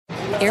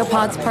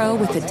AirPods Pro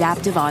with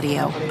adaptive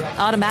audio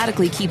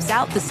automatically keeps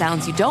out the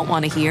sounds you don't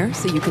want to hear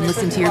so you can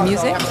listen to your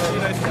music,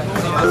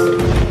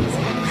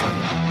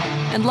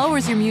 and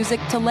lowers your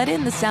music to let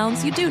in the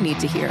sounds you do need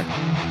to hear.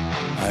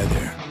 Hi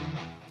there.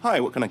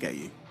 Hi, what can I get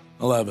you?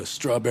 I'll have a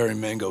strawberry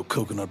mango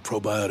coconut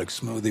probiotic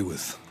smoothie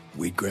with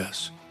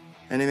wheatgrass.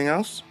 Anything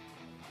else?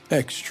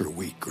 Extra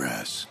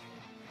wheatgrass.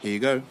 Here you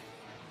go.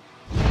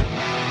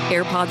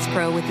 AirPods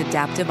Pro with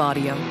adaptive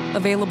audio.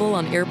 Available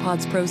on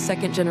AirPods Pro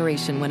 2nd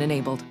generation when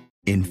enabled.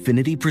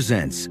 Infiniti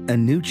presents a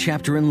new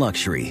chapter in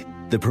luxury.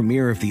 The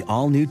premiere of the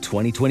all-new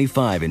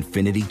 2025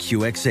 Infiniti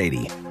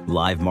QX80.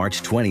 Live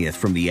March 20th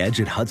from the Edge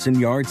at Hudson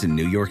Yards in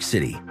New York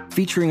City.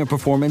 Featuring a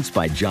performance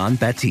by John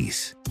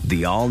Batiste.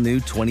 The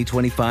all-new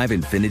 2025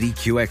 Infiniti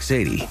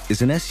QX80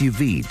 is an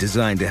SUV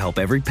designed to help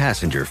every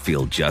passenger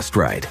feel just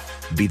right.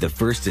 Be the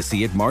first to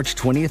see it March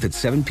 20th at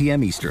 7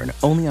 p.m. Eastern,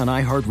 only on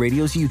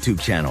iHeartRadio's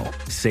YouTube channel.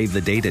 Save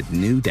the date at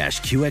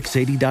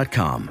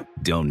new-QX80.com.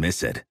 Don't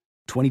miss it.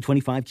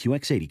 2025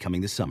 QX80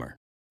 coming this summer.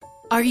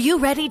 Are you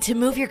ready to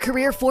move your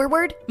career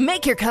forward?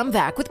 Make your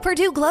comeback with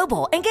Purdue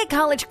Global and get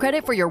college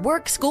credit for your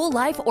work, school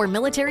life, or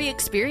military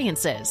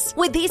experiences.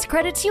 With these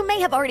credits, you may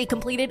have already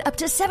completed up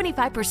to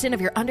 75% of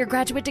your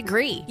undergraduate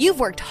degree. You've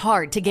worked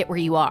hard to get where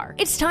you are.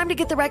 It's time to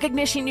get the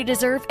recognition you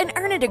deserve and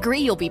earn a degree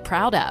you'll be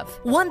proud of.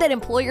 One that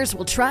employers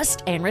will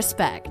trust and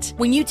respect.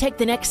 When you take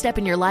the next step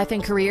in your life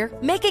and career,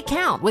 make it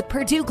count with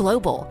Purdue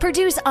Global,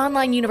 Purdue's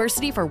online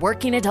university for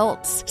working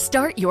adults.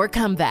 Start your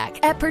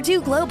comeback at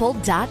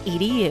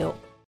purdueglobal.edu.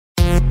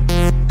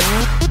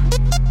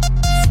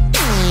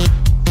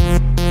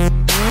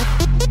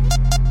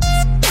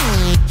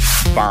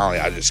 Finally,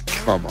 I just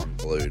come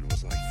unglued and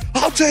was like,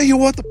 I'll tell you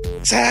what the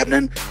f***'s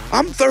happening.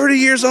 I'm 30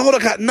 years old. I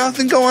got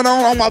nothing going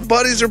on. All my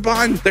buddies are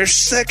buying their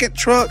second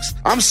trucks.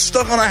 I'm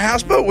stuck on a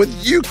houseboat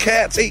with you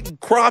cats eating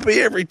crappie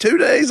every 2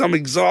 days. I'm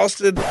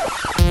exhausted.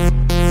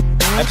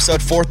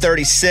 Episode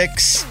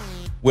 436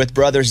 with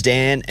brothers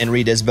Dan and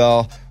Reid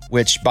Isbell,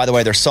 which, by the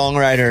way, they're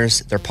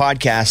songwriters, they're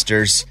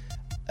podcasters.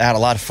 I had a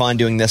lot of fun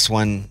doing this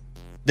one.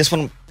 This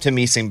one, to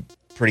me, seemed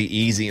pretty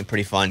easy and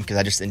pretty fun because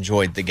I just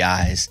enjoyed the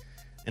guys.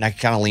 And I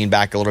could kind of lean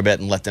back a little bit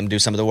and let them do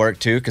some of the work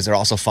too, because they're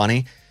also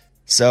funny.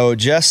 So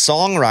just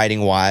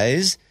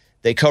songwriting-wise,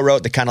 they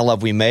co-wrote The Kind of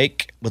Love We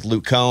Make with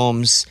Luke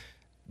Combs.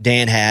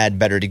 Dan had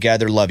Better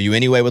Together, Love You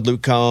Anyway with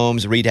Luke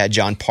Combs. Reid had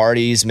John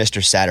Party's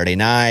Mr. Saturday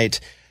Night.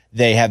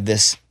 They have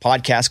this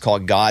podcast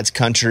called God's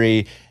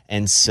Country.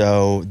 And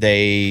so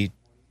they,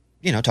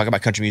 talk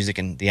about country music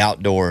and the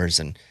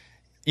outdoors. And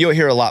you'll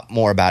hear a lot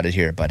more about it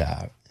here. But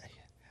I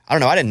don't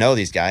know. I didn't know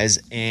these guys.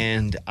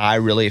 And I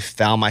really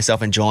found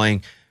myself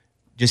enjoying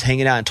just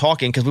hanging out and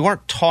talking, because we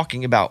weren't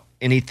talking about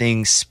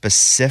anything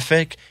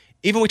specific.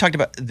 Even we talked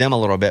about them a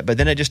little bit, but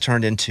then it just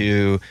turned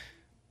into,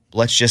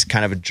 let's just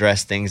kind of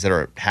address things that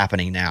are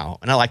happening now.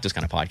 And I like those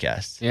kind of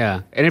podcasts.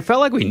 Yeah. And it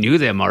felt like we knew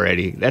them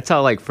already. That's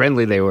how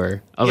friendly they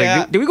were. I was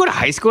like, did we go to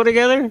high school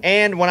together?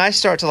 And when I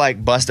start to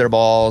bust their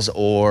balls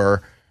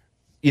or,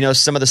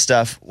 some of the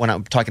stuff when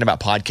I'm talking about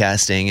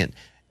podcasting,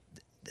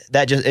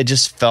 it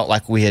just felt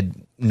like we had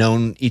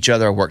known each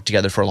other or worked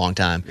together for a long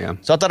time. Yeah.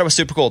 So I thought it was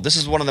super cool. This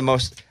is one of the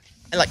most,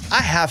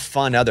 I have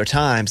fun other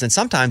times, and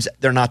sometimes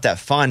they're not that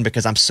fun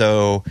because I'm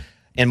so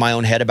in my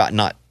own head about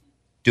not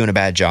doing a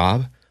bad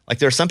job.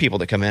 There are some people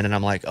that come in and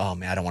I'm like, oh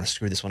man, I don't want to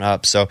screw this one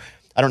up. So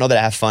I don't know that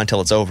I have fun till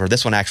it's over.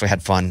 This one actually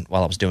had fun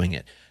while I was doing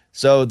it.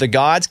 So the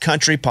God's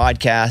Country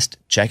podcast,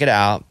 check it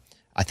out.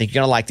 I think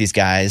you're going to like these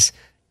guys.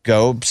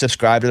 Go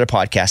subscribe to their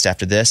podcast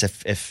after this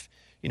if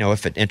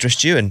it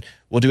interests you. And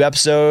we'll do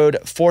episode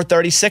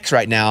 436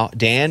 right now.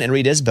 Dan and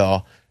Reid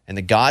Isbell and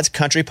the God's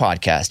Country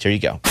podcast. Here you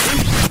go.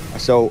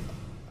 So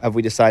have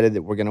we decided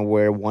that we're going to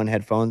wear one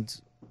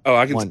headphones? Oh,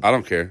 I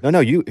don't care. No.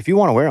 If you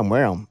want to wear them,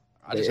 wear them.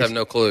 I just have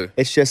no clue.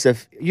 It's just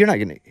if you're not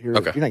going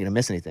to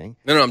miss anything.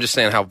 No, I'm just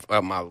saying how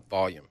my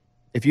volume.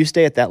 If you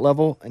stay at that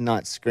level and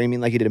not screaming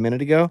like you did a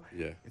minute ago,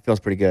 it feels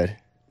pretty good.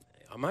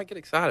 I might get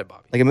excited,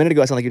 Bobby. Like a minute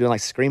ago, I sounded like you're doing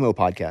Screamo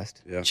podcast.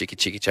 Yeah.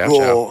 Cheeky chow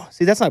chow.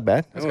 See, that's not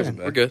bad. That wasn't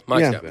bad. We're good.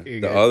 Mike's got me.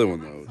 The other one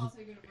though.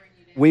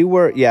 We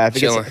were,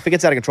 if it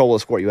gets out of control, we'll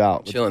escort you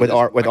out with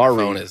our Reid.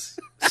 Phone is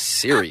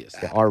serious.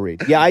 Our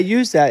Reid. Yeah, I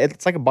use that.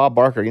 It's like a Bob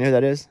Barker. You know who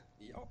that is?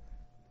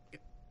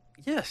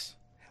 Yes.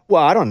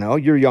 Well, I don't know.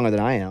 You're younger than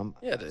I am.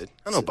 Yeah, dude.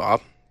 I know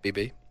Bob.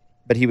 BB.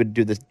 But he would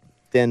do the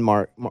thin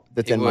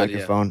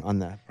microphone on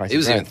the Price. It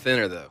was even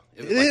thinner though.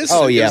 It is.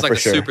 It was for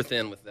sure. Super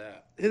thin with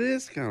that. It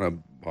is kind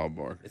of Bob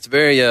Barker. It's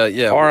very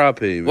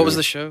R.I.P. What was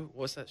the show?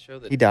 What's that show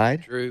that he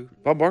died? Drew.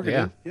 Bob Barker.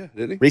 Yeah,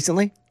 didn't he?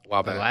 Recently? A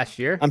while back. Last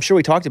year? I'm sure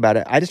we talked about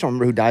it. I just don't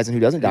remember who dies and who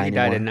doesn't die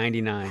anymore. He died in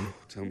 99.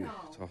 Tell me.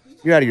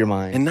 You're out of your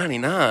mind. In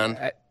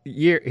 99?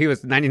 He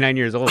was 99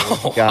 years old.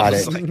 Got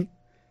it.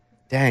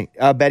 Dang.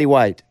 Betty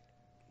White.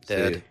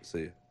 Dead. See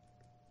you.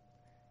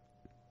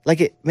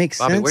 It makes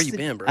Bobby, sense. where you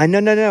been, bro?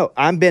 No.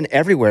 I've been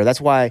everywhere.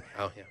 That's why.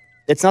 Oh, yeah.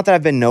 It's not that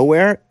I've been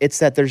nowhere. It's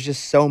that there's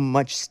just so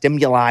much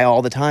stimuli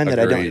all the time that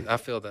I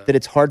feel that. That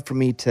it's hard for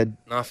me to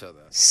I feel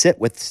that. sit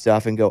with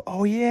stuff and go,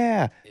 oh,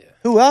 yeah.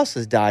 Who else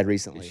has died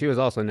recently? She was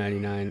also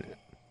 99.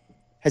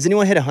 Has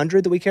anyone hit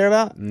 100 that we care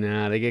about?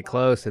 Nah, they get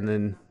close and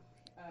then.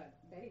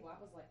 Betty White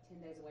was like 10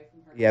 days away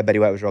from her. Yeah, Betty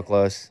White was real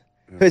close.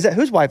 Who is that?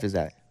 Whose wife is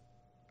that?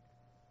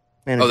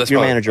 Manager, that's your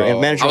probably- manager.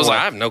 Manager I was like,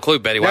 wife. I have no clue.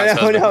 Betty White's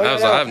husband. I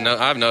was like,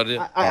 I have no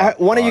idea.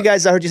 One of you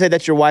guys, I heard you say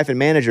that's your wife and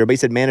manager, but you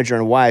said manager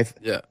and wife.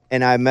 Yeah.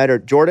 And I met her,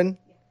 Jordan.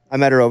 I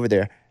met her over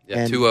there. Yeah,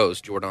 And- 2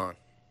 O's, Jordan.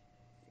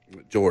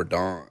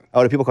 Jordan.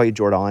 Oh, do people call you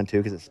Jordan too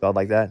because it's spelled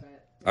like that?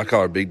 I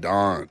call her Big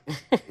Don.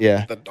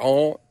 Yeah. The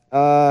Dawn.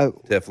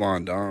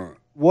 Teflon Don.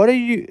 What are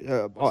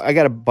you? I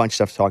got a bunch of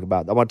stuff to talk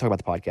about. I want to talk about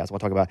the podcast. I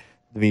want to talk about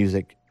the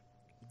music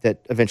that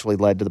eventually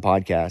led to the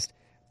podcast.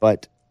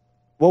 But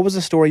what was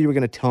the story you were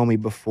going to tell me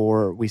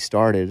before we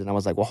started? And I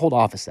was like, well, hold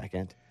off a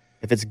second.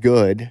 If it's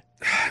good,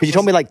 because you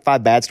told me like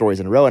 5 bad stories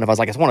in a row, and if I was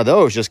like, it's one of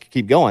those, just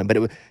keep going. But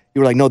you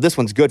were like, no, this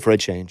one's good for a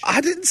change. I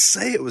didn't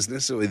say it was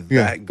necessarily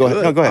Yeah, that go good.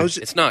 ahead. No, go ahead. I was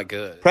just- It's not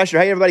good. Pressure.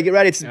 Hey, everybody, get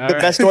ready. It's the right.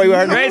 best story we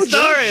heard. Great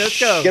story. Let's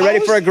go. Get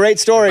ready for a great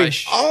story.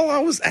 Everybody all I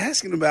was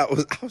asking about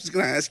was I was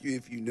going to ask you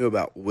if you knew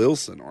about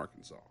Wilson,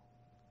 Arkansas.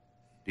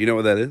 Do you know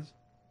what that is?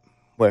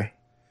 Where?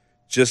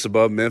 Just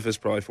above Memphis,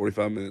 probably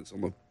 45 minutes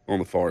on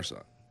the far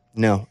side.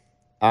 No,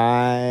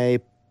 I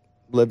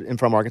lived in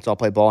from Arkansas.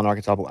 Played ball in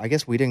Arkansas, but I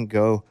guess we didn't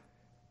go.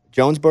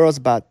 Jonesboro's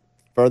about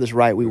furthest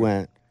right we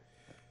went.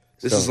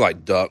 This So- is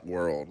like Duck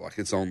World, like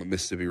it's on the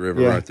Mississippi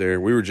River Yeah. right there.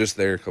 We were just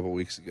there a couple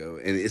weeks ago,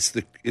 and it's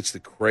the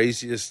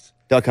craziest.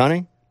 Duck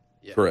hunting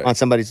Correct. on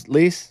somebody's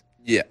lease,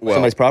 Yeah, well,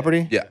 somebody's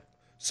property. yeah.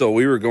 So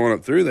we were going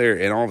up through there,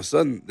 and all of a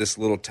sudden, this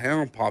little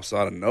town pops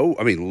out of no.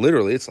 I mean,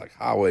 literally, it's like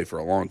highway for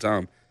a long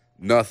time.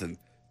 Nothing.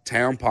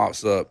 Town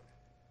pops up,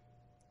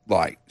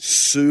 like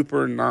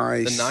super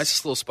nice. The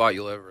nicest little spot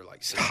you'll ever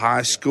like see.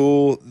 High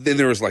school. Then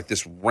there was like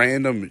this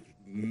random,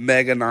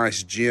 mega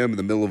nice gym in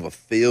the middle of a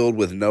field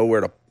with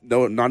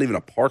not even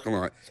a parking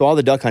lot. So all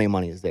the duck hunting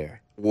money is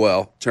there.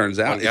 Well, turns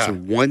out One it's guy.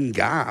 one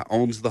guy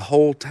owns the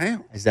whole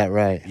town. Is that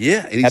right? Yeah,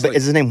 and I he's bet- like,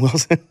 is his name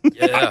Wilson?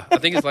 Yeah, I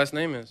think his last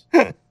name is.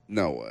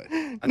 no way.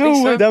 I No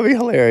think way. so. That'd be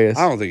hilarious.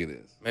 I don't think it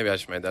is. Maybe I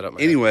just made that up.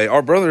 Anyway,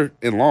 our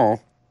brother-in-law,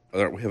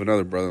 we have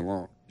another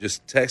brother-in-law,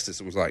 just texted us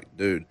and was like,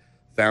 dude,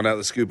 found out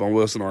the scoop on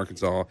Wilson,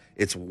 Arkansas.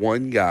 It's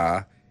one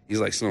guy. He's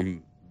like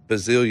some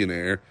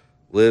bazillionaire,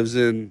 lives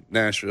in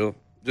Nashville,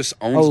 just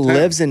owns Oh, town.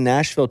 lives in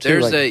Nashville too.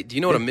 There's like- do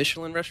you know what a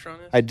Michelin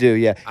restaurant is? I do.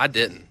 Yeah. I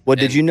didn't. Well,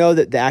 did And- you know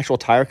that the actual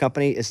tire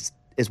company is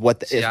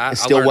what See, is I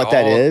still learned what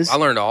that is? I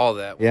learned all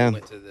that when Yeah. we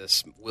went to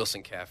this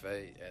Wilson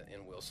Cafe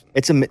in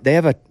Wilson. They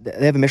have a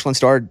Michelin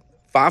starred.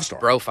 5-star.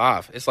 Bro,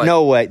 5. It's like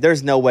No way.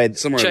 There's no way.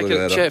 Somebody Check look it-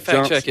 that check- up. fact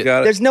Jones, check it.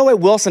 got There's no way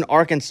Wilson,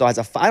 Arkansas has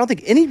a. I don't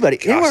think anywhere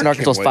Gosh, in I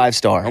Arkansas is can't wait.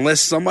 5-star.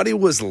 Unless somebody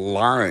was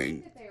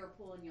lying. They were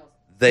pulling y'all.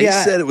 They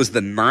Yeah. said it was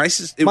the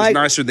nicest. It Mike, was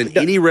nicer than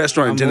any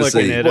restaurant in I'm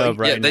looking Tennessee. it Well, up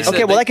right yeah, they now. said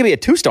Okay, well that could be a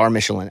 2-star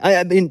Michelin.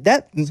 I mean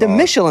the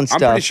Michelin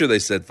stuff. I'm pretty sure they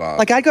said 5.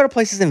 Like I go to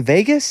places in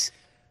Vegas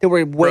that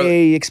were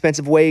way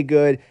expensive, way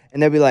good,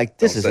 and they'd be like,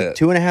 "This Don't is say a it.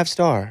 2.5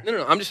 star."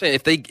 No. I'm just saying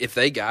if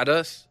they got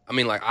us, I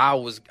mean, like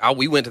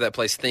we went to that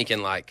place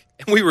thinking like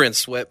we were in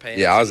sweatpants.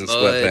 Yeah, I was in mud,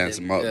 sweatpants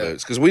and mud yeah.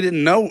 boots because we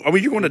didn't know. I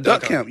mean, you're going to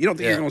duck Duck camp. You don't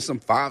think yeah. you're going to some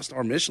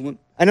 5-star Michelin?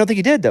 I don't think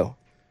you did though.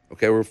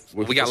 Okay, We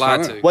got let's lied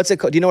find to. out. What's it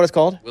called? Do you know what it's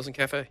called? Wilson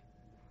Cafe.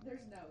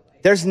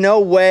 There's no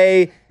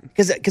way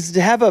because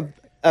to have a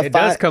It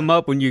does come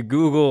up when you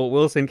Google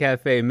Wilson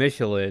Cafe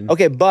Michelin.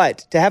 Okay, but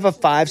to have a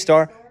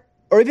 5-star,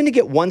 or even to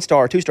get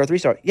 1-star, 2-star,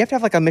 3-star, you have to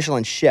have like a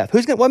Michelin chef.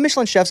 What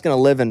Michelin chef's going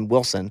to live in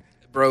Wilson?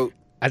 Bro,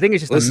 I think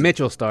it's just Listen. a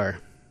Mitchell star.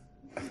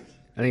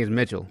 I think it's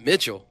Mitchell.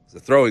 Mitchell. It's a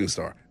throwing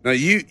star. Now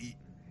Yeah,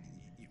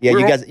 We're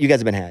you all- guys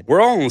have been had.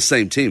 we're all on the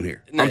same team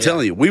here. No, I'm yeah.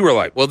 telling you, we were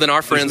like, Well, then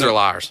our friends no- are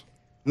liars.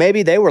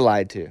 Maybe they were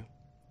lied to.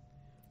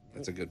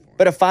 that's a good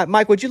point. But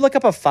Mike, would you look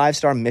up a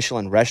 5-star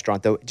Michelin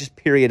restaurant though, just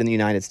period in the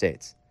United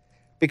States?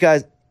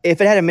 Because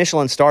if it had a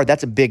Michelin star,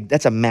 that's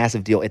a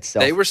massive deal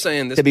itself. They were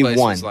saying this to be place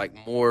one. was like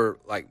more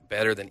like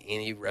better than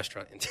any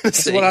restaurant in That's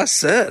Tennessee. what I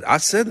said. I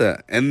said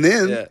that, and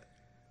then Yeah.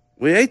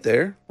 we ate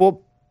there.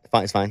 Well,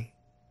 fine, it's fine.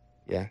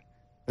 Yeah.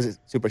 Was it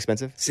super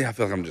expensive? See, I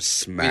feel like I'm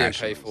just We didn't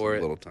smashing pay for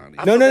it. little tiny.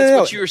 I No, thought no, that's no,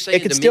 what no. you were It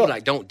saying could to still- me.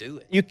 Like, don't do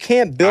it. You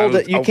can't build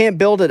it. You can't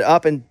build it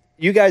up, and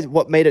you guys,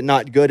 what made it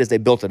not good is they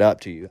built it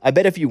up to you. I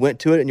bet if you went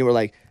to it and you were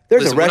like,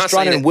 "There's Listen, a we're not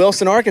restaurant saying in it-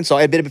 Wilson, Arkansas,"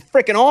 it'd be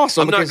freaking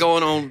awesome. I'm not because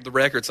going on the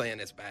record saying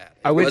it's bad.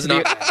 I It went was to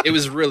not the- bad. It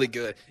was really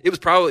good. It was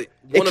probably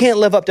It can't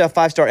live up to a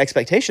 5-star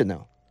expectation,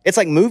 though. It's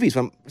like movies.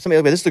 When somebody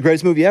will be, "This is the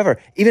greatest movie ever,"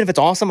 even if it's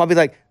awesome, I'll be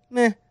like,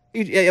 "Meh."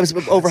 It was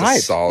That's a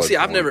overhyped. solid See,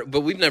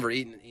 point. we've never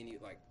eaten any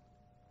like.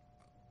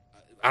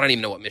 I don't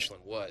even know what Michelin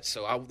was,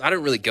 so I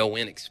didn't really go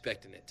in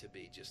expecting it to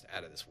be just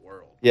out of this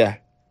world. Yeah,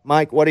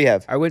 Mike, what do you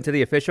have? I went to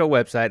the official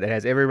website that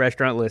has every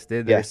restaurant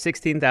listed. There Yeah. are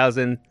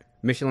 16,000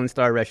 Michelin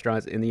star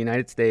restaurants in the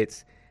United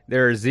States.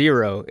 There are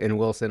 0 in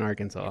Wilson,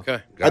 Arkansas. Okay.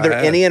 Are there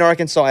any in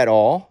Arkansas at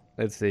all?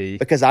 Let's see.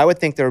 Because I would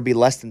think there would be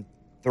less than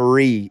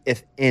 3,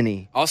 if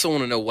any. I also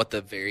want to know what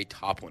the very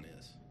top one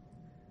is,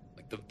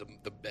 like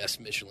the best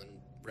Michelin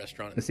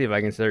restaurant. Let's see if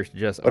I can search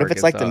just What if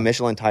it's like the Arkansas.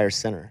 Michelin Tire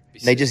Center? Be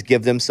And they sick. just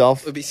give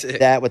themselves Would be sick.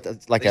 that with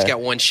like They just a got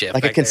one chef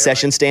like a back there,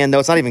 concession like- stand. Though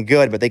it's not even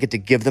good, but they get to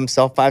give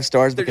themselves 5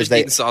 stars They're because just they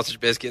eating sausage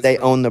biscuits. they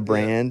and own the yeah.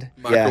 brand.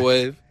 Yeah.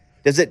 Microwave.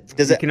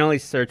 You can only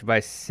search by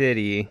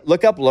city.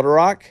 Look up Little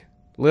Rock.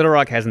 Little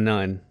Rock has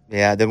none.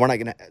 Yeah, then we're not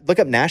gonna look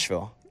up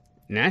Nashville.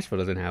 Nashville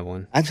doesn't have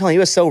one. I'm telling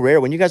you, it's so rare.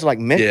 When you guys are like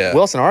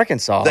Wilson,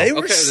 Arkansas. They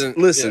were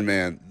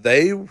man.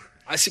 They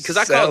I see because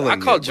I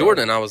called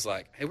Jordan and I was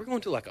like, "Hey, we're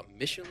going to like a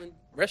Michelin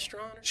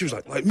restaurant." She was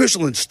like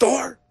Michelin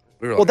star.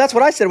 Well, that's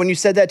what I said when you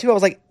said that too. I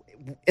was like,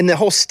 in the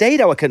whole state,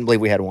 I couldn't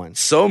believe we had one.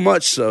 So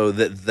much so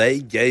that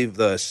they gave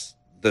us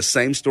the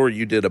same story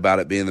you did about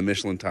it being the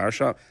Michelin tire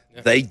shop.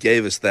 Yeah. They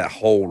gave us that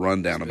whole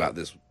rundown about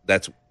this.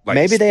 That's like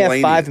maybe they have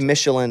 5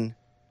 Michelin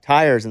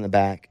tires in the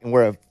back, and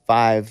we're a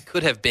 5.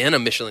 Could have been a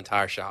Michelin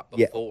tire shop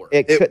before.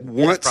 Yeah, it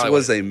once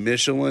was a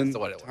Michelin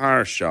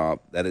tire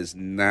shop that is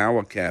now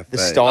a cafe. The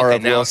Star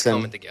of now Wilson. It's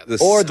coming together.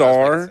 Or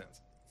Star.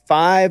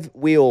 5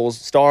 wheels,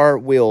 Star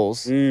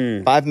wheels,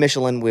 5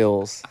 Michelin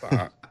wheels.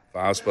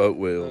 5 spoke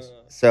wheels.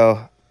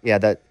 So,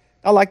 yeah,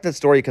 I like that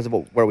story because of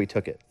where we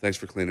took it. Thanks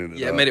for cleaning it up.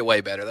 Yeah, it made it way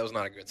better. That was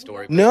not a good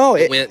story. No,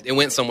 it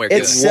went somewhere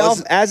good.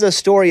 As a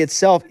story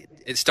itself,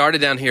 it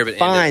started down here, but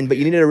fine. But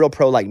you needed a real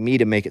pro like me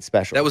to make it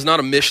special. That was not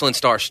a Michelin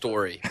star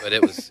story, but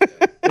it was.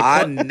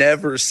 I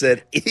never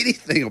said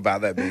anything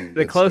about that being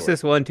the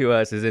closest one to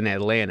us is in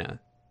Atlanta.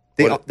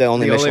 The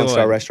only Michelin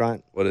star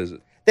restaurant. What is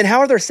it? Then how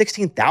are there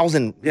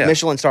 16,000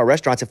 Michelin star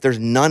restaurants if there's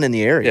none in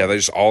the area? Yeah, they're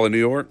just all in New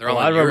York. A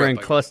lot of them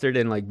are clustered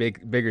in like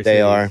bigger cities.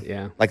 They are.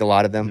 Yeah, like a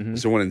lot of them. Mm-hmm.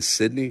 Is there one in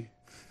Sydney?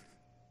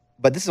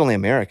 But this is only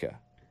America.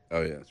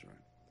 Oh yeah, that's right.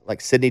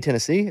 Like Sydney,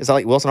 Tennessee? Is that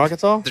like Wilson,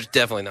 Arkansas? There's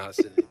definitely not a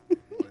Sydney.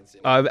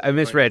 I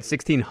misread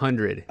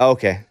 1,600.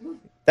 Okay,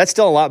 that's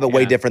still a lot, but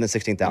way different than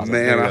 16,000.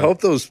 Man, I hope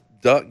those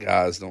duck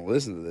guys don't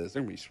listen to this.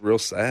 They're gonna be real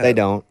sad. They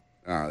don't.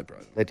 They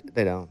probably don't.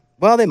 They don't.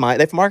 Well, they might.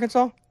 They from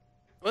Arkansas?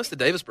 Well, it's the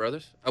Davis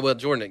brothers. Well,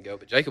 Jordan didn't go,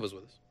 but Jacob was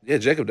with us. Yeah,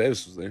 Jacob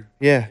Davis was there.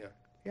 Yeah,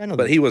 I know.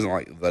 But he wasn't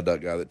like the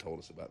duck guy that told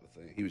us about the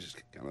thing. He was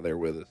just kind of there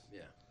with us.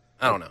 Yeah,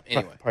 I don't know.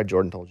 Anyway, probably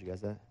Jordan told you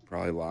guys that.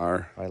 Probably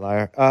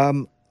liar.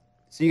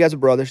 So you guys are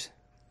brothers.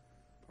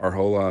 Our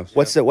whole lives.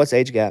 What's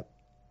age gap?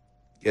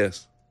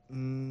 Yes.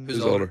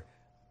 Who's older?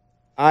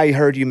 I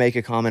heard you make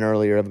a comment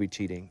earlier of me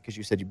cheating because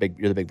you said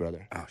you're the big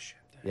brother. Oh shit.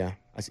 Yeah.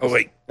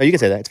 Wait. No, you can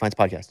say that. It's fine. It's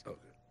a podcast. Okay.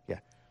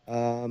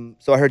 Yeah.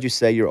 So I heard you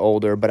say you're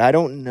older, but I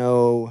don't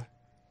know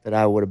that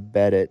I would have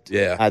bet it.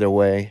 Yeah. Either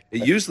way.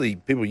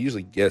 People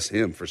usually guess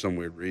him for some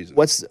weird reason.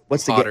 What's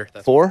the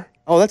gap? 4?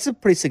 Oh, that's a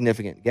pretty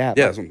significant gap.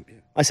 Yeah.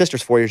 My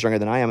sister's 4 years younger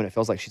than I am, and it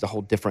feels like she's a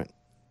whole different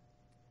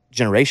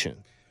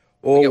generation.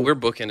 Well, we're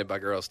bookended by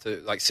girls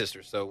too, like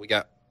sisters. So we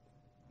got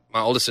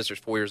my oldest sister's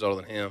 4 years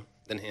older than him,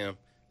 then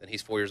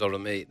he's 4 years older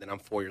than me, then I'm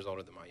 4 years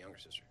older than my younger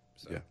sister.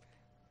 So, yeah.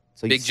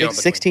 So big jump.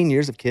 16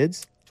 years of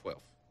kids? 12.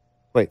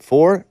 Wait,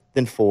 4,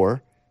 then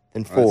 4,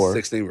 then 4.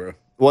 16, bro.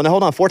 Well, no,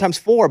 hold on. 4 times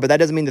 4, but that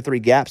doesn't mean the 3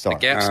 gaps are. The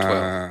gap's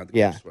 12.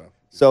 Yeah. 12.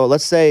 So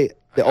let's say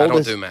the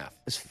oldest don't do math.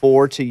 is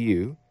 4 to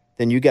you,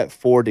 then you get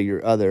 4 to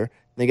your other,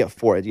 then you get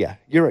 4. Yeah,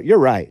 you're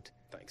right.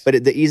 Thanks.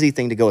 But the easy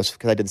thing to go is,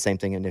 because I did the same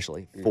thing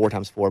initially, 4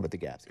 times 4, but the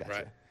gaps. Gotcha.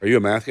 Right. Are you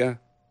a math guy?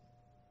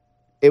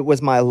 It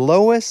was my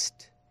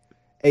lowest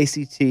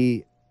ACT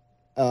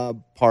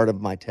part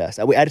of my test.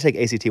 I had to take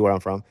ACT where I'm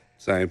from.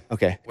 Same.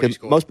 Okay. What did you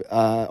score? Most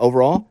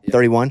overall,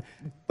 31.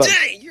 But,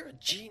 dang, you're a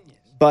genius.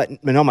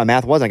 But no, my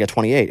math wasn't. I got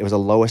 28. It was the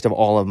lowest of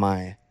all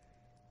my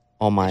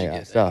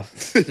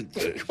stuff.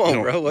 Come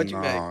on, bro. What'd you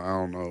make? I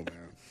don't know,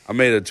 man. I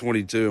made a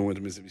 22 and went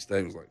to Mississippi State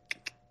and was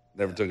like,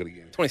 never took it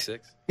again.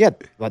 26. Yeah,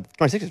 but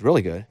 26 is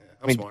really good. Yeah,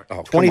 I'm smart.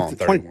 Oh, 20, come on,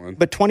 31.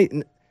 But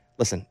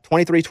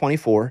 23,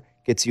 24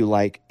 gets you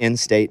like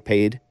in-state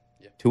paid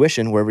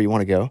tuition wherever you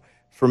want to go.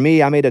 For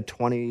me, I made a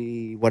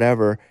 20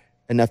 whatever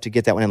enough to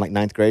get that one in like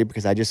 9th grade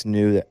because I just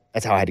knew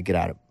that's how I had to get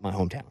out of my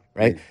hometown,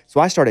 right? So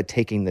I started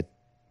taking the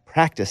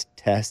practice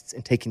tests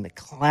and taking the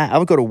class. I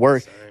would go to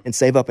work and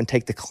save up and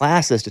take the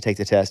classes to take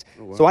the test.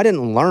 Oh, wow. So I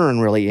didn't learn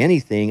really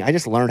anything. I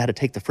just learned how to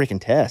take the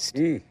freaking test.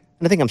 And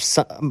I think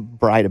I'm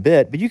bright a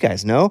bit, but you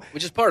guys know.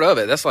 Which is part of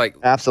it. That's like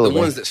absolutely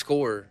the ones that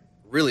score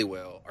really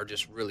well are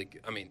just really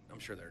good. I mean, I'm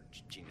sure they're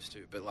genius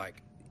too, but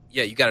like,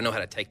 yeah, you got to know how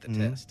to take the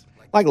test.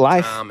 Like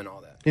life. Time and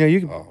all that. You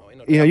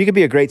know, you could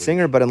be a great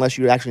singer, but unless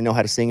you actually know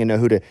how to sing and know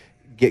who to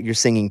get your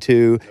singing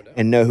to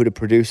and know who to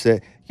produce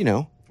it, you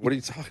know. What are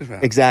you talking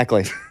about?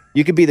 Exactly.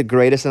 You could be the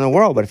greatest in the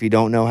world, but if you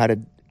don't know how to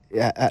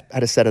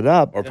set it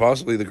up, or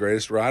possibly the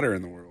greatest writer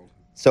in the world.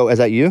 So is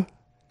that you,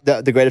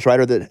 the greatest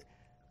writer that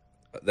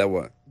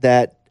what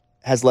that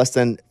has less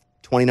than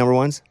 20 number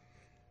ones?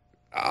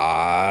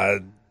 I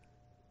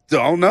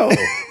don't know.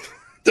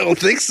 Don't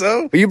think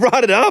so. You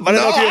brought it up. I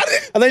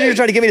thought you were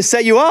trying to get me to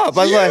set you up.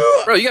 I was like,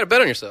 bro, you got to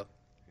bet on yourself.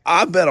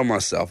 I bet on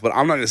myself, but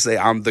I'm not going to say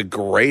I'm the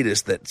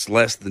greatest that's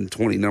less than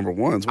 20 number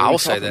ones. I'll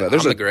say that. I'm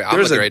the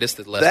greatest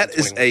that's less than 20. That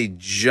is a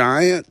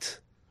giant,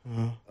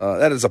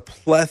 that is a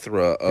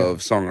plethora of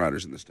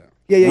songwriters in this town.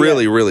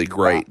 Really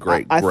great.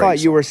 I thought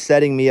you were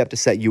setting me up to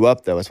set you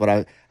up, though. That's what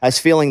I was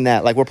feeling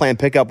that. Like, we're playing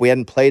pickup. We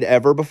hadn't played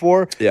ever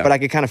before, but I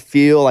could kind of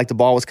feel like the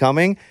ball was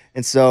coming.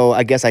 And so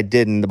I guess I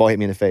didn't. The ball hit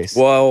me in the face.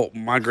 Well,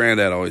 my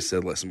granddad always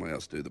said, let somebody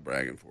else do the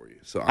bragging for you.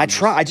 So I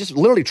just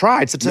literally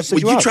tried.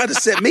 You tried to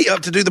set me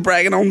up to do the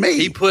bragging on me.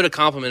 He put a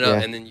compliment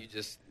up, and then you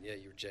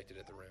rejected it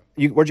at the rim.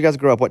 Where'd you guys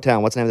grow up? What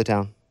town? What's the name of the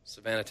town?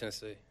 Savannah,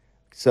 Tennessee.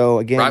 So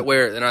again, Right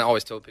where, and I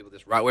always tell people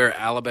this, right where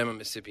Alabama,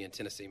 Mississippi, and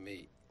Tennessee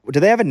meet. do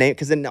they have a name?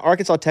 Because in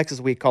Arkansas,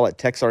 Texas, we call it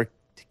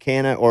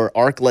Texarkana or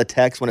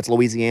Arklatex when it's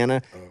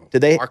Louisiana. Do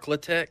they?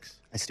 Arklatex?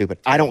 That's stupid.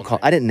 I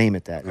didn't name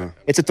it that.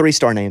 It's a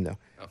 3-star name though.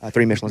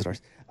 3 Michelin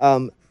stars.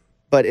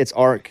 But it's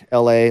Ark,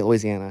 LA,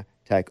 Louisiana,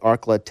 Tech.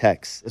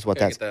 Arklatex is what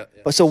that's. That,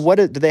 yeah. But so what?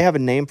 Do they have a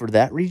name for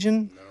that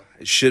region? No.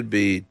 It should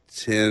be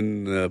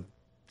Tennessee,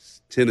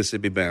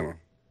 Bama.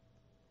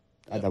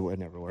 That would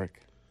never work.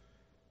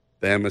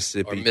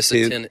 Bama, Or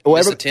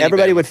Mississippi.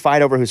 Everybody would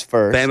fight over who's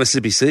first. Bama,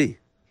 Mississippi.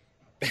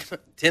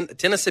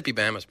 Tennessee,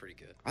 Bama's pretty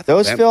good.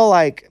 Those feel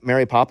like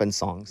Mary Poppins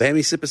songs. Bama,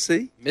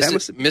 Mississippi.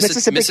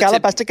 Mississippi,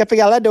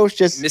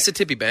 Calabasas,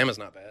 Mississippi, Bama's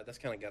not bad. That's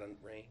kind of got a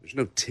ring. There's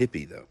no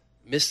tippy though.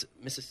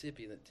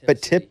 Mississippi,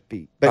 but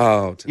tippy.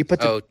 But you put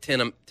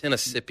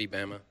Tennessee,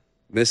 Bama.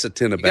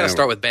 Mississippi, You got to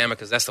start with Bama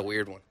because that's the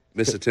weird one.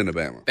 Mississippi,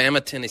 Bama.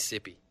 Bama, Tennessee.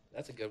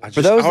 That's a good one.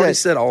 For those I already that-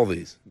 said all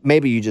these.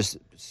 Maybe you just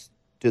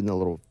did a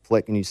little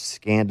flick and you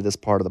scanned to this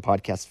part of the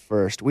podcast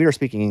first. We are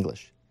speaking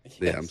English.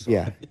 Yeah, I'm sorry.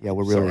 Yeah,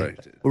 we're Sorry.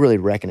 really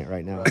wrecking it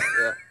right now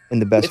Yeah. in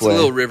the best It's way. a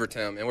little river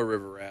town, man. We're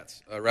river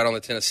rats. Right on the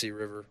Tennessee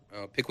River.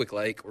 Pickwick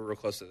Lake, we're real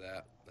close to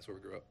that. That's where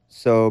we grew up.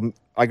 So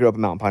I grew up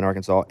in Mountain Pine,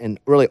 Arkansas, and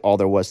really all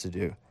there was to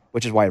do,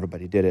 which is why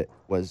everybody did it,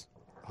 was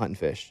hunt and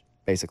fish,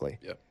 basically.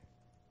 Yep.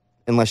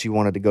 Unless you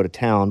wanted to go to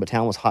town, but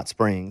town was Hot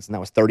Springs, and that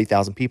was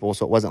 30,000 people,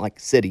 so it wasn't like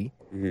city.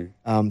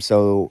 Mm-hmm.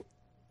 So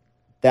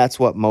that's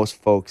what most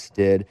folks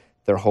did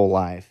their whole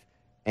life,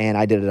 and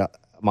I did it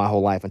my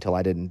whole life until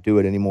I didn't do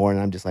it anymore, and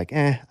I'm just like,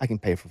 I can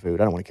pay for food.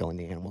 I don't want to kill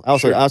any animals. I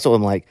also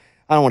am like,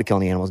 I don't want to kill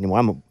any animals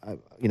anymore.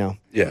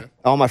 Yeah.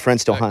 All my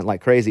friends still hunt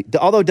like crazy.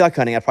 Although duck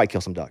hunting, I'd probably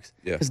kill some ducks.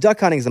 Yeah. Because duck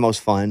hunting is the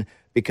most fun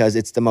because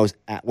it's the most,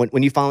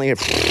 when you finally hear,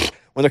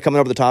 when they're coming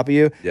over the top of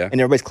you, Yeah. and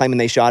everybody's claiming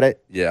they shot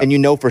it, Yeah. and you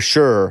know for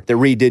sure that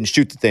Reid didn't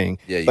shoot the thing,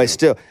 Yeah, you but know.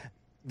 still,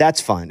 that's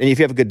fun. And if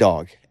you have a good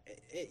dog,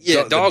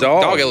 Yeah, The dog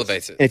dogs.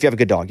 elevates it. and if you have a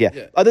good dog, yeah.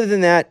 Yeah. Other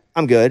than that,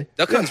 I'm good.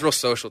 Duck hunting's real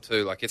social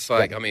too. Like it's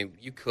like, I mean,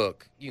 you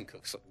can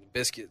cook some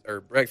biscuit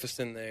or breakfast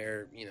in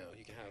there. You know,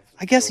 you can have.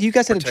 I guess you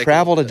guys had to partake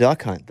travel in to it.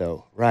 duck hunt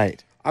though,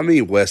 right? I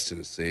mean, West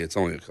Tennessee. It's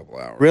only a couple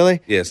hours.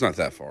 Really? Yeah, it's not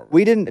that far.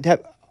 We didn't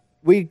have.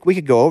 We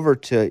could go over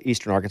to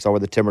eastern Arkansas where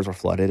the timbers were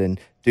flooded and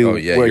do. Oh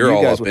yeah, where you're you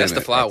all guys up would- in That's the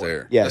it flower. right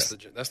there. Yes.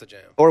 That's the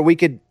jam. Or we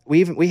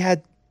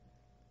had,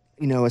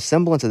 a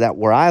semblance of that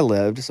where I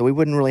lived, so we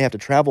wouldn't really have to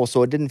travel.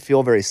 So it didn't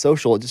feel very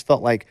social. It just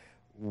felt like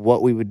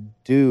what we would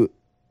do,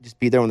 just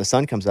be there when the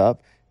sun comes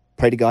up,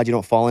 pray to God you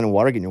don't fall in and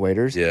water get in your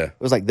waders. Yeah. It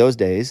was like those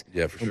days.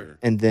 Yeah, for sure.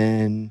 And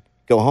then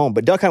go home.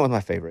 But duck hunt was my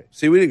favorite.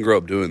 See, we didn't grow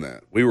up doing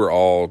that. We were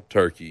all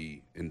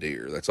turkey and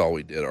deer. That's all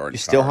we did. You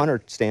still hunt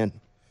or stand?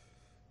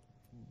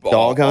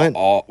 Dog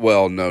All- hunt?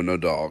 well, no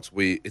dogs.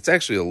 It's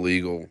actually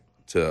illegal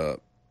to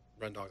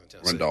Run dogs in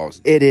Tennessee. run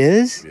dogs. It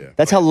is? Yeah.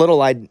 That's how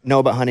little I know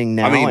about hunting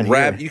now. I mean, and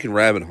here. you can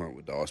rabbit hunt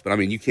with dogs, but I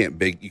mean, you can't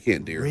deer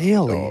hunt with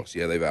Really? dogs.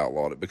 Yeah, they've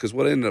outlawed it because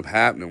what ended up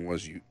happening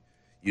was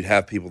you'd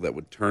have people that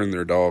would turn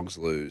their dogs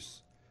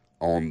loose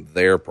on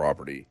their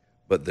property,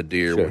 but the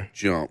deer Sure. would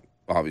jump,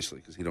 obviously,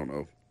 because he don't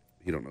know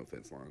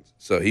fence lines.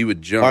 So he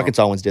would jump.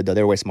 Arkansas ones did, though.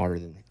 They were way smarter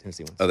than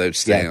Tennessee ones. Oh, they'd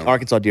stand. Yeah,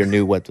 Arkansas deer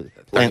knew what the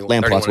land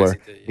plots 31 were.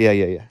 ACT, yeah.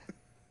 Yeah.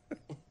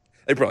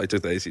 They probably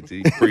took the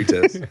ACT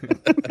pre-test.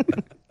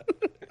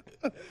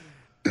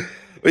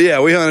 But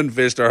yeah, we hunted and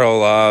fished our whole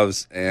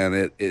lives,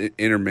 and it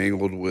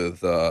intermingled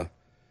with, our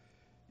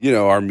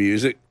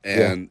music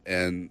and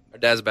Our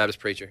dad's a Baptist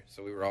preacher,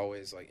 so we were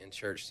always like in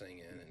church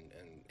singing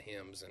and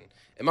hymns,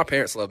 and my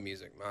parents love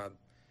music.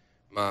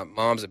 My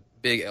mom's a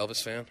big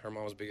Elvis fan. Her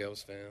mom was a big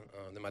Elvis fan.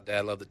 Then my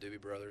dad loved the Doobie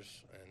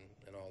Brothers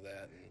and all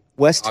that. And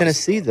West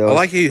obviously- Tennessee, though. I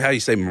like how you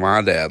say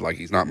my dad, like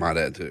he's not my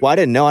dad too. Well, I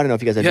didn't know. I don't know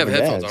if you guys had You have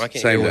different headphones dads. on. I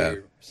can't Same hear dad. what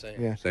you're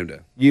saying. Yeah. Same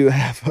dad. You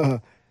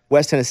have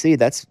West Tennessee.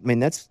 That's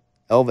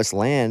Elvis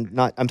land.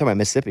 Not. I'm talking about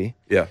Mississippi.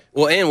 Yeah.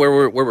 Well, and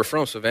where we're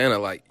from, Savannah,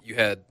 like you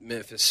had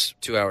Memphis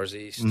 2 hours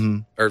east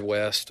or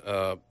west.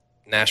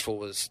 Nashville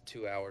was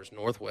 2 hours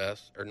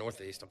northwest or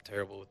northeast. I'm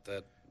terrible with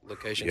that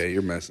location. Yeah,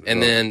 you're messing. And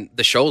it up. then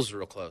the shows were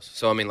real close.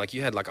 So I mean, like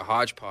you had like a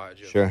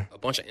hodgepodge of Sure. a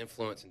bunch of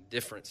influence and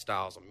different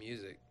styles of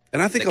music.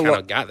 And I think that a kind lot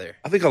of got there.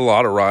 I think a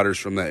lot of writers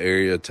from that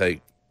area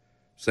take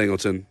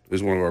Singleton,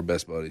 who's one of our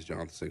best buddies,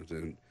 Jonathan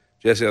Singleton,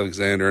 Jesse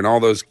Alexander, and all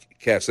those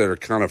cats that are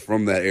kind of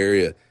from that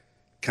area,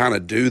 kind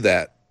of do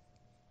that.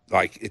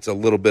 Like there's a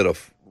little bit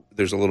of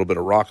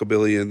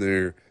rockabilly in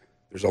there.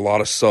 There's a lot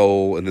of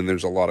soul, and then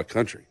there's a lot of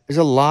country. There's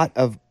a lot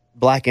of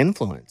black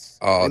influence.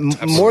 Oh, More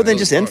absolutely. than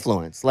just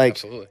influence. Like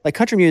Absolutely. like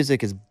country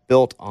music is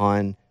built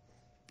on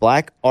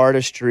black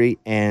artistry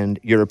and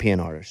European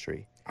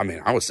artistry. I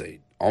mean, I would say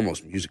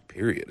almost music.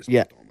 Period. Is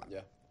Yeah. built on that.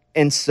 Yeah.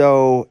 And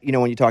so,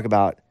 when you talk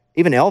about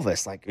even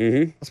Elvis, like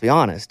let's be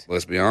honest,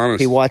 Let's be honest.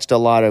 he watched a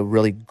lot of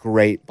really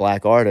great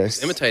black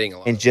artists Imitating a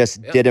lot and of just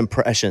them. Yeah. did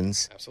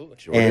impressions Absolutely.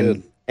 Sure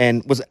did.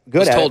 and was good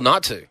Was at told it.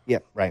 not to. Yeah,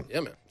 right.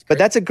 Yeah, man. It's But great.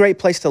 that's a great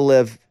place to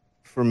live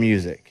for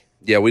music.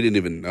 Yeah, we didn't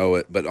even know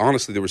it. But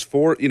honestly, there was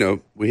four.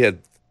 We had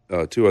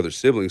two other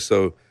siblings.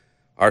 So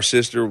our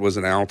sister was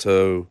an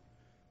alto.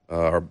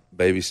 Our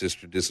baby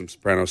sister did some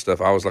soprano stuff.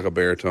 I was like a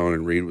baritone,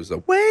 and Reid was a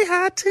way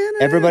high tenor.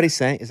 Everybody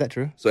sang. Is that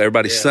true? So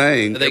everybody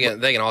sang. They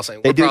can all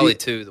sing. We're probably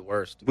two the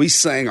worst. We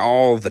sang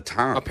all the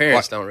time. My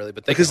parents don't really,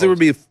 but because there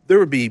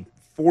would be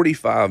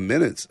 45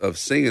 minutes of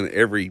singing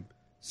every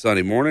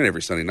Sunday morning,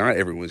 every Sunday night,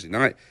 every Wednesday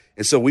night,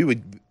 and so we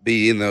would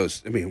be in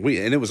those. I mean,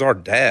 and it was our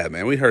dad,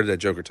 man. We heard that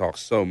Joker talk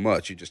so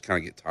much, you just kind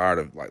of get tired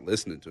of like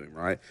listening to him,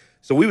 right?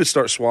 So we would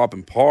start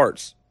swapping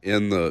parts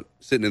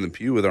sitting in the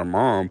pew with our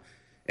mom.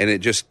 And it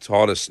just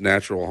taught us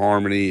natural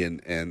harmony,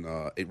 and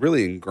it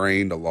really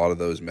ingrained a lot of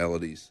those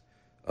melodies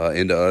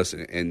into us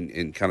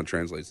and kind of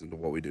translates into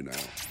what we do now.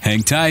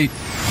 Hang tight.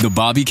 The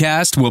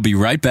Bobbycast will be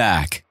right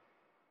back.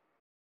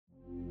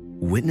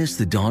 Witness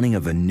the dawning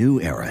of a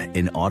new era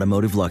in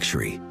automotive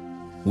luxury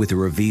with a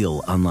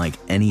reveal unlike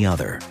any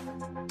other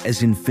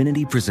as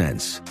Infiniti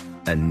presents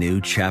a new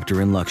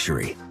chapter in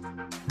luxury,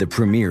 the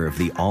premiere of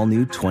the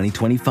all-new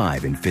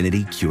 2025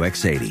 Infiniti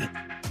QX80.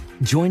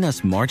 Join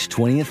us March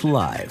 20th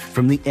live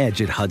from the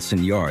Edge at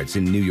Hudson Yards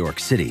in New York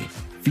City,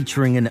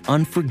 featuring an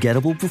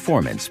unforgettable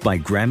performance by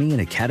Grammy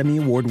and Academy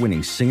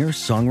Award-winning singer,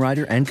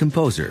 songwriter, and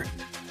composer,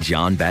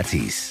 Jon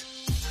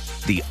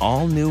Batiste. The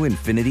all-new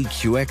Infiniti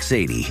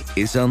QX80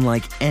 is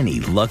unlike any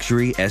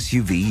luxury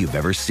SUV you've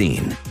ever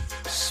seen.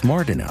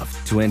 Smart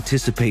enough to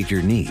anticipate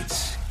your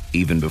needs,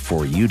 even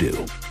before you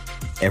do.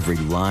 Every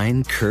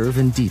line, curve,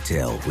 and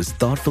detail was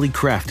thoughtfully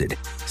crafted,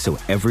 so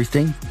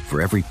everything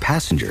for every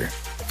passenger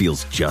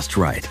feels just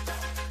right.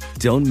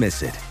 Don't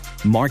miss it.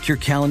 Mark your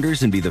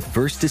calendars and be the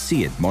first to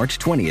see it March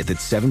 20th at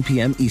 7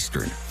 p.m.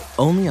 Eastern,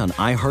 only on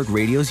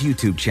iHeartRadio's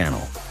YouTube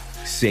channel.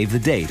 Save the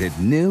date at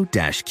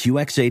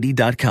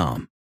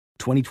new-QX80.com.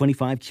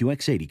 2025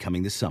 QX80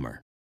 coming this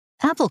summer.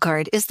 Apple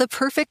Card is the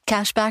perfect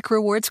cashback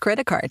rewards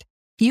credit card.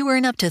 You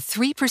earn up to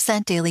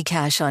 3% daily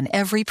cash on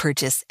every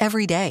purchase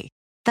every day.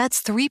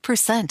 That's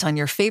 3% on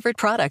your favorite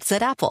products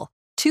at Apple,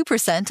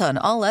 2% on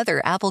all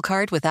other Apple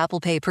Card with Apple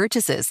Pay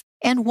purchases,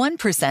 and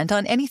 1%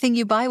 on anything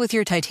you buy with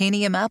your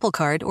titanium Apple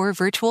Card or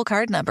virtual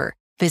card number.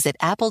 Visit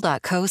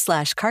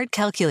apple.co/card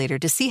calculator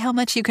to see how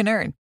much you can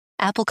earn.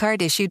 Apple Card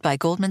issued by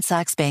Goldman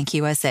Sachs Bank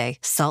USA,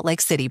 Salt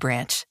Lake City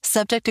branch.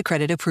 Subject to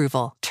credit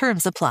approval.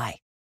 Terms apply.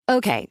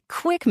 Okay,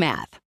 quick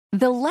math.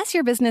 The less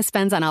your business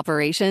spends on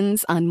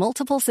operations, on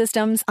multiple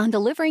systems, on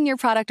delivering your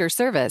product or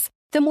service,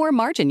 the more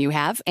margin you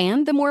have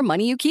and the more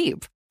money you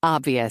keep.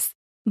 Obvious.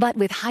 But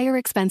with higher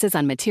expenses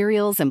on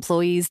materials,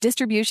 employees,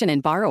 distribution,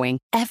 and borrowing,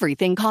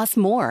 everything costs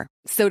more.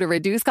 So to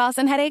reduce costs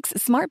and headaches,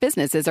 smart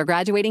businesses are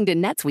graduating to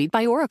NetSuite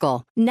by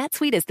Oracle.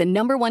 NetSuite is the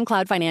 #1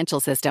 cloud financial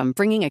system,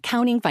 bringing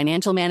accounting,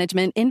 financial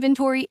management,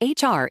 inventory,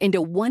 HR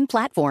into one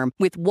platform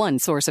with one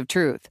source of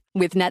truth.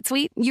 With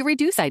NetSuite, you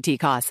reduce IT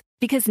costs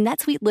because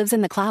NetSuite lives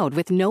in the cloud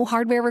with no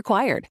hardware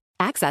required,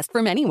 accessed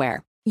from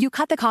anywhere. You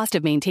cut the cost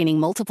of maintaining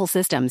multiple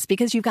systems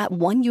because you've got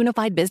one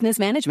unified business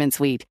management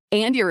suite.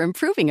 And you're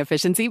improving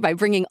efficiency by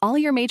bringing all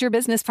your major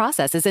business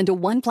processes into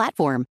one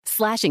platform,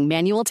 slashing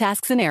manual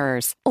tasks and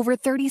errors. Over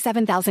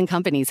 37,000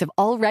 companies have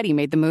already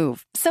made the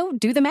move. So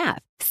do the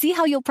math. See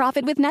how you'll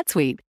profit with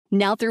NetSuite.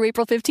 Now through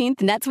April 15th,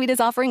 NetSuite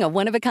is offering a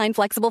one-of-a-kind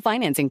flexible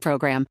financing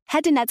program.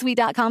 Head to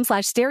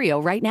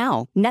netsuite.com/stereo right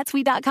now.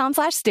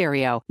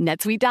 netsuite.com/stereo.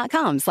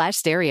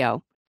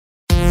 netsuite.com/stereo.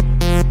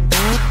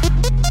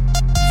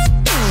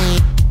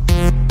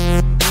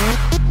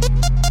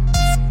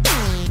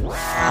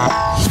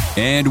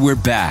 And we're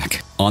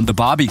back on the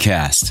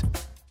Bobbycast.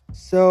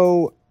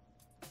 So,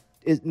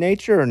 is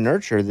nature or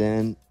nurture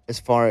then? As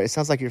far it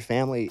sounds like your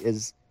family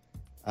is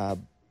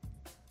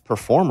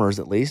performers,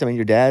 at least. I mean,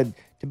 your dad,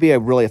 to be a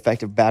really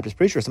effective Baptist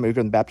preacher, somebody who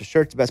grew up in the Baptist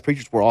church, the best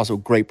preachers were also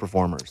great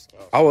performers.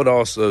 I would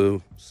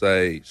also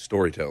say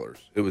storytellers.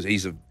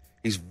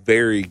 He's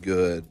very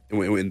good.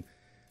 And in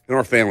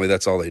our family,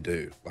 that's all they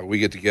do. Like we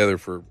get together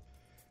for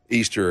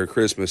Easter or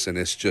Christmas, and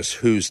it's just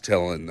who's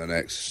telling the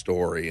next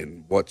story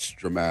and what's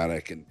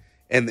dramatic, and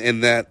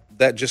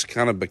that just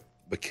kind of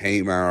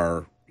became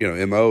our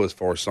MO as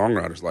far as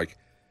songwriters. Like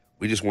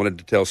we just wanted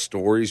to tell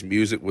stories.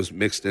 Music was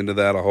mixed into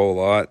that a whole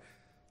lot.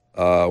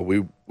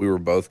 We were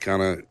both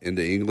kind of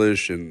into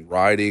English and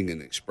writing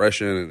and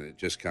expression, and it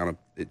just kind of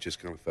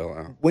fell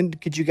out. When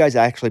could you guys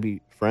actually be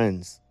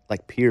friends,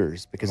 like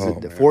peers? Because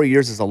 4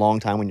 years is a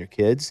long time when you're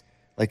kids.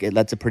 Like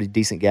that's a pretty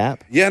decent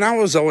gap. Yeah, and I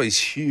was always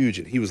huge,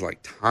 and he was like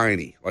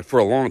tiny. Like for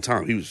a long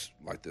time, he was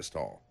like this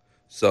tall.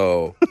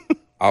 So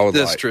I would.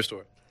 This is a true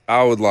story.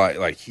 I would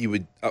like he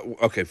would.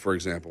 Okay, for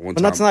example, one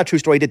time. That's not a true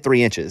story. He did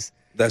 3 inches.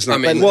 That's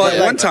not. At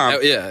one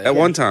time. At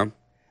one time.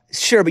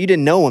 Sure, but you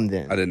didn't know him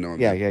then. I didn't know him.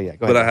 Yeah. Go ahead.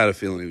 But I had a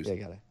feeling he was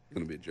going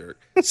to be a jerk.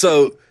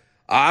 So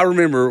I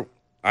remember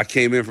I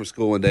came in from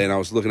school one day, and I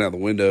was looking out the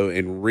window,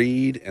 and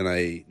Reid and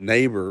a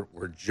neighbor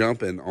were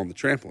jumping on the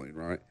trampoline,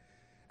 right?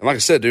 And like I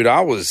said, dude,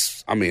 I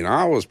was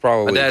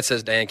probably... My dad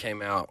says Dan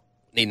came out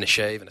needing a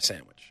shave and a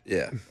sandwich.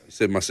 Yeah. He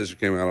said my sister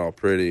came out all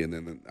pretty, and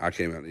then I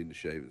came out needing a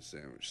shave and a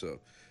sandwich. So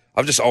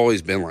I've just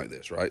always been like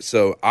this, right?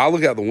 So I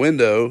look out the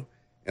window,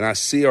 and I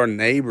see our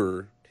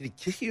neighbor... Did he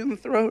kick you in the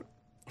throat?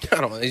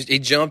 I don't know. He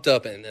jumped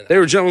up and then they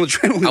were jumping on the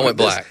trampoline. I went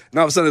black. And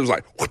all of a sudden it was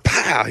like,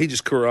 pow! He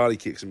just karate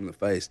kicks him in the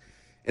face.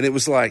 And it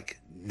was like,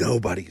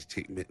 nobody can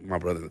kick my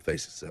brother in the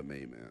face except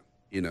me, man.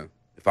 You know,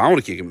 if I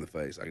want to kick him in the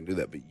face, I can do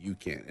that, but you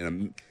can't.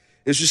 And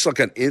it's just like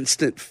an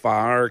instant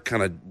fire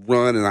kind of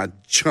run, and I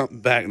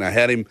jumped back, and I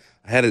had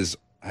his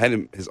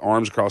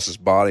arms across his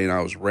body, and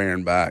I was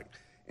rearing back.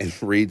 And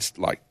Reid's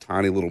like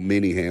tiny little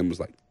mini hand was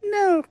like,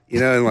 no, you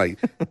know, and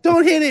like,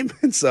 don't hit him.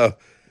 And so,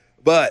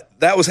 but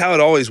that was how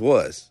it always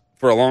was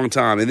for a long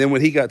time. And then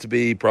when he got to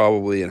be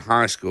probably in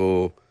high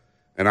school,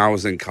 and I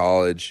was in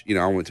college, you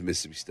know, I went to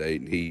Mississippi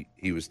State, and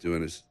he was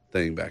doing his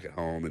thing back at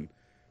home, and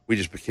we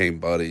just became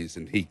buddies.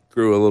 And he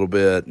grew a little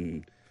bit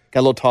and got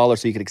a little taller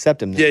so you could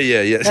accept him.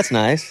 Yeah. That's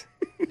nice.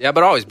 Yeah,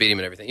 but I always beat him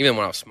and everything. Even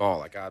when I was small,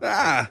 like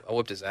I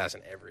whipped his ass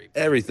in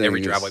every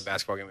driveway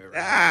basketball game we ever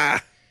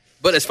had.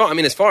 But as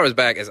far as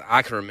back as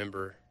I can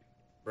remember,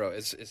 bro,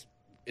 it's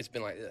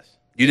been like this.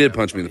 You did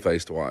punch me in the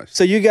face twice.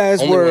 So you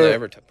guys Only were one that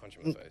ever punched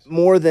me in the face.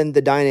 More than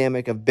the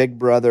dynamic of big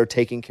brother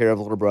taking care of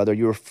little brother.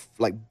 You were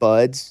like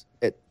buds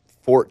at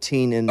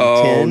 14 and 10.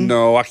 Oh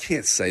no, I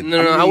can't say that.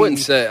 No, I wouldn't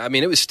say. I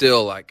mean, it was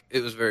still like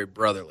it was very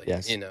brotherly.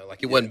 Yes. You know,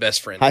 like it wasn't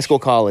best friend. High school,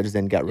 college,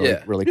 then got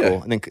really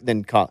cool, and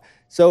then college.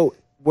 So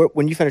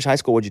when you finished high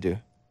school, what'd you do?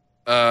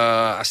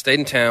 I stayed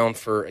in town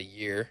for a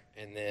year,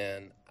 and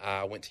then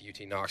I went to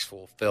UT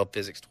Knoxville, failed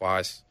physics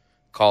twice,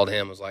 called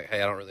him, was like,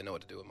 hey, I don't really know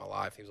what to do with my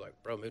life. He was like,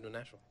 bro, move to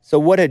Nashville. So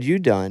what had you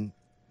done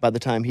by the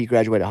time he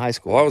graduated high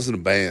school? Well, I was in a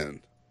band,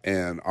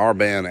 and our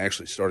band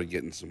actually started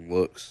getting some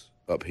looks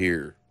up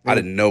here. I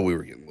didn't know we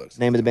were getting looks.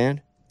 Name of the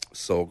band?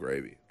 Soul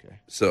Gravy. Okay.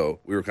 So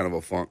we were kind of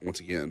a funk, once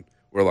again,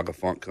 we're like a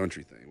funk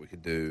country thing we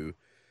could do.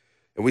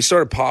 And we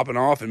started popping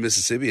off in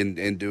Mississippi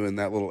and doing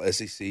that little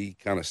SEC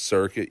kind of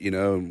circuit, you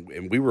know,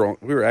 and we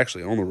were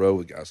actually on the road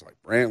with guys like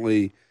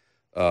Brantley.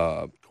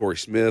 Corey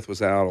Smith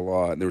was out a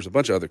lot, and there was a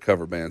bunch of other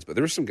cover bands, but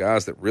there were some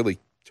guys that really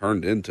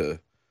turned into,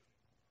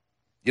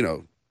 you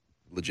know,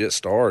 legit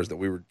stars that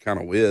we were kind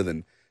of with.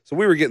 And so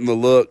we were getting the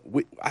look.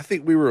 I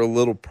think we were a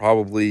little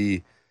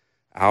probably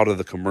out of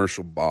the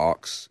commercial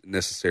box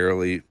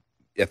necessarily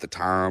at the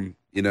time.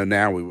 You know,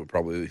 now we would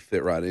probably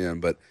fit right in,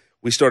 but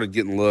we started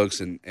getting looks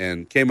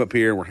and came up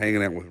here and we're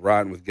hanging out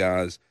riding with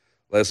guys.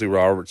 Leslie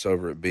Roberts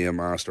over at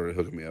BMI started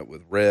hooking me up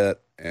with Rhett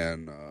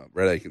and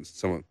Rhett Akins,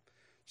 some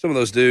of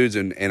those dudes,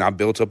 and I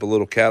built up a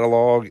little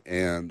catalog,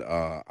 and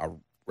I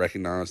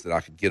recognized that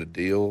I could get a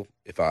deal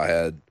if I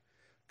had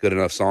good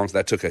enough songs.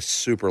 That took a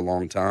super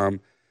long time.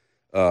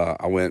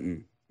 I went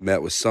and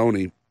met with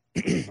Sony.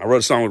 I wrote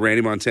a song with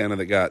Randy Montana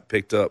that got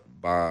picked up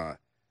by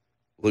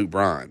Luke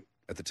Bryan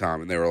at the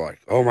time, and they were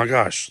like, oh my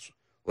gosh,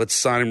 let's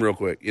sign him real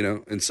quick, you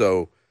know? And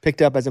so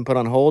picked up as in put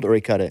on hold, or he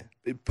cut it?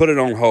 It put it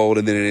on hold,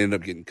 and then it ended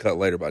up getting cut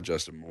later by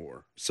Justin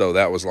Moore. So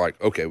that was like,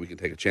 okay, we can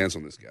take a chance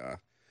on this guy.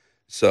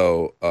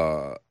 So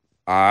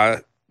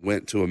I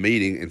went to a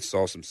meeting and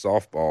saw some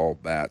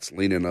softball bats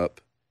leaning up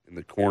in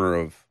the corner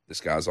of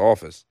this guy's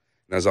office.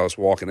 And as I was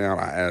walking out,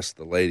 I asked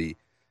the lady,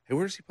 hey,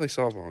 where does he play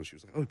softball? And she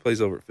was like, oh, he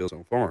plays over at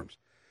Fieldstone Farms.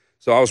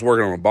 So I was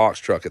working on a box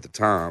truck at the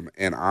time,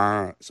 and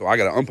I got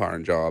an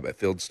umpiring job at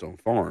Fieldstone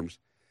Farms,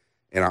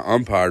 and I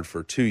umpired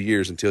for 2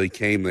 years until he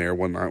came there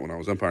one night when I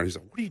was umpiring. He's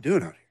like, what are you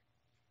doing out here?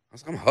 I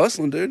was like, I'm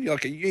hustling, dude. You're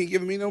like, you ain't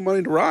giving me no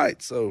money to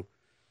write, so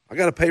I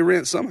got to pay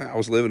rent somehow. I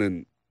was living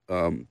in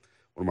one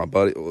of my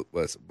buddies,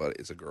 well, it's a buddy,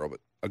 it's a girl, but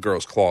a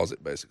girl's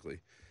closet, basically,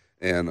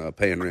 and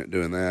paying rent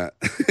doing that.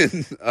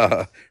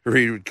 And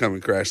Reid would come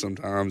and crash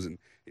sometimes, and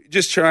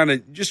just trying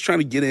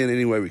to get in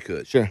any way we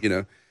could, sure, you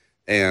know.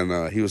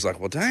 And he was like,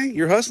 well, dang,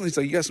 you're hustling. He's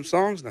like, you got some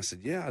songs? And I said,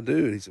 yeah, I do.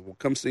 And he said, well,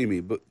 come see me,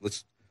 but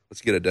let's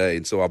get a day.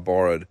 And so I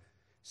borrowed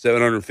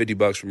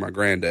 $750 from my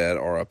granddad,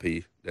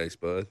 R.I.P. Daddy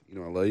Spud, you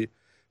know I love you,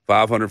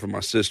 $500 from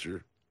my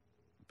sister,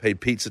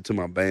 paid pizza to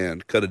my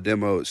band, cut a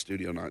demo at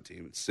Studio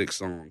 19 with 6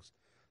 songs.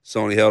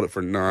 Sony held it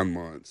for 9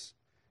 months,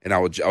 and I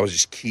was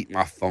just keep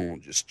my phone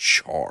just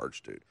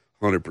charged, dude,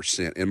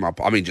 100% in my.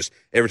 I mean, just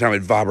every time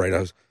it vibrated, I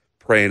was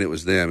praying it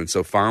was them. And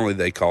so finally,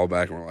 they called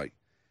back and were like,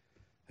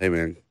 "Hey,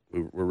 man,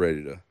 we're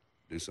ready to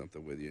do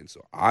something with you." And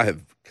so I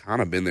have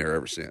kind of been there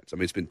ever since. I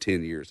mean, it's been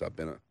 10 years. I've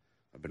been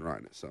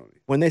writing at Sony.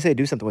 When they say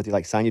do something with you,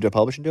 like sign you to a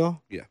publishing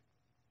deal, yeah.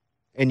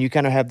 And you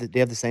kind of they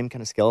have the same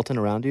kind of skeleton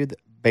around you.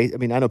 I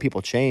mean, I know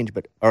people change,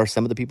 but are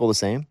some of the people the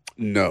same?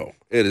 No,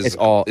 it is.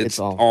 It's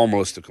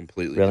almost a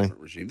completely different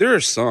regime. There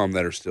are some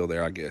that are still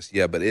there, I guess.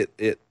 Yeah, but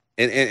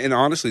and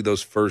honestly,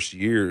 those first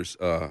years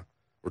were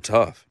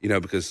tough, you know,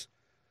 because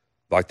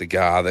like the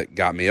guy that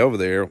got me over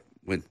there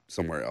went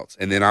somewhere else,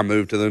 and then I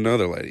moved to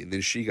another lady, and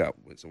then she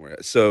went somewhere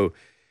else. So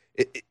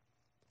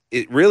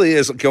it really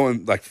is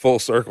going like full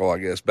circle, I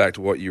guess, back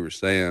to what you were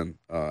saying.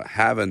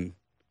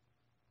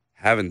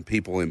 Having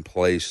people in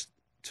place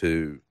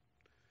to,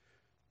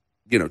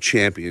 you know,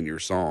 champion your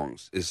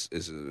songs is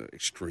an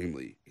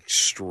extremely,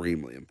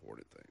 extremely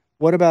important thing.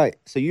 What about,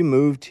 so you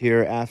moved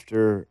here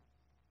after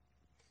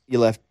you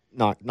left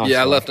Knoxville?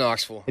 Yeah, I left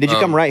Knoxville. And did you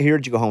come right here or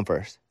did you go home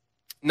first?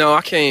 No,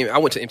 I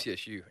went to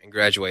MTSU and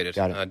graduated.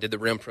 Got it. Did the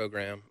RIM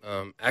program.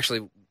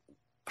 Actually,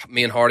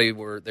 me and Hardy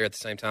were there at the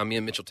same time. Me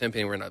and Mitchell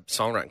Tenpenny were in a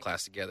songwriting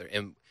class together.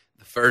 And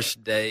the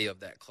first day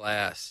of that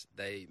class,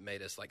 they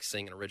made us like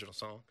sing an original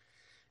song.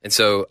 And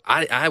so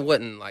I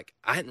wasn't like,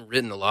 I hadn't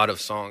written a lot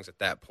of songs at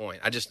that point.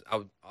 I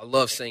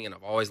love singing.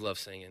 I've always loved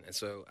singing. And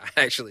so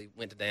I actually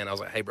went to Dan. I was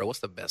like, hey, bro, what's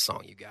the best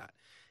song you got?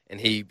 And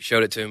he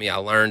showed it to me. I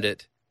learned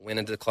it, went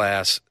into the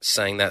class,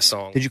 sang that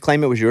song. Did you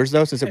claim it was yours,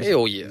 though? Since it was,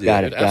 hell yeah.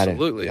 Got it.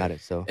 Absolutely. Got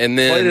it. So, and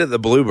then played it at the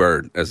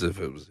Bluebird as if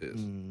it was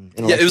his.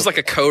 Yeah, it was like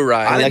a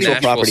co-write.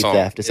 Intellectual property song.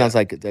 theft. It sounds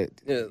like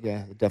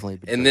definitely.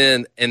 And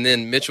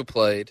then Mitchell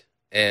played,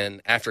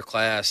 and after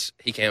class,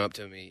 he came up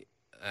to me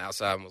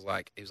outside and was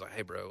like,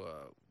 hey,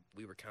 bro,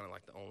 we were kind of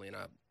like the only, and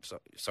I'm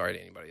sorry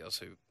to anybody else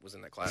who was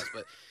in that class,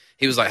 but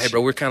he was like, hey,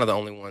 bro, we're kind of the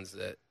only ones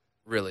that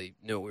really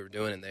knew what we were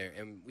doing in there.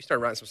 And we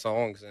started writing some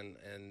songs, and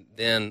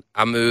then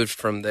I moved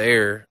from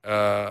there.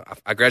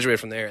 I graduated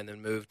from there and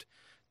then moved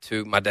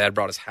to, my dad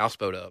brought his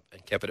houseboat up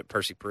and kept it at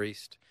Percy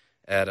Priest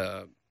at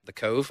the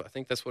Cove. I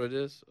think that's what it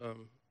is,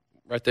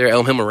 right there,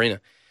 Elm Hill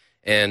Marina,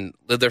 and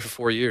lived there for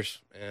 4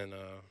 years and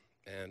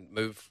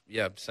moved,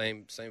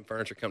 same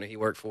furniture company he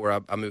worked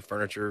for. I moved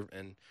furniture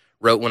and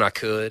wrote when I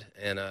could,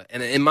 and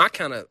in my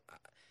kind of,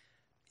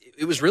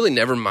 it was really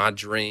never my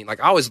dream. Like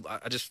I always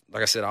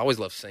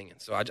loved singing.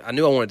 So I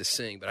knew I wanted to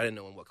sing, but I didn't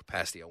know in what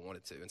capacity I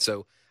wanted to. And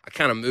so I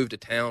kind of moved to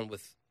town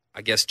with,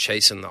 I guess,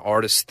 chasing the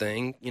artist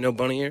thing,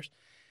 bunny ears,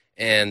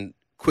 and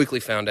quickly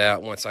found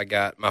out once I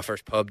got my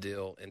first pub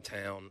deal in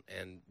town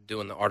and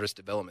doing the artist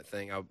development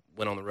thing. I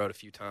went on the road a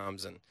few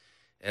times, and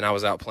I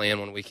was out playing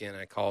one weekend,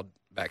 and I called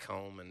back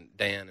home, and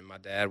Dan and my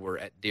dad were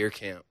at deer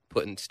camp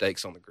putting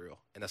steaks on the grill,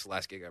 and that's the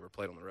last gig I ever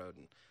played on the road.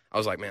 And I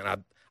was like, man, I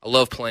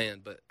love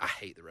playing, but I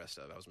hate the rest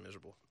of it. I was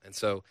miserable. And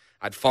so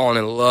I'd fallen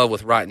in love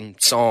with writing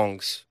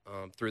songs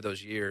through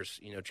those years,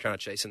 trying to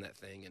chasing that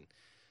thing, and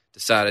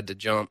decided to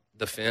jump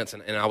the fence.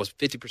 And I was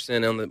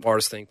 50% on the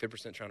artist thing,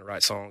 50% trying to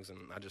write songs, and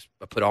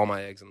I put all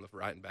my eggs in the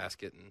writing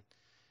basket.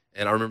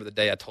 And I remember the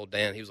day I told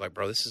Dan, he was like,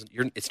 bro,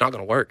 it's not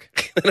going to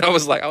work. And I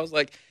was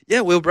like,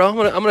 yeah, Will, bro, I'm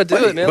going to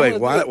do it, man. Wait,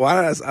 why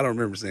did I don't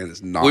remember saying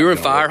it's not. We were in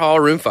Fire Hall,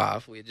 room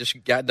 5. We had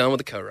just got done with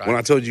the co-write. When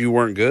I told you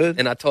weren't good?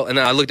 And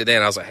I looked at Dan,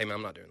 and I was like, hey, man,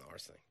 I'm not doing the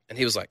artist thing. And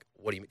he was like,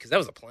 what do you mean? Because that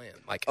was a plan.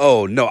 Like,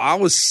 oh, no, I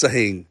was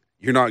saying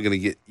you're not going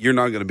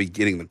to be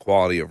getting the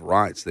quality of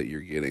rights that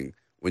you're getting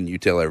when you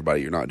tell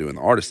everybody you're not doing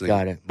the artist thing.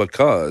 Got it.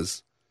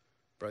 Because,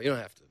 bro, you don't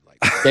have to.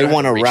 They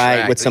want to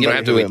write with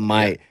somebody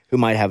who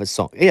might have a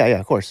song. Yeah,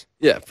 of course.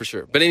 Yeah, for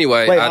sure. But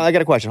anyway, wait, I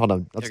got a question. Hold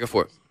on. Let's go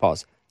for it.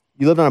 Pause.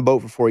 You lived on a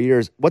boat for 4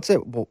 years. Were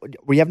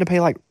you having to pay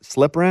like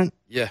slip rent?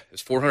 Yeah, it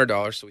was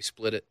 $400, so we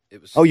split it. It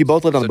was. Oh, you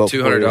both lived on the boat.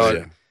 $200.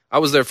 Yeah. I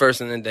was there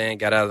first, and then Dan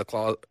got out of the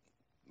closet.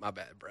 My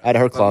bad, bro. Out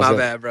of her closet. My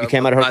bad, bro. You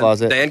came out of her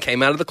closet. Dan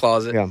came out of the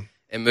closet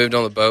and moved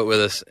on the boat with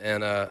us,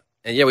 and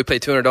yeah, we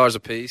paid $200 a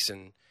piece,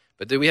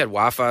 but dude, we had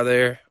Wi-Fi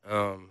there.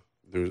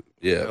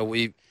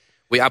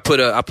 I put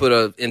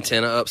a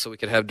antenna up so we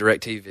could have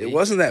direct TV. It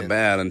wasn't that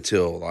bad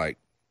until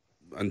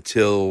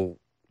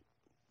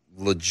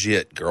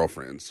legit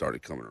girlfriends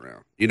started coming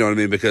around. You know what I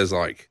mean? Because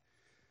like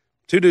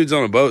 2 dudes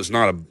on a boat is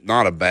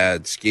not a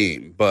bad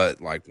scheme,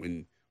 but like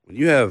when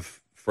you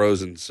have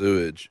frozen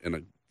sewage and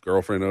a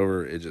girlfriend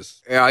over, it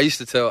just I used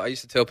to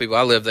tell people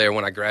I lived there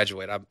when I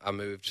graduated. I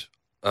moved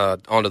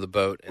onto the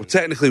boat. Well,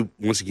 technically,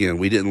 once again,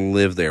 we didn't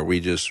live there. We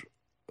just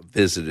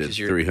visited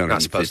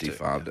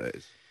 355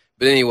 days.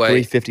 But anyway,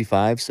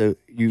 355. So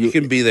you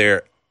can be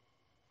there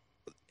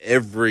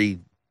every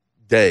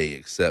day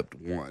except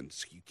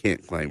once. You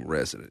can't claim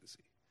residency.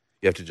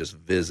 You have to just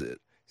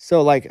visit.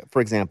 So, like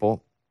for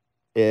example,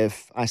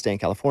 if I stay in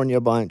California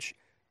a bunch,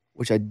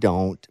 which I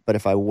don't, but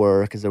if I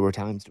were, because there were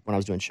times when I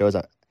was doing shows,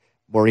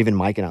 or even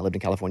Mike and I lived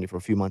in California for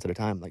a few months at a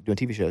time, like doing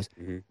TV shows.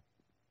 Mm-hmm.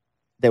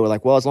 They were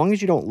like, well, as long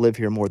as you don't live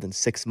here more than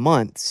 6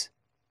 months,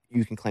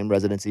 you can claim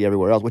residency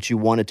everywhere else, which you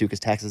wanted to because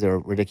taxes are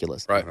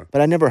ridiculous. Right.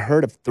 But I never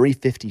heard of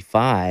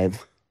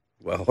 355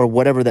 or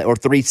whatever or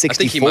 364. I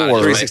think he might have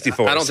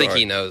 364. I don't think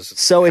he knows.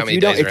 So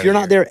if you're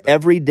not there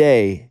every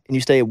day and you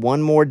stay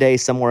one more day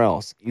somewhere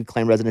else, you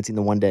claim residency in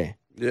the one day.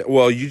 Yeah,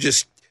 well, you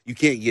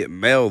can't get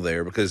mail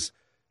there because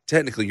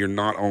technically you're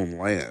not on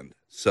land.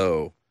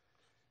 So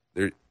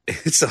it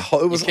was a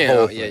whole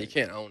thing. Yeah, you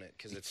can't own it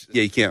because it's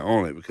you can't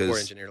own it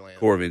because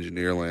Corps of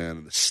Engineer land,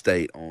 and the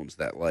state owns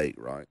that lake,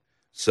 right?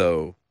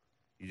 So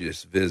you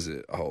just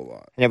visit a whole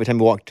lot. And every time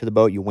you walk to the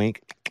boat, you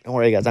wink. Don't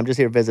worry, guys. I'm just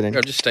here visiting.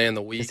 I'm just staying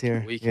the week.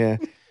 Here. Yeah.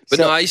 But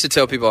no, I used to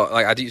tell people,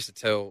 like, I used to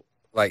tell,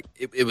 like,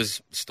 it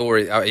was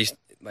story.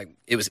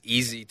 It was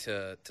easy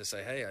to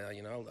say, hey, I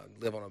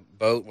live on a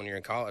boat when you're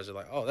in college. They're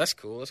like, oh, that's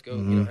cool. Let's go,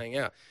 hang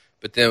out.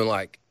 But then,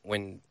 like,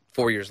 when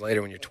 4 years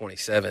later, when you're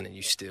 27 and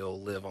you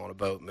still live on a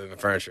boat moving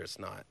furniture, it's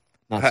not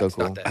so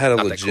cool. I had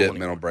a legit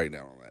mental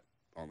breakdown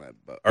on that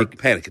boat. Or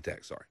panic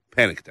attack, sorry.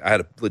 Panic attack. I had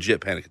a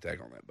legit panic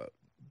attack on that boat.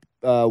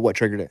 What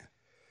triggered it?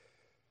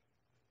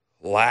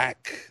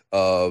 Lack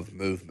of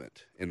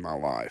movement in my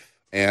life.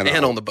 And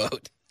on the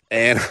boat.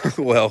 And,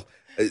 well,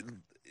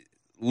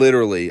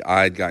 literally,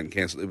 I had gotten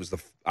canceled.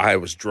 I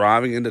was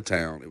driving into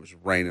town. It was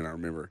raining, I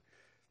remember.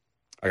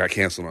 I got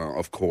canceled,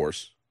 of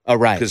course. Oh,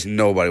 right. Because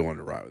nobody wanted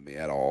to ride with me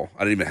at all. I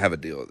didn't even have a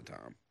deal at the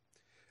time.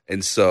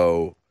 And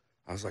so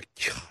I was like,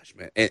 gosh,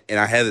 man. And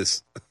I had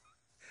this,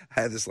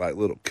 like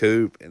little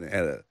coupe, and it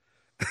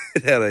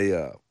had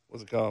a,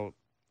 what's it called?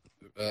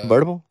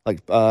 Convertible?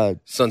 Like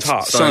sunroof.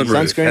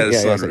 Sunscreen?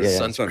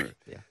 Sunroof.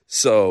 Yeah.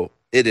 So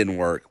it didn't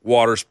work.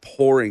 Water's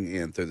pouring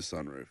in through the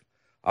sunroof.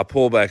 I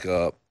pull back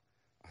up.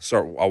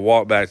 I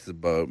walk back to the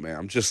boat, man.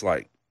 I'm just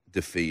like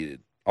defeated.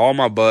 All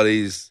my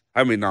buddies,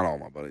 I mean, not all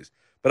my buddies,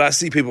 but I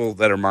see people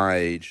that are my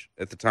age.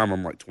 At the time,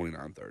 I'm like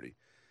 29, 30.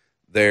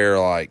 They're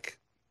like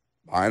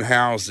buying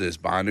houses,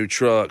 buying new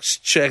trucks.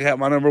 Check out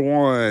my number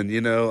one,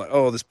 like,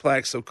 oh, this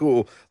plaque's so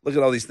cool. Look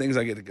at all these things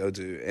I get to go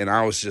to. And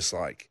I was just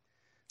like,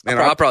 man,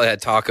 I probably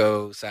had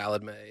taco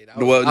salad made.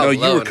 You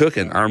were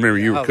cooking. I remember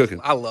you were cooking.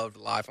 I loved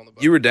life on the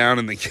boat. You were down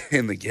in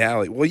the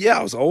galley. Well, yeah,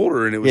 I was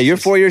older, and it was. Yeah, you're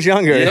 4 years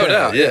younger. No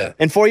doubt. Yeah.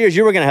 In 4 years,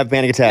 you were going to have a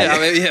panic attack. Yeah,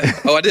 maybe. Yeah.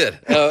 Oh, I did.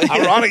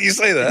 Ironic you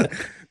say that.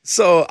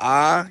 So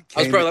I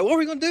was probably like, what are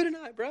we going to do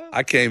tonight, bro?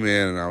 I came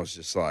in, and I was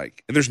just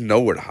like, and there's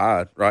nowhere to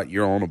hide, right?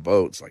 You're on a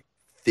boat. It's like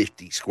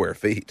 50 square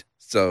feet.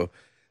 So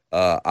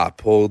I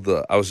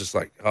was just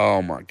like,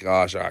 oh my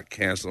gosh, I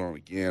canceled on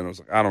again. I was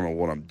like, I don't know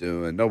what I'm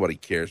doing. Nobody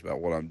cares about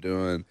what I'm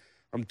doing.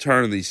 I'm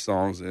turning these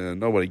songs in.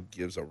 Nobody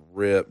gives a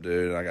rip,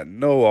 dude. I got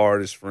no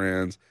artist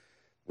friends.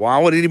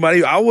 Why would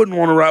anybody? I wouldn't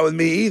want to ride with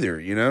me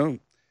either,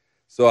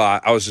 So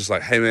I was just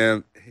like, hey,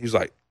 man. He was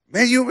like,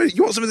 man, you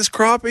want some of this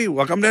crappie?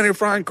 Like, I'm down here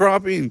frying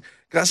crappie and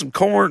got some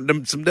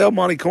corn, some Del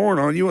Monte corn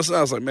on. You want some?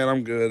 I was like, man,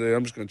 I'm good, dude.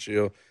 I'm just going to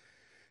chill.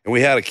 And we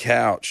had a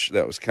couch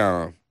that was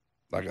kind of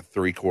like a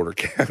 3/4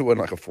 couch. It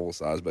wasn't like a full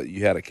size, but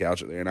you had a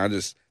couch up there. And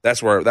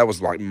that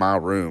was like my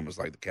room, was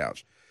like the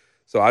couch.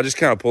 So I just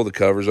kind of pulled the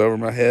covers over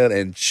my head,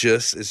 and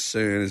just as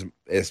soon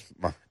as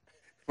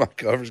my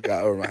covers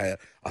got over my head,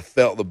 I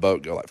felt the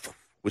boat go like,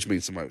 which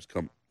means somebody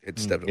had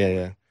stepped over.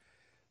 Yeah.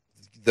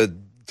 The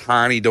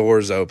tiny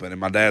doors open,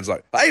 and my dad's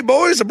like, hey,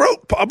 boys, I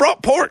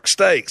brought pork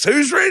steaks.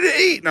 Who's ready to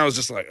eat? And I was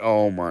just like,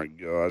 oh, my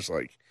gosh.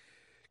 Like,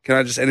 can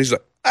I just – and he's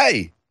like,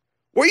 hey,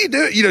 what are you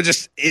doing?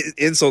 Just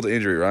insult to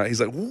injury, right? He's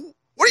like,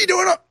 what are you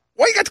doing?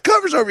 Why you got the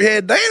covers over your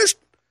head, Dan?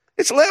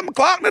 It's 11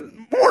 o'clock in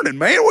the morning,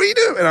 man. What are you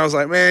doing? And I was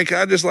like, man, can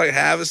I just like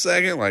have a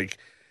second? Like,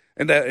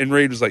 and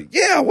Reid was like,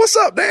 yeah, what's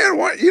up, Dan?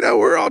 What,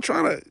 we're all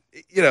trying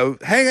to,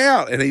 hang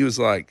out. And he was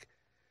like,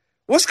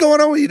 what's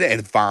going on with you, Dan?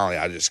 And finally,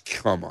 I just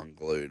come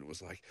unglued and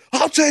was like,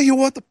 I'll tell you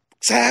what's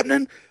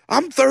happening.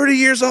 I'm 30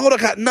 years old. I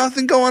got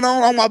nothing going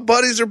on. All my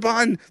buddies are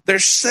buying their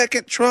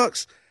second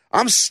trucks.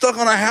 I'm stuck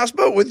on a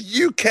houseboat with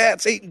you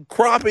cats eating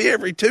crappie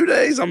every 2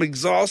 days. I'm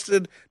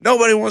exhausted.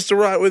 Nobody wants to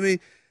ride with me.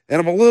 And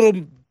I'm a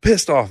little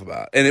pissed off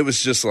about it. And it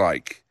was just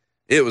like,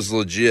 it was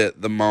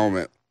legit the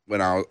moment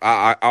when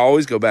I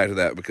always go back to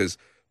that, because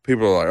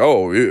people are like,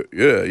 oh,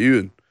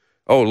 yeah,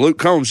 Luke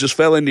Combs just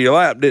fell into your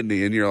lap, didn't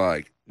he? And you're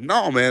like,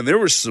 no, man, there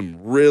were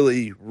some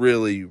really,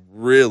 really,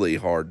 really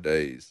hard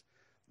days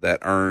that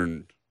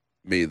earned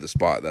me the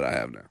spot that I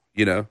have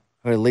now,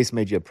 Or at least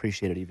made you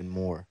appreciate it even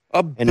more.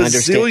 And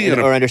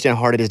understand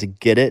how hard it is to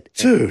get it.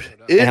 Dude,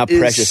 and how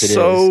precious it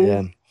is.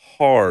 Yeah.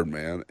 Hard,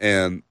 man.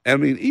 And I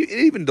mean, it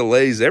even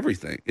delays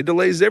everything. It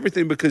delays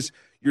everything because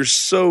you're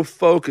so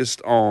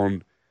focused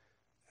on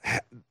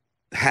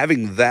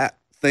having that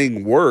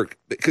thing work,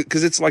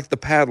 because it's like the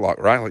padlock,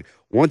 right? Like,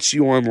 once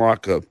you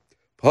unlock a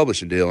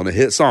publishing deal and a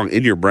hit song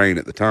in your brain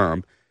at the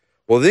time,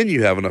 well, then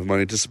you have enough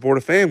money to support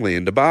a family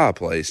and to buy a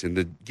place and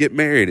to get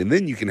married, and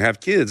then you can have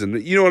kids,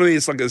 and you know what I mean?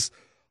 It's like this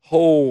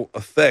whole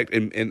effect.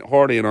 And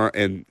Hardy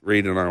and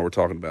Reid and I were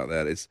talking about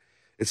that.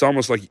 It's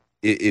almost like,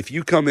 if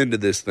you come into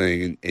this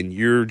thing and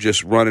you're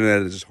just running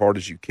at it as hard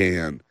as you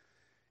can,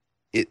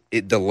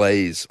 it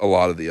delays a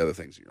lot of the other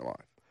things in your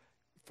life.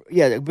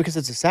 Yeah, because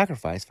it's a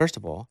sacrifice, first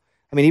of all.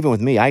 I mean, even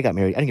with me, I didn't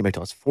get married until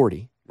I was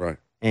 40. Right.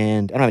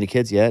 And I don't have any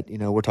kids yet.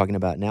 We're talking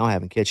about now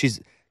having kids.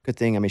 Good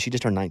thing. I mean, she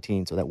just turned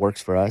 19, so that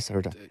works for us.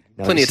 Plenty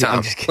of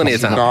time. Plenty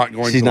of time.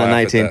 She's not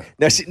 19.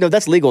 No,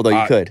 that's legal, though.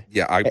 You could.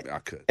 Yeah, I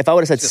could. If I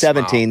would have said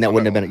 17, that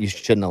wouldn't have been, you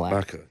shouldn't have allowed.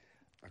 I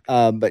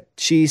could. But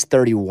she's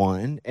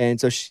 31, and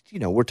so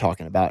we're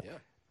talking about. Yeah.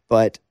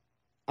 But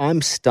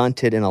I'm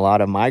stunted in a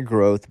lot of my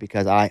growth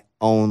because I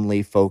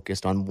only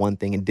focused on one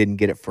thing and didn't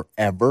get it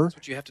forever. That's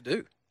what you have to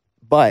do.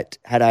 But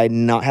had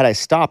I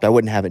stopped, I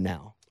wouldn't have it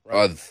now.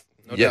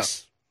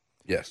 Yes. Doubt.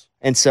 Yes.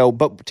 And so,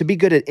 but to be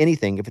good at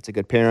anything, if it's a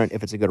good parent,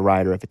 if it's a good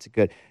writer,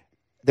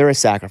 there is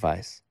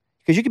sacrifice.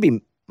 Because you could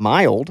be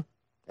mild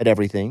at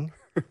everything.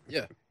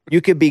 Yeah.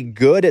 You could be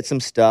good at some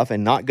stuff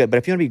and not good. But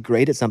if you want to be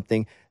great at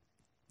something,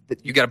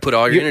 you got to put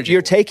all your energy.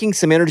 You're taking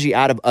some energy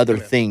out of other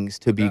things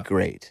to be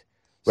great.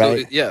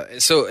 Right?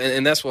 So,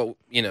 and that's what,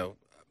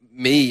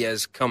 me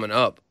as coming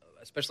up,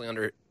 especially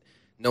under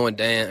knowing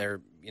Dan,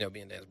 or,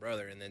 being Dan's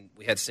brother, and then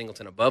we had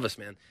Singleton above us,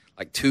 man,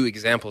 like two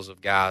examples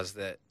of guys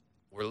that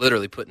were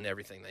literally putting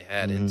everything they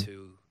had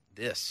into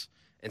this.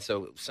 And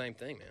so, same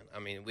thing, man. I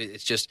mean,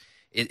 it's just,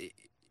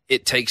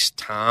 it takes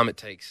time. It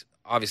takes,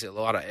 obviously, a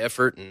lot of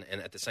effort. And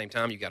at the same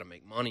time, you got to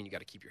make money. And you got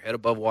to keep your head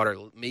above water.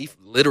 Me,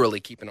 literally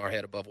keeping our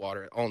head above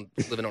water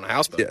living on a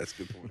houseboat. Yeah, that's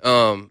a good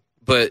point.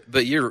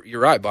 But you're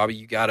right, Bobby.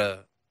 You got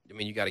to I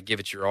mean, you got to give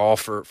it your all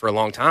for a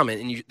long time,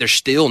 and there's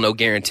still no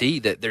guarantee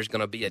that there's going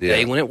to be a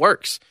day when it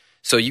works.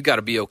 So you got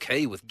to be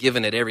okay with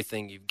giving it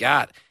everything you've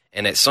got,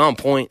 and at some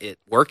point, it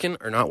working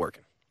or not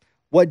working.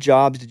 What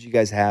jobs did you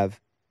guys have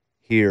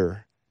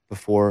here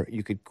before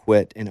you could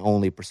quit and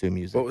only pursue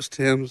music? What was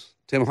Tim's?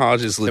 Tim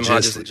Hodges Logistics. Tim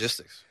Hodges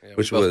Logistics. Yeah,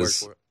 which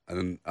was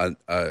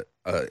a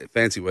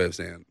fancy way of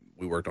saying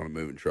we worked on a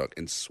moving truck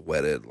and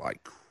sweated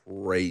like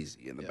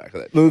crazy in the back of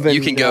that. Moving,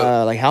 you can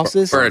go like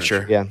houses,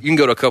 furniture. Yeah, you can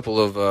go to a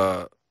couple of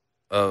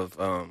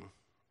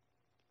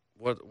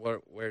where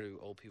do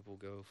old people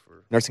go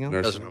for nursing home?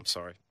 Nursing home,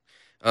 sorry.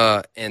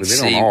 And they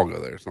don't all go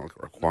there. It's not like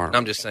a requirement.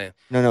 I'm just saying.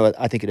 No,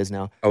 I think it is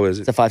now. Oh, is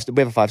it? It's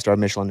we have a 5-star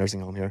Michelin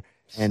nursing home here,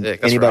 and Sick.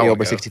 anybody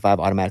over 65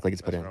 automatically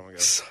gets put in.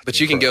 But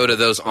you can go to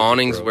those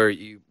awnings where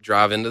you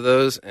drive into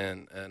those,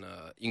 and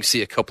you can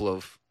see a couple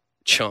of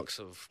chunks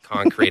of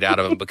concrete out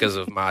of them because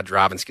of my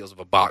driving skills of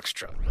a box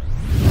truck.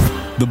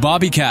 The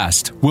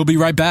Bobbycast. We'll be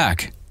right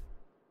back.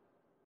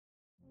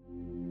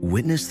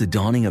 Witness the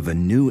dawning of a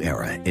new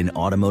era in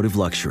automotive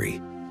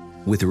luxury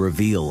with a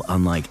reveal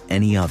unlike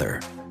any other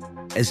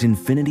as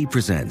Infiniti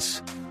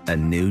presents a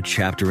new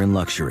chapter in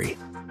luxury,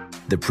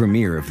 the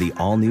premiere of the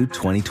all-new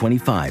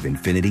 2025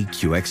 Infiniti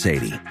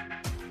QX80.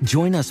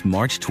 Join us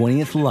March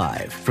 20th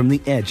live from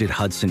the Edge at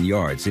Hudson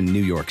Yards in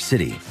New York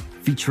City,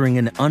 featuring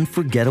an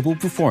unforgettable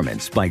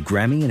performance by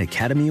Grammy and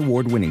Academy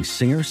Award-winning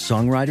singer,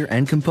 songwriter,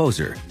 and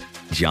composer,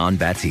 John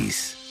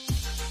Batiste.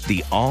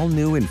 The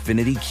all-new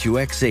Infiniti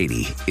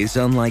QX80 is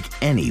unlike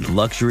any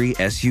luxury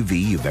SUV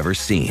you've ever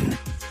seen.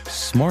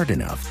 Smart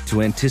enough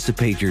to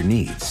anticipate your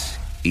needs,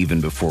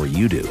 even before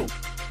you do.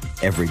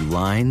 Every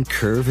line,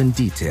 curve, and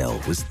detail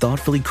was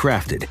thoughtfully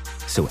crafted,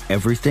 so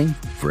everything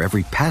for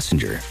every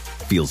passenger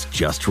feels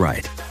just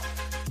right.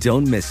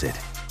 Don't miss it.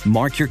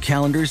 Mark your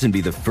calendars and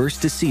be the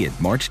first to see it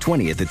March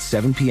 20th at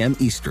 7 p.m.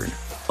 Eastern,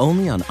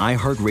 only on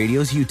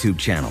iHeartRadio's YouTube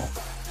channel.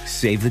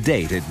 Save the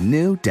date at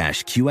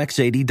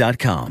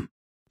new-QX80.com.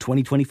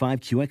 2025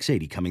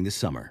 QX80 coming this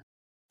summer.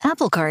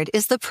 Apple Card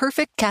is the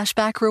perfect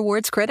cashback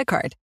rewards credit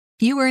card.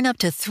 You earn up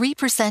to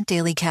 3%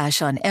 daily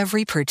cash on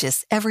every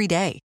purchase every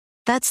day.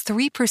 That's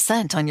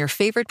 3% on your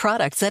favorite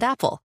products at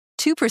Apple,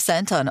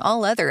 2% on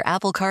all other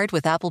Apple Card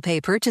with Apple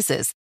Pay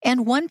purchases,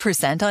 and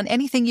 1% on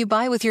anything you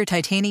buy with your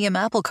titanium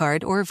Apple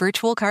Card or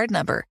virtual card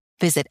number.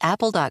 Visit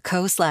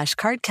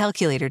apple.co/card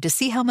calculator to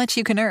see how much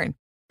you can earn.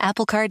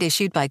 Apple Card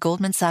issued by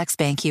Goldman Sachs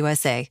Bank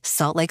USA,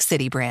 Salt Lake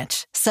City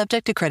branch.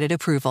 Subject to credit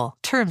approval.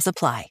 Terms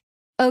apply.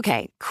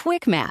 Okay,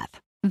 quick math.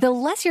 The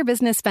less your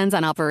business spends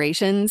on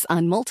operations,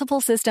 on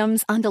multiple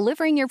systems, on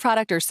delivering your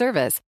product or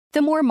service,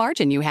 the more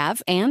margin you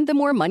have and the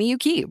more money you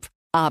keep.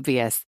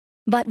 Obvious.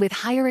 But with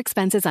higher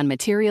expenses on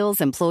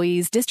materials,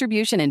 employees,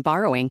 distribution, and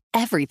borrowing,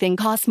 everything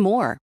costs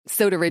more.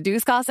 So to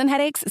reduce costs and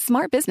headaches,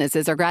 smart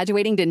businesses are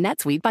graduating to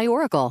NetSuite by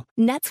Oracle.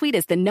 NetSuite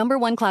is the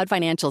 #1 cloud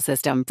financial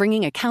system,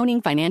 bringing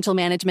accounting, financial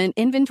management,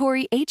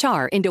 inventory,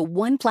 HR into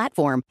one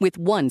platform with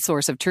one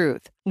source of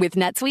truth. With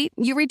NetSuite,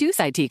 you reduce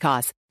IT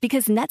costs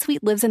because NetSuite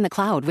lives in the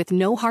cloud with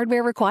no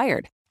hardware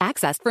required,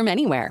 accessed from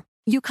anywhere.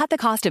 You cut the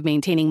cost of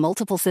maintaining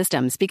multiple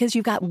systems because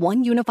you've got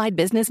one unified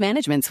business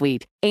management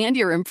suite. And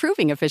you're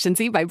improving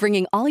efficiency by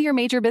bringing all your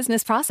major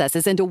business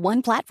processes into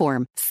one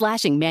platform,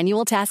 slashing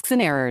manual tasks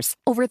and errors.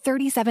 Over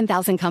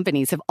 37,000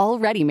 companies have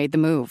already made the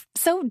move.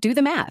 So do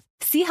the math.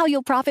 See how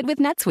you'll profit with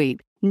NetSuite.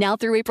 Now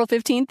through April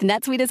 15th,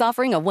 NetSuite is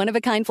offering a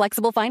one-of-a-kind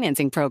flexible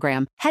financing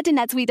program. Head to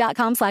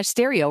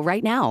netsuite.com/stereo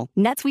right now.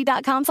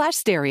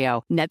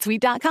 netsuite.com/stereo.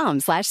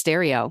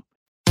 netsuite.com/stereo.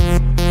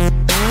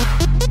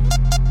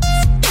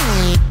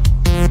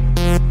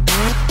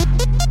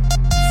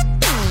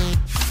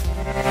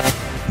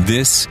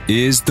 This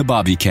is the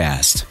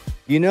Bobbycast.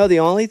 You know, the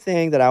only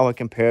thing that I would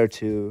compare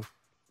to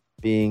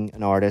being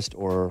an artist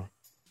or,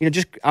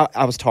 just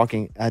I was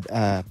talking at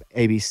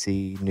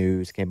ABC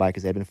News came by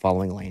because they've been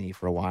following Lainey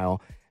for a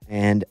while.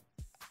 And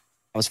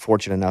I was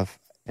fortunate enough,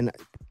 and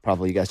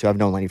probably you guys too, I've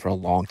known Lainey for a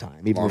long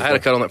time. I had a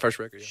cut on that first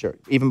record. Yeah. Sure.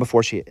 Even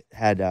before she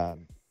had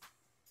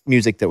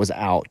music that was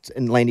out.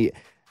 And Lainey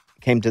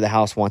came to the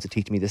house once to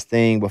teach me this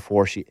thing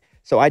before she...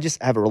 So I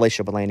just have a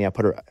relationship with Lainey. I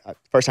put her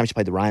first time she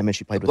played the Ryman,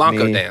 she played with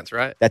Blanco me. dance,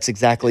 right? That's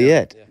exactly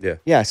it.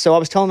 Yeah. So I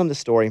was telling them the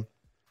story,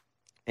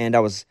 and I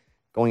was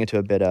going into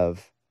a bit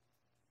of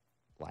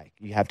like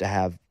you have to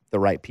have the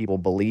right people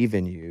believe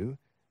in you.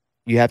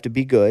 You have to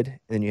be good, and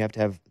then you have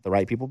to have the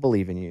right people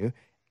believe in you,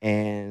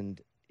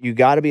 and you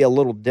got to be a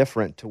little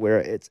different to where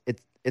it's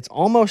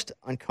almost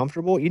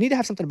uncomfortable. You need to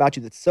have something about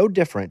you that's so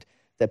different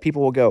that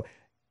people will go,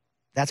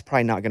 "That's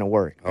probably not going to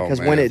work." Because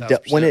when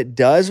it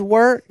does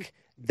work.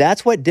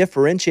 That's what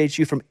differentiates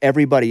you from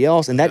everybody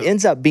else, and that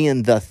ends up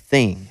being the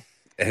thing.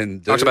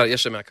 And talked about it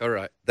yesterday, Matt Coder,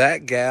 right?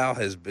 That gal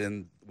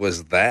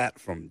was that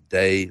from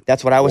day.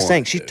 That's what I was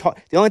saying.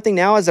 The only thing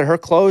now is that her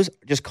clothes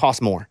just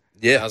cost more.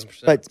 Yeah,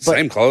 but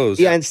same clothes.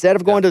 Yeah, instead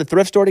of going to the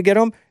thrift store to get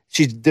them,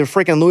 they're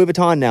freaking Louis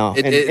Vuitton now,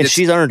 and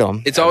she's earned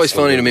them. It's always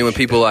funny to me when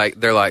people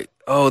they're like,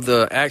 "Oh,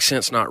 the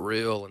accent's not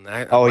real," and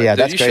that. Oh, yeah,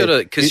 that's you should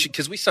have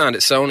because we signed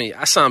at Sony.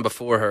 I signed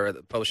before her at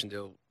the publishing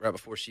deal, right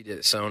before she did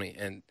at Sony,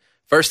 and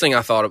First thing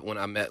I thought of when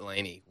I met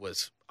Lainey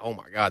was, oh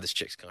my God, this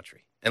chick's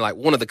country. And like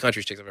one of the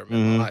country chicks I've ever met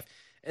in my life.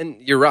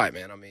 And you're right,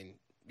 man. I mean,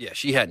 yeah,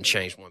 she hadn't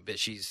changed one bit.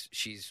 She's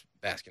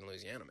basking in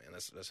Louisiana, man.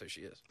 That's who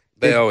she is.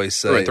 They always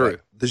say, through.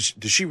 Does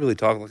she really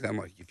talk like that? I'm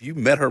like, if you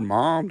met her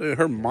mom, dude,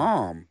 her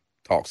mom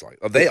talks like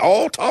they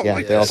all talk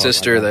like that.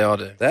 Sister, they all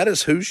do. That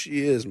is who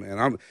she is,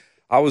 man.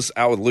 I was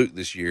out with Luke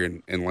this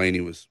year, and Lainey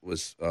was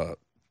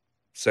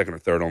second or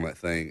third on that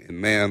thing. And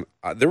man,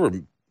 there were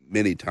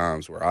many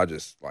times where I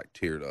just like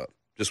teared up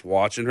just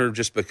watching her,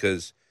 just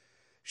because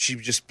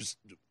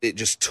it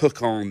just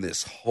took on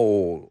this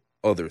whole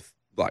other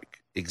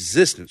like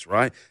existence,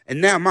 right?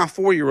 And now my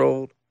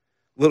 4-year-old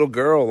little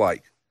girl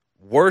like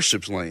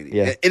worships Lainey,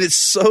 and it's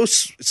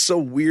so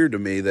weird to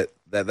me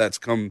that's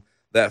come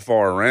that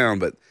far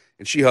around.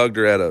 And she hugged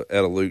her at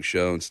a Luke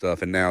show and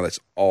stuff, and now that's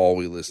all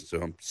we listen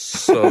to. I'm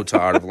so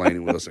tired of Lainey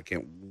Willis. I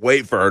can't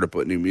wait for her to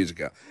put new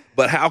music out.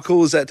 But how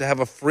cool is that to have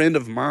a friend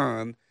of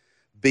mine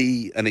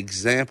be an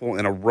example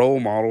and a role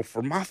model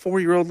for my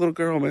 4-year-old little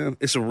girl, man?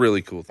 It's a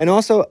really cool thing. And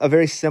also a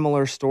very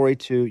similar story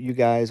to you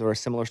guys, or a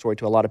similar story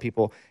to a lot of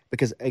people,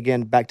 because,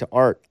 again, back to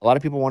art. A lot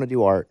of people want to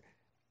do art.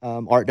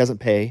 Art doesn't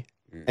pay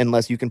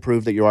unless you can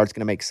prove that your art's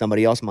going to make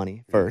somebody else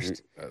money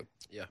first.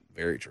 Yeah,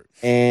 very true.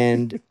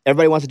 And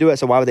everybody wants to do it,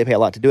 so why would they pay a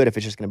lot to do it if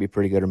it's just going to be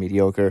pretty good or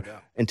mediocre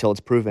until it's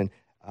proven?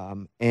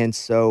 And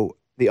so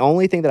the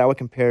only thing that I would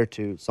compare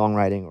to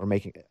songwriting or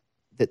making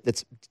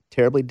that's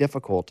terribly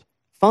difficult,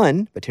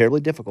 fun, but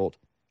terribly difficult,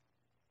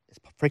 is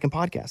freaking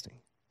podcasting.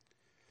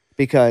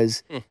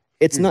 Because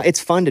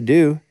it's fun to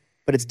do,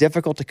 but it's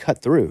difficult to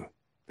cut through.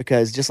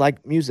 Because just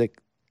like music,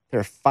 there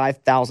are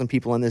 5,000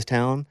 people in this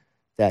town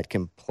that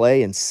can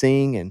play and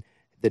sing, and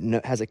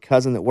that has a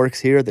cousin that works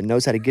here that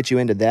knows how to get you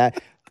into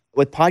that.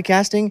 With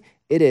podcasting,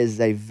 it is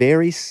a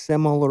very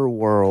similar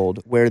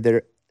world where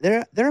there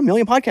are a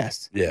million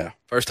podcasts. Yeah.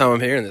 First time I'm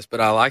hearing this,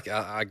 but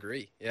I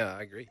agree. Yeah,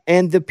 I agree.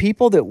 And the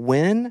people that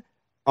win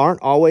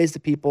aren't always the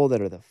people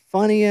that are the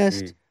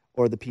funniest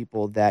or the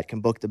people that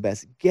can book the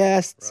best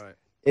guests. Right.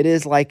 It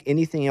is like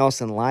anything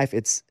else in life.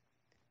 It's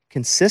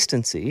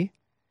consistency,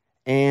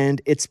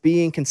 and it's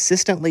being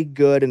consistently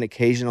good and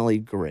occasionally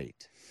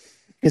great.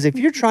 Because if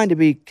you're trying to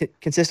be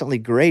consistently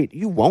great,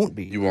 you won't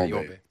be. You won't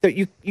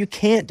be. You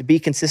can't be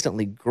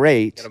consistently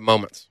great. At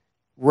moments.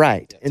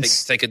 Right. Yeah,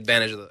 and take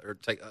advantage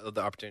of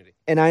the opportunity.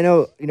 And I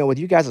know, with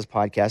you guys'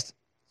 podcast,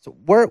 so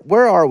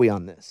where are we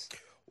on this?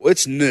 Well,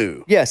 it's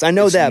new. Yes, I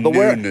know that,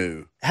 but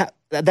new.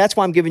 That's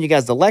why I'm giving you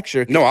guys the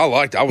lecture. No,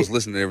 I was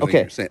listening to everything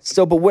you were saying.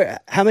 So,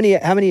 but how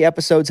many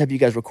episodes have you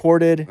guys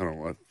recorded? I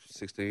don't know,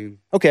 16.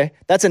 Okay,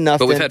 that's enough.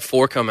 But we've had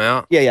 4 come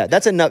out. Yeah,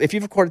 that's enough. If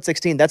you've recorded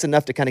 16, that's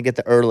enough to kind of get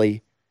the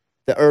early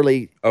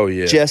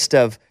gist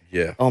of,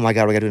 oh my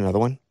God, we got to do another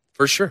one.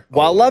 For sure.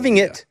 While loving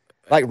it,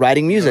 like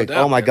writing music. No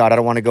doubt, my God, I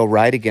don't want to go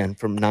write again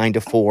from 9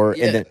 to 4.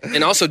 Yeah.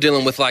 And also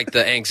dealing with like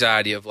the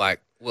anxiety of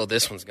like, well,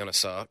 this one's going to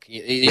suck.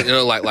 You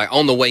know, like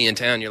on the way in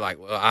town, you're like,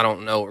 well, I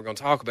don't know what we're going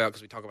to talk about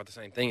because we talk about the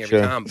same thing every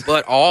time.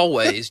 But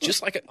always,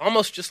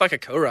 almost just like a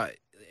co-write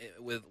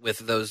with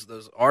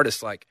those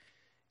artists, like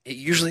it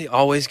usually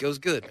always goes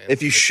good, man.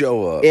 If you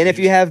show up. And if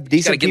you have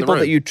decent people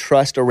that you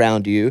trust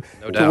around you.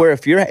 No doubt. Where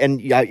if you're,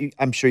 and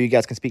I'm sure you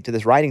guys can speak to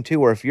this writing too,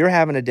 where if you're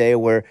having a day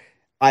where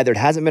either it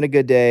hasn't been a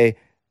good day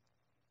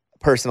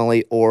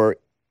personally, or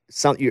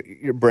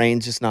your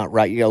brain's just not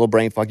right, you got a little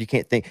brain fog, you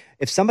can't think.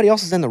 If somebody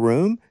else is in the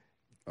room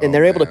and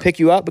they're able to pick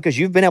you up because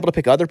you've been able to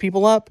pick other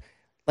people up,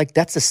 like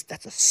that's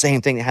the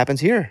same thing that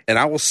happens here. And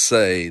I will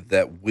say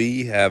that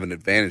we have an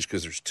advantage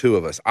because there's 2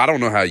 of us. I don't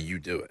know how you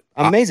do it.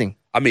 Amazing.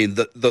 I mean,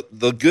 the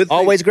good thing.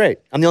 Always great.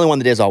 I'm the only one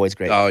that is always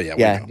great. Oh,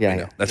 yeah. We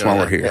know. That's why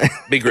we're here.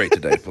 Be great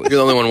today, please. You're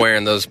the only one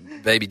wearing those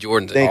baby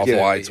Jordans. Thank you.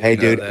 Off-whites. Hey,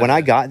 dude, when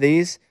I got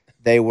these,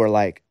 they were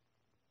like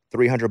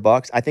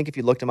 $300. I think if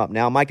you looked them up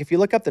now, Mike, if you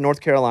look up the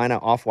North Carolina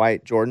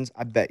off-white Jordans,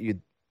 I bet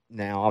you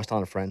now, I was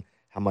telling a friend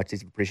how much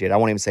these appreciate. I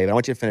won't even say it. I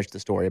want you to finish the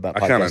story about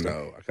podcasting. I kind of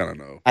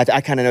know.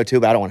 I kind of know too,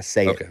 but I don't want to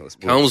say it. Okay,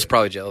 Combs was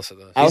probably jealous of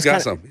those. I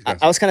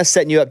was kind of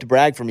setting you up to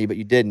brag for me, but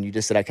you didn't. You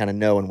just said I kind of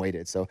know and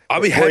waited. So I'll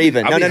be we're happy,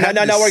 even. No,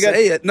 we're good.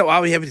 It. No,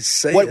 I'll be happy to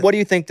say it. What do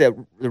you think that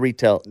the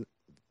retail?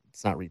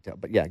 It's not retail,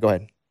 but yeah, go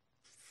ahead.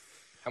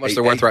 How much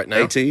they're worth right now?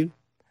 18.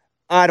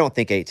 I don't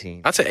think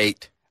 18. I'd say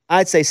 8.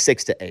 I'd say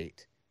 6,000 to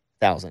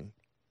 8,000.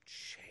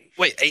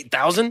 Wait,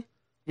 $8,000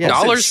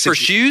 Yeah. for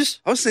shoes?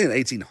 I was saying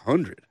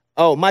 1,800.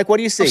 Oh, Mike, what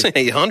do you see? I'm saying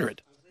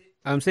 800.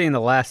 I'm saying the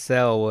last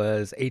sale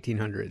was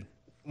 1,800.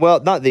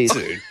 Well, not these.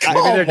 Dude, Maybe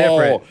they're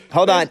different.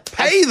 Hold on.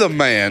 Pay the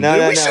man. No,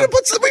 dude. no, We should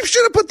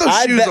have put those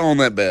shoes on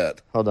that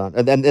bed. Hold on.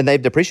 And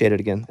they've depreciated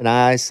again, and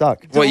I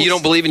suck. Well, you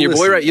don't believe in your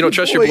boy, right? You don't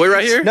trust your boy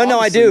right here? No,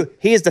 I do.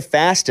 He is the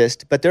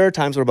fastest, but there are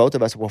times where both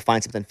of us will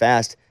find something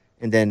fast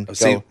and then go.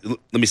 See,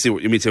 let me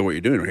tell you what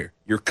you're doing right here.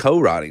 You're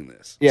co-writing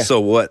this. Yeah. So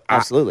what?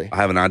 Absolutely. I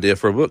have an idea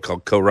for a book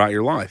called Co-Write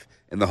Your Life.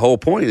 And the whole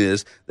point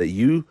is that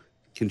you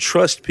can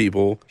trust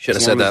people. Should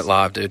have said that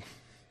live, dude.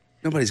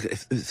 Nobody's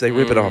if they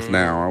rip it off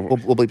now.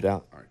 We'll bleep it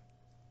out. All right.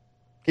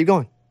 Keep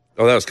going.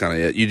 Oh, that was kind of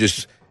it. You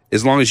just,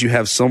 as long as you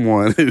have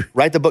someone who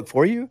write the book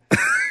for you.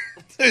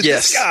 Dude,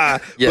 Yes. this guy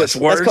Yes. puts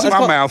words in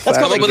my mouth. Come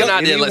up with an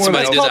idea and let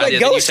somebody do the idea.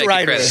 Then you take the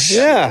credit.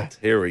 Yeah.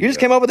 Here we You just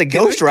came up with a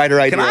ghostwriter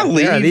idea. Can I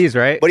leave? Yeah, these,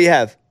 right? What do you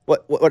have?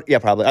 What? Yeah,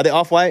 probably. Are they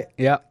off-white?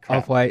 Yeah,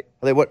 off-white.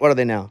 What are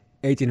they now?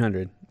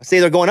 1,800. See,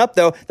 they're going up,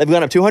 though. They've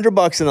gone up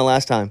 $200 in the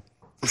last time.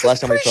 Since the last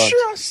time we Pretty talked.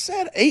 sure I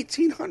said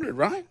 1,800,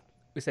 right?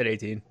 We said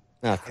 18.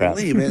 Oh, crap.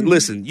 Golly, man.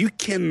 Listen, you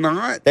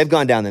cannot. They've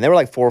gone down then. They were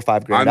like $4 or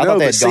 $5 grand. I I know, thought they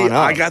but had see, gone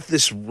up. I got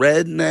this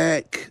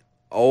redneck,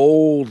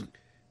 old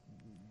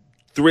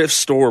thrift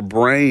store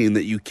brain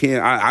that you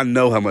can't. I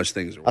know how much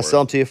things are worth. I'll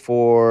sell them to you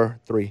for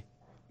 $3.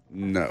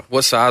 No.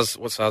 What size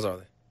are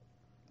they?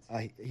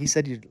 He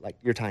said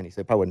you're tiny,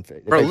 so it probably wouldn't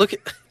fit. Bro, look at.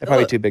 They're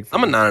probably too big for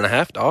I'm a you.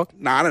 9.5, dog.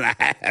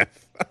 9.5.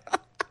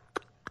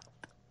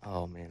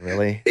 Oh, man,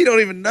 really? You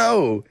don't even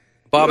know.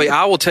 Bobby,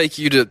 I will take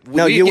you to.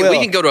 No, we you can, will.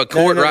 We can go to a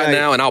court No.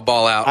 now, and I'll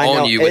ball out I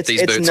know. on you with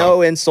these boots It's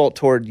no on. insult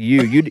toward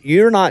you.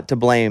 You're not to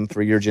blame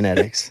for your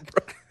genetics.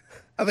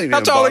 I think.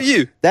 How tall are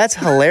you? That's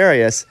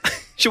hilarious.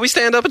 Should we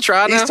stand up and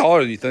try now? He's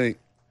taller than you think.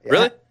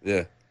 Really?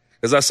 Yeah.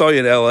 Because I saw you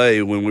in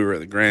L.A. when we were at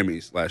the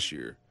Grammys last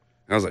year.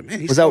 And I was like, man,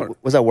 he's taller.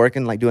 Was that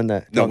working? Like doing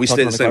the? No, we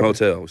stayed in the same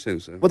hotel. We stayed in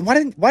the same. Well,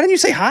 why didn't you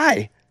say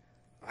hi?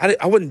 I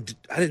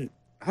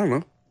don't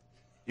know.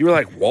 You were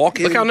like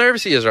walking. Look how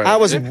nervous he is right now. I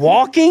was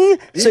walking,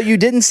 so you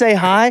didn't say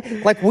hi.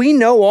 Like we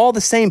know all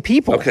the same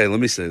people. Okay, let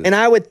me say this. And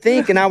I would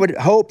think, and I would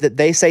hope that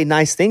they say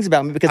nice things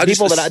about me because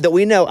people that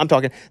we know. I'm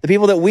talking the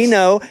people that we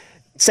know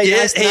say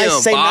Get him,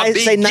 Bobby,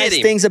 say get nice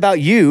him. things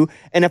about you.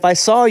 And if I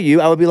saw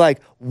you, I would be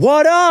like,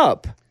 "What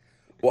up?"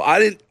 Well, I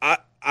didn't.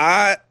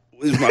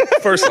 It was my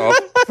first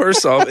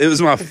off. It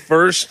was my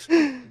first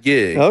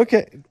gig.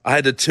 Okay. I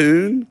had to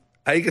tune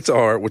a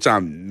guitar, which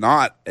I'm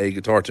not a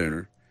guitar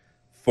tuner,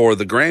 for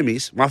the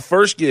Grammys. My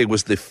first gig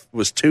was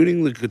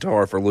tuning the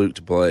guitar for Luke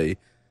to play.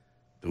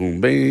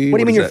 What do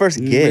you mean your first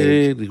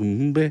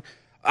gig?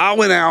 I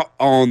went out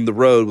on the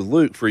road with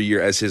Luke for a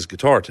year as his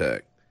guitar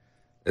tech,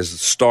 as a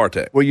star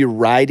tech. Were you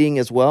riding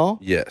as well?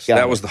 Yes, Got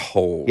that it. was the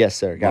whole Yes,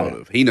 sir. Got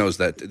motive. He knows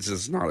that this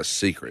is not a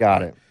secret.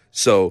 Got it.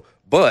 So,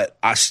 but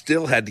I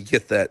still had to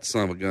get that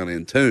son of a gun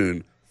in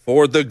tune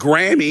for the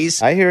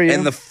Grammys. I hear you.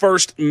 And the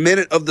first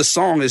minute of the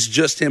song is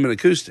just him and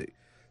acoustic.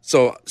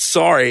 So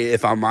sorry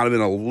if I might have been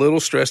a little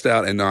stressed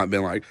out and not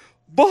been like,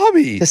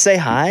 Bobby. To say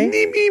hi?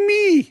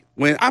 Me.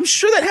 When I'm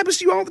sure that happens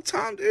to you all the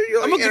time, dude.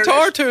 You're I'm like a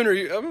guitar tuner.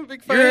 I'm a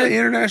big fan. You're an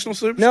international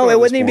superstar. No, at it this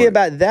wouldn't even be point.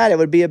 about that. It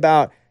would be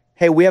about,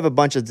 hey, we have a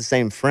bunch of the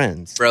same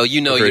friends. Bro, you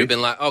know Agreed. you'd have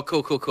been like, oh,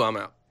 cool, I'm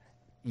out.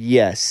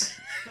 Yes.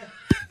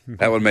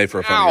 That would have made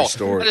for a funnier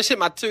story. I just hit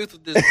my tooth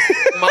with this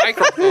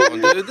microphone,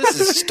 dude. This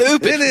is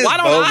stupid. It is Why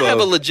don't I Bobo. have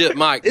a legit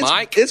mic,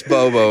 Mike? It's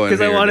Bobo in Because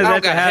I here. wanted I that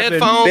to got happen.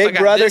 headphones. I Big got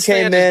Brother this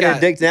came in man, and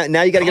just got-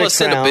 now you got to I'm get gonna a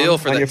send a crown bill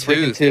for on that your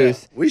freaking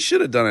tooth, tooth. We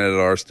should have done it at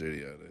our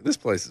studio, dude. This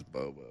place is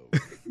Bobo.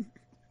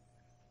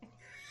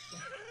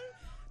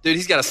 Dude,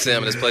 he's got a sim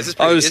in his place.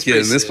 I was just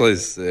kidding. This place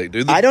is sick,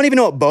 dude. I don't even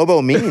know what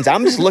Bobo means.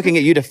 I'm just looking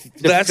at you to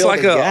That's fill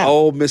like the an gap.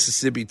 old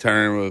Mississippi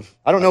term of.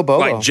 I don't know Bobo.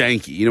 Like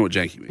janky. You know what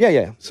janky means?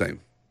 Yeah. Same.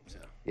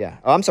 Yeah.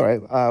 Oh, I'm sorry.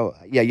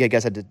 Yeah, you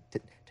guys had to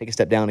take a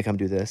step down to come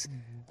do this.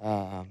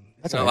 That's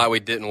It's all not right. like we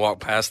didn't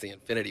walk past the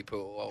infinity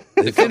pool.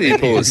 The infinity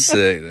pool is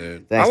sick,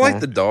 dude. Thanks, I like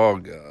man. the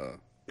dog.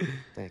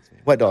 Thanks,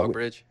 man. What dog? Dog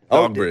bridge.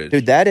 Dog bridge.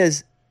 Dude, that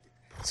is.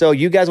 So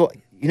you guys,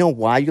 you know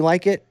why you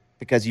like it?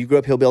 Because you grew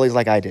up hillbillies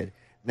like I did.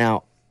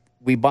 Now,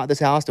 we bought this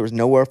house. There was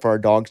nowhere for our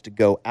dogs to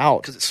go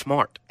out. Because it's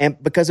smart.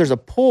 And because there's a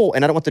pool,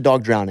 and I don't want the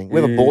dog drowning.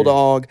 We have a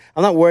bulldog.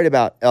 I'm not worried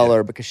about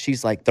Eller because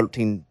she's like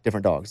 13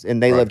 different dogs,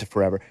 and they lived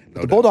forever.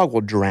 But the bulldog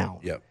will drown.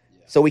 Yep.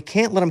 So we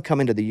can't let them come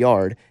into the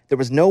yard. There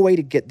was no way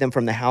to get them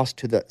from the house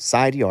to the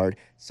side yard.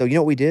 So you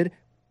know what we did?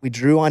 We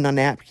drew on a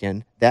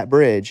napkin that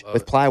bridge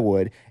with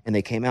plywood, and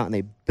they came out and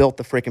they built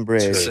the freaking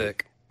bridge.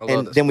 Sick. I love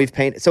And this. then we've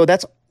painted. So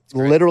that's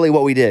literally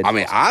what we did. I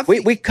mean, I we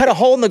think cut a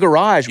hole in the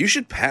garage. you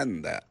should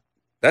patent that.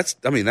 That's.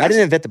 I didn't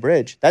invent the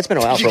bridge. That's been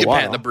out You for a can while.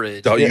 patent the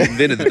bridge. Dog, you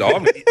invented the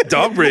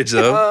dog bridge,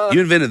 though. You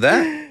invented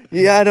that.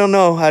 Yeah, I don't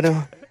know. I don't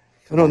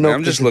know. Man, I'm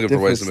if just there's a looking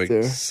for ways to make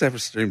difference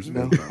separate streams of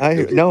there.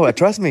 income. No,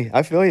 trust me.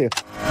 I feel you.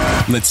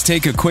 Let's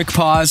take a quick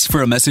pause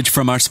for a message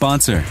from our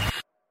sponsor.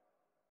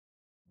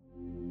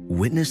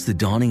 Witness the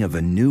dawning of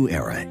a new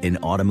era in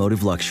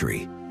automotive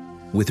luxury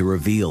with a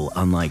reveal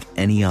unlike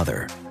any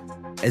other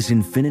as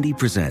Infiniti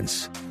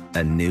presents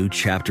a new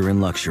chapter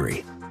in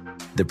luxury,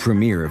 the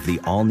premiere of the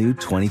all-new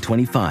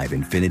 2025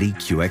 Infiniti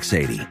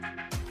QX80.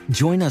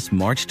 Join us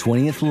March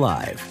 20th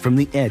live from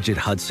the Edge at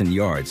Hudson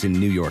Yards in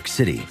New York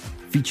City,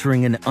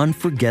 featuring an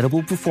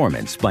unforgettable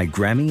performance by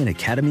Grammy and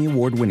Academy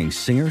Award-winning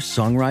singer,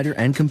 songwriter,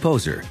 and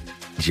composer,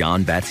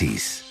 John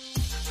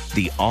Batiste.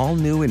 The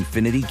all-new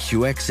Infiniti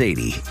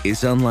QX80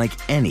 is unlike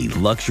any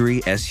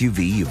luxury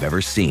SUV you've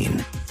ever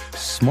seen.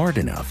 Smart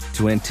enough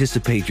to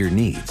anticipate your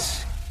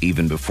needs,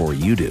 even before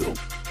you do.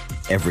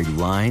 Every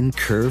line,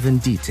 curve,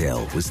 and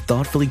detail was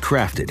thoughtfully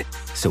crafted,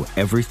 so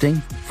everything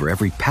for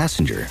every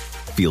passenger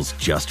feels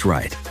just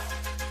right.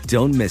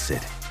 Don't miss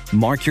it.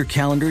 Mark your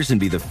calendars and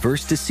be the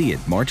first to see it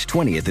March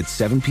 20th at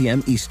 7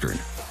 p.m. Eastern,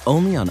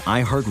 only on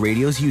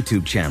iHeartRadio's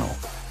YouTube channel.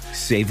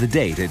 Save the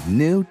date at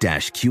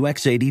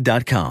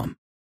new-QX80.com.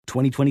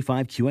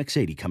 2025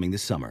 QX80 coming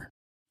this summer.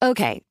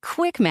 Okay,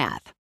 quick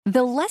math.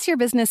 The less your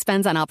business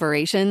spends on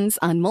operations,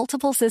 on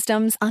multiple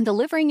systems, on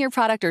delivering your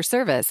product or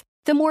service,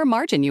 the more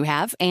margin you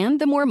have and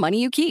the more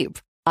money you keep.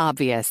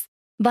 Obvious.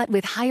 But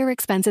with higher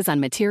expenses on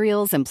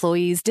materials,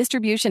 employees,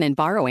 distribution, and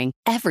borrowing,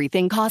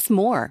 everything costs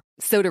more.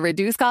 So to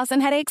reduce costs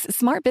and headaches,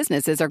 smart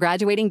businesses are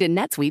graduating to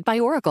NetSuite by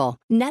Oracle.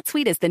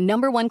 NetSuite is the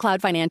 #1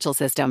 cloud financial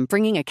system,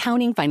 bringing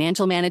accounting,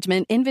 financial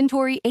management,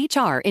 inventory,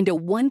 HR into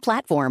one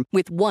platform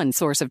with one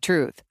source of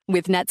truth.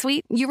 With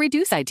NetSuite, you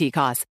reduce IT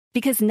costs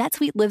because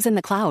NetSuite lives in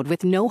the cloud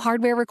with no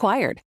hardware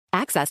required,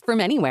 accessed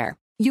from anywhere.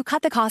 You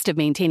cut the cost of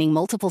maintaining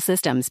multiple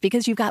systems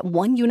because you've got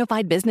one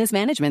unified business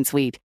management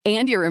suite.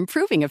 And you're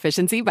improving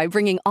efficiency by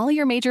bringing all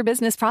your major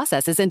business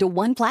processes into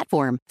one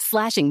platform,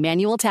 slashing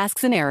manual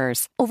tasks and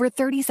errors. Over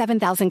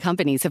 37,000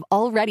 companies have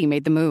already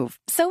made the move.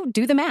 So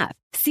do the math.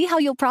 See how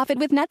you'll profit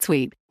with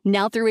NetSuite.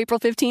 Now through April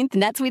 15th,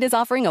 NetSuite is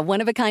offering a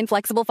one-of-a-kind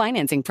flexible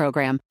financing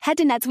program. Head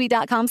to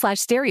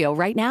netsuite.com/stereo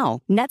right now.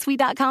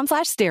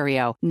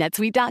 netsuite.com/stereo.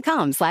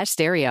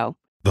 netsuite.com/stereo.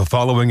 The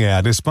following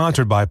ad is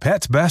sponsored by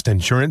Pets Best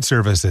Insurance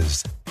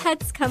Services.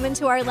 Pets come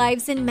into our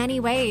lives in many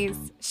ways.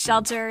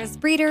 Shelters,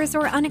 breeders,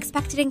 or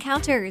unexpected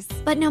encounters.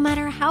 But no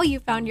matter how you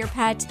found your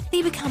pet,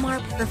 they become our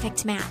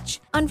perfect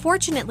match.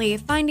 Unfortunately,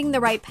 finding the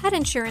right pet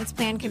insurance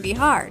plan can be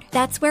hard.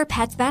 That's where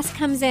Pets Best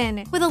comes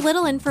in. With a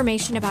little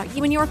information about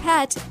you and your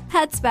pet,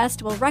 Pets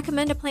Best will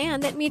recommend a plan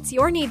that meets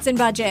your needs and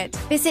budget.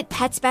 Visit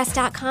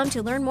PetsBest.com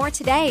to learn more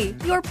today.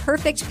 Your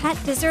perfect pet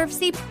deserves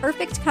the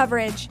perfect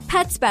coverage.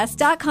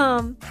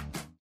 PetsBest.com.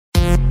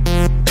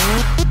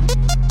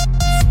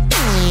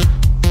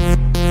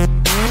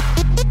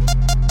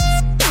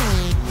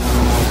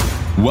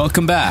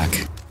 Welcome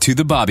back to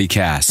the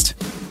Bobbycast.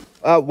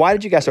 Why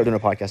did you guys start doing a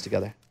podcast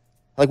together?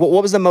 Like, what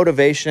was the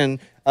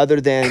motivation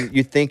other than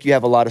you think you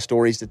have a lot of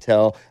stories to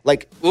tell?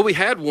 Like, well, we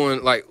had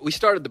one. Like, we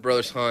started the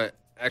Brothers Hunt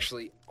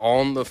actually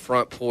on the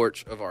front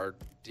porch of our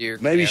deer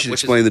camp. Maybe you should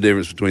explain the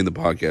difference between the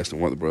podcast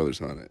and what the Brothers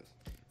Hunt is.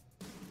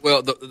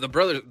 Well, the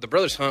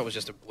Brothers Hunt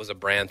was a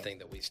brand thing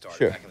that we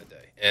started back in the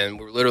day, and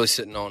we were literally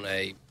sitting on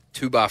a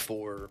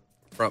 2x4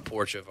 front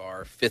porch of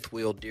our fifth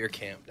wheel deer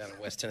camp down in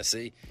West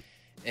Tennessee.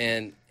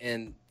 And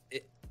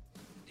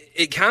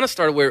it kind of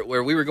started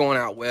where we were going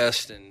out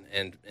west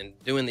and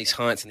doing these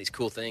hunts and these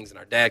cool things, and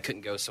our dad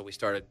couldn't go, so we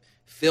started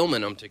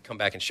filming them to come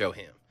back and show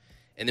him.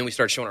 And then we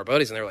started showing our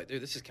buddies, and they were like,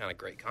 dude, this is kind of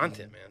great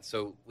content, man.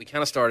 So we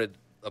kind of started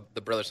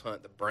the Brothers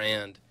Hunt, the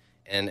brand,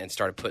 and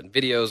started putting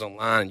videos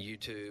online on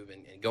YouTube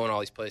and going to all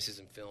these places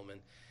and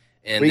filming.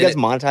 And were you guys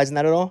monetizing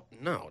that at all?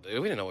 No,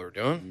 dude, we didn't know what we were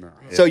doing. No.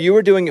 So you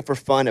were doing it for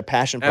fun, a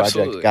passion project.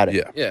 Absolutely. Got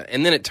it. Yeah.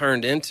 And then it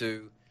turned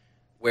into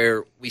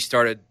where we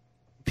started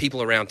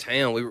people around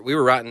town. We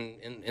were writing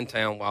in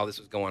town while this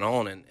was going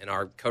on, and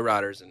our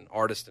co-writers and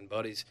artists and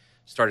buddies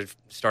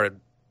started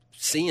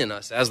seeing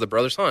us as the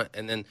Brothers Hunt.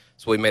 And then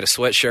so we made a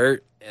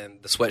sweatshirt,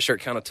 and the sweatshirt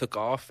kind of took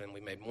off, and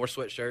we made more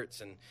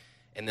sweatshirts, and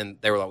then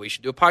they were like, we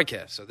should do a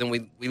podcast. So then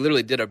we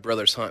literally did a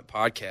Brothers Hunt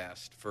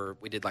podcast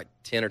we did like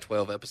 10 or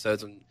 12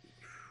 episodes,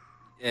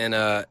 and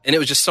it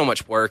was just so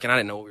much work, and I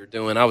didn't know what we were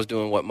doing. I was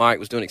doing what Mike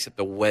was doing, except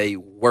a way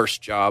worse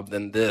job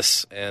than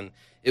this, and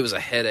it was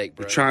a headache,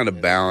 bro. You're trying to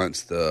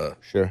balance the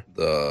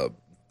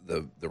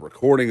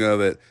recording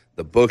of it,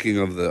 the booking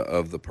of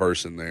the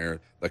person there,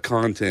 the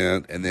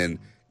content, and then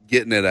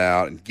getting it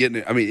out and getting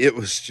it. I mean, it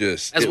was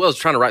just well as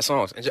trying to write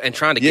songs and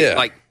trying to get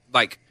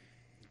like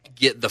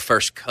get the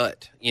first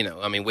cut. You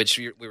know, I mean, which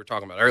we were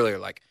talking about earlier.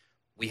 Like,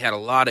 we had a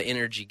lot of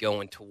energy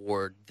going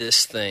toward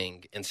this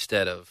thing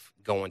instead of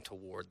going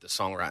toward the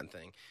songwriting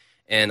thing.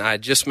 And I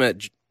just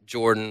met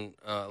Jordan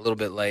a little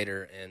bit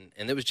later,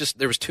 and there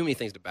was too many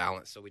things to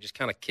balance, so we just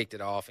kind of kicked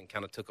it off and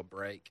kind of took a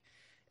break.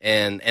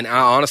 And I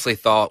honestly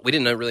thought we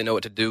didn't really know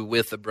what to do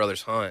with the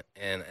Brothers Hunt,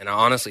 and I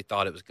honestly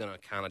thought it was going to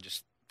kind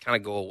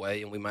of go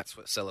away, and we might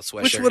sell a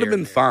sweatshirt, which would have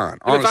been fine.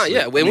 Honestly,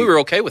 yeah, we were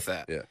okay with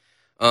that. Yeah.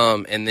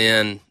 And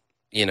then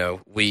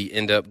we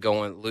end up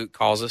going. Luke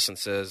calls us and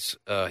says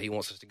he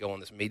wants us to go on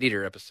this Meat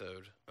Eater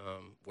episode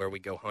where we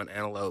go hunt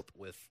antelope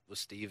with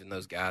Steve and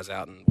those guys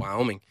out in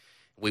Wyoming.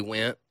 We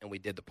went and we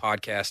did the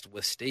podcast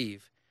with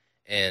Steve,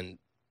 and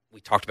we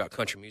talked about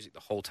country music the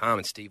whole time,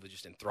 and Steve was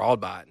just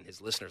enthralled by it, and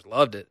his listeners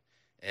loved it.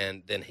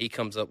 And then he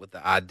comes up with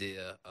the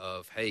idea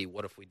of, hey,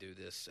 what if we do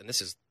this? And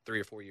this is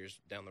 3 or 4 years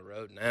down the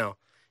road now.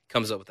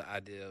 Comes up with the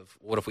idea of,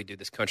 what if we do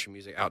this country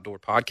music outdoor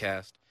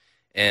podcast?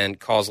 And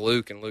calls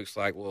Luke, and Luke's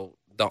like, well,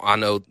 I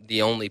know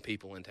the only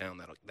people in town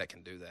that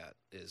can do that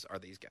are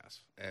these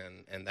guys.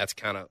 And that's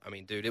kind of, I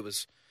mean, dude, it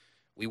was,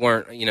 we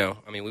weren't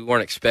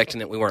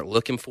expecting it. We weren't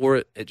looking for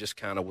it. It just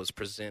kind of was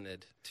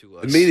presented to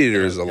us. The Meat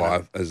Eater is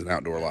an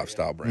outdoor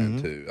lifestyle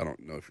brand too. I don't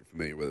know if you're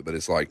familiar with it, but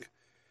it's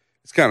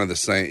kind of the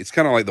same. It's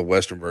kind of like the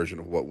Western version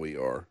of what we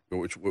are,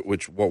 which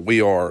what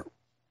we are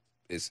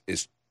is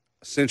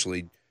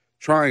essentially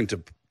trying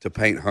to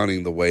paint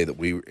hunting the way that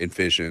we in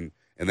fishing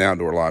and the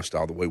outdoor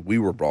lifestyle the way we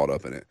were brought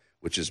up in it,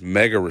 which is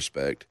mega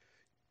respect.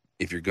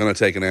 If you're going to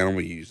take an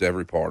animal, you use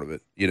every part of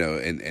it,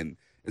 and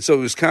And so it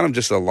was kind of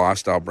just a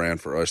lifestyle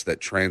brand for us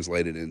that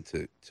translated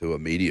into a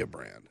media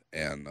brand.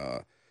 And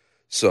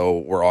so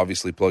we're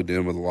obviously plugged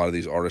in with a lot of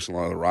these artists and a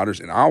lot of the writers.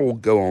 And I will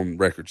go on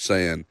record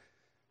saying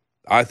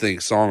I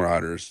think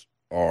songwriters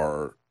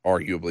are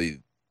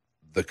arguably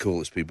the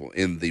coolest people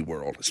in the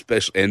world,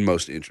 especially and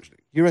most interesting.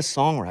 You're a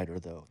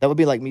songwriter, though. That would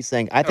be like me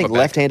saying, I think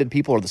left-handed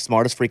people are the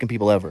smartest freaking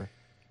people ever.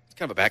 It's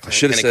kind of a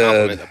backhanded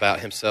compliment about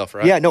himself,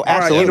 right? Yeah, no,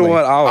 absolutely. Right, you know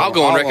what? I'll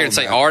go on record and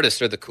say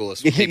artists are the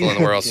coolest people in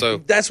the world. So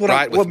that's what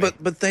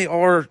but they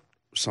are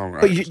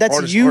songwriters. But that's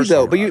artists you, are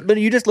though. songwriters. But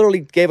you just literally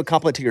gave a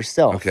compliment to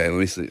yourself. Okay, let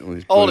me see.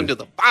 Hold him to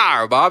the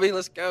fire, Bobby.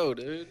 Let's go,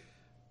 dude.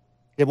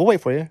 Yeah, we'll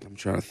wait for you. I'm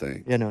trying to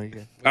think. Yeah, no, you're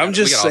good. I'm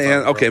just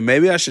saying, okay,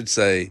 maybe I should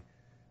say,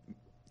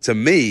 to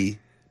me,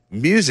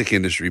 music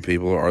industry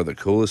people are the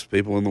coolest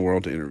people in the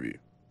world to interview.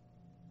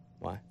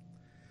 Why?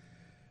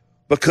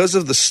 Because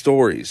of the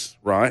stories,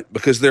 right?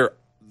 Because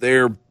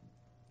their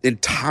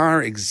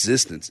entire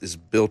existence is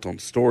built on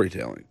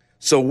storytelling.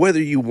 So whether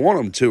you want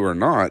them to or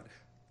not,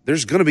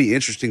 there's going to be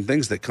interesting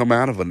things that come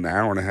out of an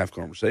hour and a half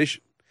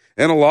conversation.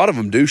 And a lot of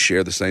them do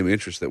share the same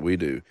interests that we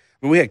do.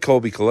 I mean, we had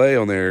Colby Calais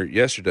on there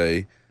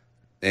yesterday,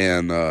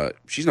 and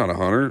she's not a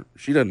hunter.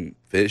 She doesn't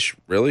fish,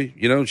 really.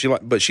 You know,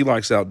 but she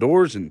likes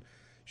outdoors, and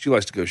she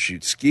likes to go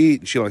shoot skeet,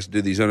 and she likes to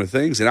do these other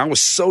things. And I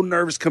was so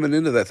nervous coming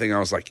into that thing. I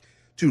was like,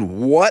 dude,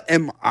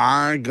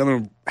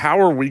 how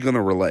are we going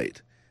to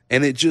relate?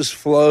 And it just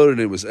flowed, and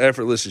it was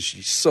effortless, and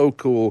she's so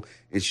cool,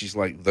 and she's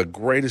like the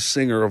greatest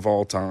singer of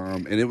all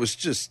time. And it was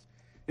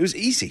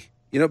easy,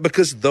 you know,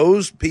 because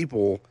those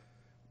people,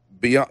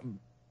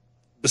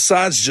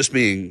 besides just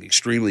being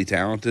extremely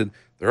talented,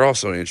 they're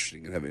also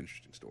interesting and have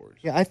interesting stories.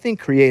 Yeah, I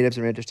think creatives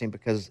are interesting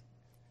because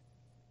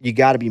you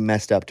got to be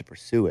messed up to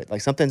pursue it.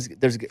 Like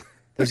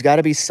there's got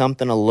to be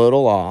something a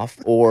little off,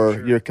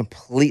 or you're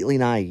completely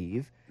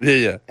naive.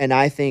 Yeah. And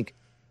I think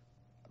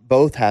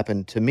both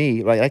happened to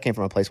me. Right, I came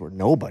from a place where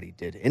nobody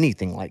did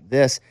anything like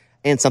this,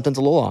 and something's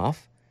a little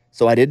off.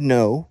 So I didn't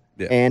know,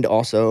 and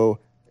also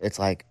it's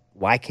like,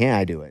 why can't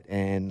I do it?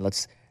 And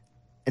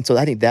so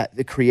I think that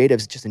the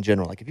creatives just in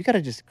general, like if you got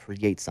to just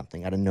create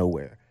something out of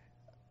nowhere,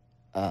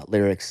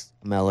 lyrics,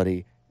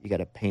 melody, you got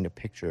to paint a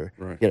picture.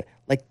 Right.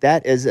 Like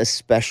that is a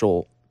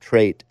special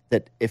trait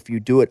that if you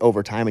do it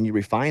over time and you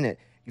refine it,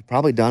 you've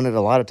probably done it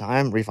a lot of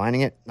time,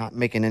 refining it, not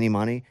making any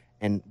money,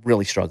 and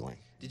really struggling.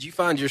 Did you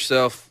find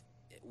yourself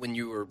when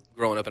you were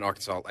growing up in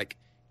Arkansas, like,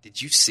 did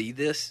you see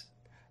this?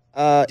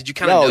 Did you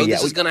kind of know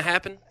this was going to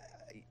happen?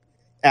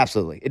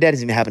 Absolutely. It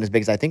doesn't even happen as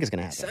big as I think it's going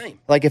to happen. Same.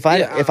 Like if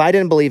I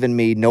didn't believe in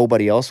me,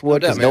 nobody else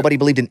would, because nobody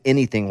believed in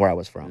anything where I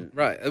was from.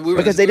 Right. We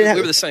were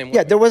the same way.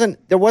 Yeah, there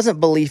wasn't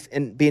belief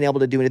in being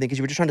able to do anything because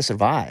you were just trying to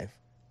survive.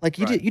 Like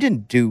you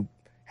didn't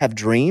have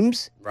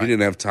dreams. Right. You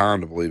didn't have time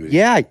to believe it.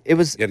 Yeah, it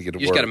was. You had to get to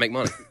work. You just got to make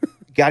money.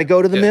 Got to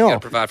go to the mill. Got to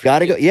provide for Got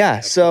to your go. kids.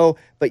 Yeah. So,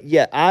 but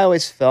yeah, I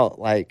always felt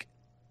like,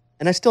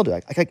 and I still do.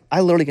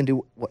 I literally can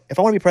do. If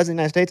I want to be president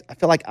of the United States, I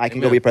feel like I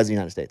can go be president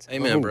of the United States.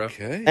 Amen, bro.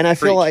 Okay. And I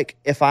feel like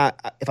if I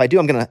do,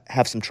 I'm going to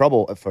have some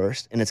trouble at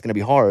first, and it's going to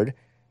be hard,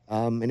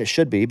 and it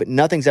should be. But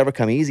nothing's ever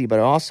come easy. But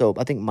also,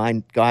 I think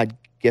my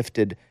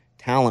God-gifted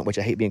talent, which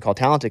I hate being called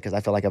talented because I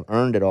feel like I've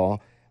earned it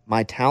all.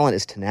 My talent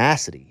is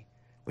tenacity,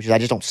 which is I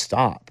just don't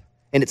stop.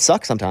 And it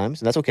sucks sometimes,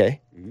 and that's okay.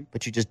 Mm-hmm.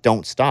 But you just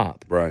don't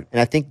stop. Right. And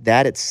I think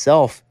that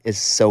itself is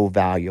so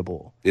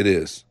valuable. It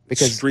is.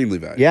 Extremely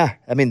valuable. Yeah.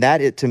 I mean,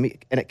 to me,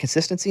 and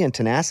consistency and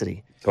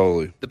tenacity.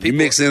 Totally. You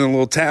mix in a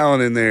little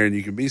talent in there, and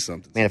you can be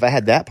something. Man, if I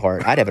had that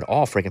part, I'd have it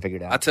all freaking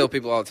figured out. I tell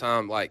people all the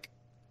time, like,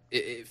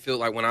 it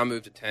feels like when I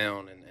moved to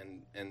town,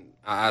 and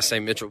I say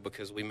Mitchell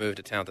because we moved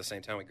to town at the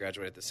same time, we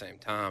graduated at the same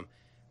time.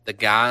 The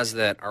guys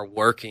that are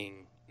working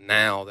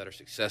now that are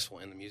successful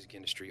in the music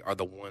industry are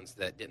the ones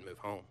that didn't move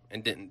home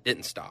and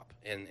didn't stop.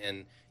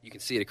 And you can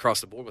see it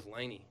across the board with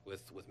Laney,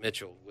 with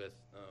Mitchell,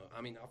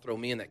 I'll throw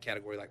me in that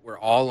category. Like, we're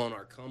all on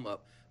our come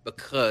up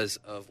because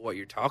of what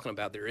you're talking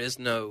about. There is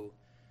no,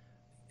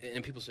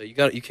 and people say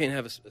you can't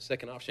have a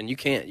second option. You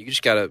can't. You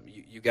just gotta.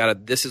 You gotta.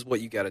 This is what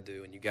you gotta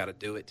do, and you gotta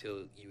do it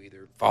till you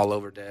either fall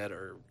over dead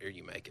or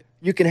you make it.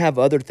 You can have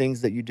other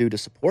things that you do to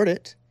support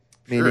it.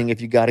 Meaning,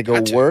 if you got to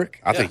go work,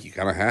 I think you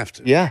kind of have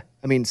to. Yeah,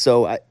 I mean, and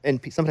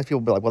sometimes people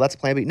will be like, "Well, that's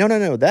plan B."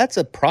 No, that's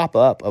a prop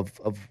up of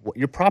what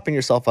you're propping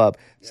yourself up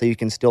so you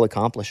can still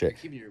accomplish it.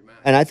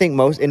 And I think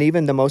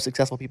even the most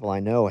successful people I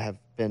know have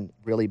been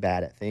really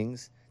bad at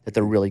things that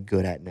they're really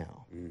good at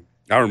now.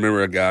 I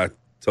remember a guy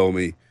told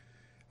me,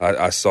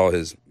 I saw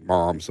his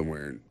mom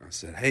somewhere, and I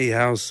said, "Hey,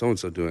 how's so and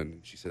so doing?" And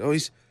she said, "Oh,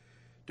 he's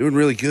doing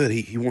really good.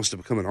 He wants to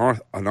become an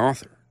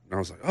author." And I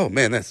was like, "Oh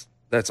man,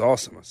 that's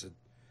awesome." I said,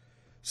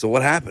 "So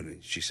what happened?"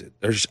 And she said,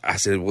 I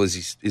said, "Well,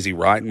 is he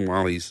writing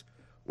while he's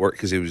working?"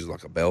 Because he was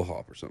like a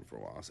bellhop or something for a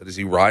while. I said, "Is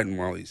he writing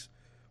while he's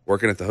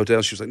working at the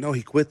hotel?" She was like, "No,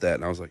 he quit that."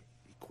 And I was like,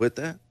 "He quit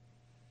that?"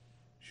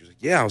 She was like,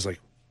 "Yeah." I was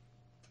like,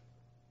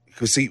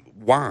 "Because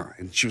why?"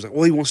 And she was like,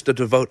 "Well, he wants to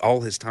devote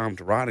all his time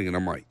to writing." And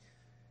I'm like,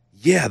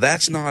 "Yeah,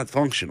 that's not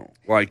functional.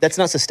 Like, that's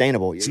not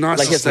sustainable. It's not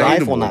like sustainable. His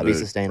life will not be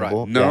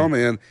sustainable." Right. No,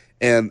 man.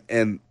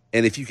 And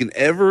if you can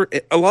ever,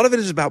 a lot of it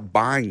is about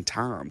buying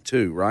time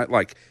too, right?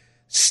 Like,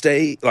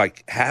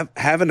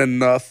 having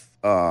enough.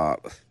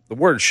 The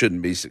word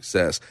shouldn't be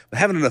success, but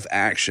having enough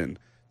action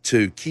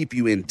to keep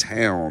you in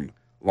town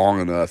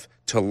long enough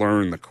to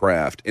learn the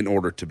craft in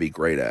order to be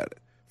great at it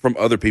from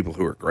other people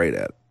who are great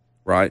at it,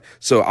 right?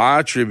 So I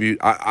attribute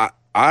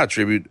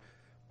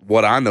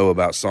what I know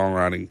about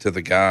songwriting to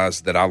the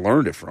guys that I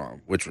learned it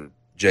from, which were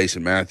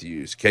Jason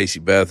Matthews, Casey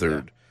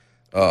Beathard,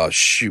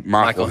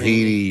 Michael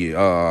Heaney.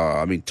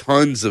 I mean,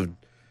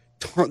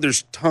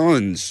 there's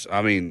tons.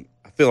 I mean,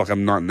 I feel like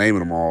I'm not naming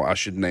them all. I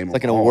should name them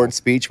like all. An award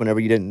speech whenever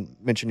you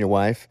didn't mention your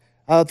wife.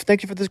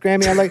 Thank you for this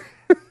Grammy. I like.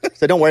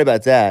 So don't worry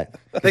about that.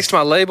 Thanks to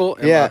my label.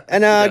 And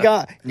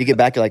you get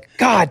back, you're like,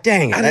 God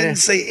dang it. I didn't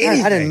say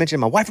anything. I didn't mention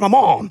my wife and my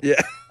mom. Yeah.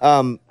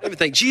 Even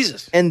thank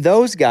Jesus. And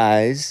those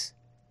guys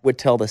would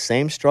tell the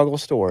same struggle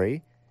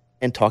story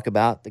and talk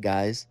about the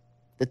guys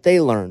that they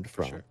learned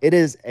from. Sure. It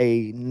is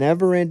a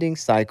never-ending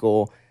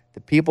cycle.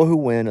 The people who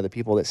win are the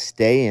people that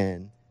stay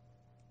in,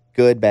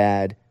 good,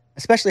 bad,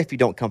 especially if you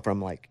don't come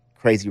from like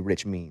crazy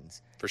rich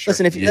means. For sure.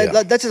 Listen,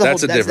 that's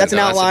an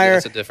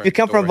outlier. That's You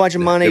come from a bunch of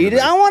money.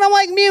 I want to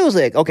like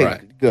music. Okay,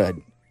 right. Good.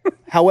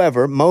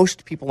 However,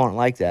 most people aren't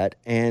like that,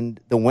 and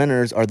the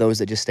winners are those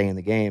that just stay in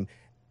the game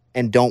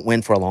and don't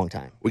win for a long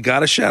time. We got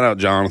to shout out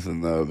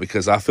Jonathan, though,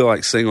 because I feel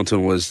like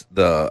Singleton was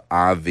the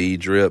IV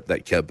drip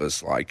that kept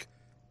us like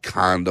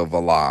kind of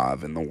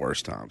alive in the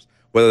worst times.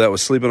 Whether that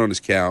was sleeping on his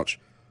couch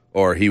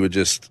or he would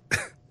just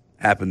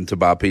happen to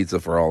buy pizza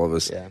for all of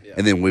us,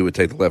 and then we would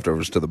take the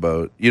leftovers to the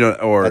boat.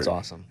 Or that's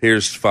awesome.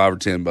 Here's $5 or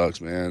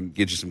 $10, man.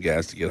 Get you some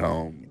gas to get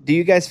home. Do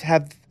you guys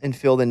have and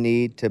feel the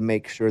need to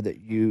make sure that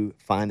you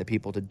find the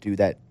people to do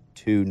that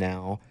too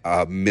now?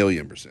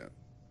 1,000,000%.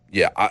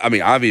 Yeah, I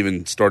mean, I've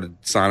even started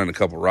signing a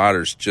couple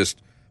writers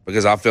just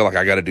because I feel like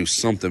I got to do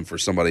something for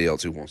somebody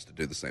else who wants to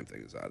do the same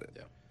thing as I did.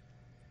 Yeah.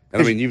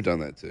 And I mean, you've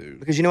done that too.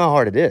 Because you know how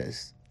hard it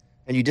is.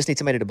 And you just need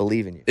somebody to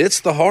believe in you.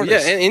 It's the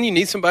hardest. Yeah, and you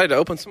need somebody to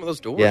open some of those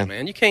doors,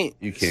 man. You can't.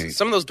 You can't.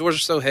 Some of those doors are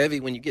so heavy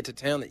when you get to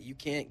town that you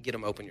can't get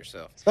them open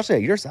yourself. Especially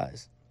at your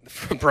size.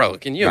 Bro,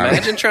 can you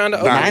imagine trying to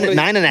open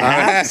nine and a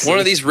half? One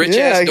of these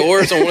rich-ass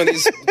doors on one of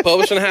these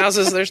publishing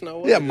houses? There's no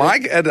way. Yeah,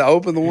 Mike had to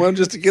open the one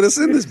just to get us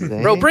in this.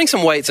 Bro, bring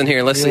some weights in here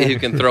and let's see who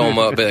can throw them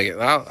up big.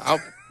 We'll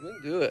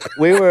do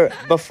it.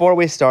 Before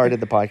we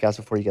started the podcast,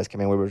 before you guys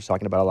came in, we were just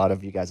talking about a lot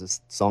of you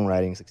guys'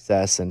 songwriting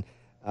success and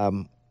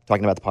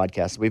talking about the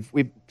podcast.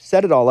 We've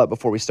set it all up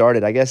before we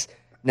started. I guess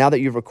now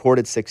that you've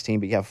recorded 16,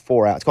 but you have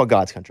 4 out. It's called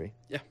God's Country.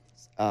 Yeah.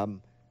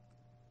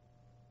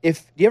 Do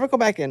you ever go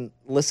back and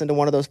listen to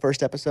one of those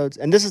first episodes?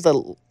 And this is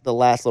the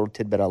last little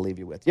tidbit I'll leave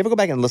you with. Do you ever go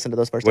back and listen to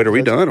those first episodes? Wait, are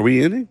we done? Are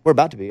we ending? We're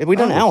about to be. Have we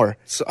done an hour?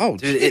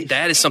 Dude,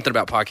 that is something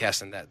about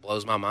podcasting that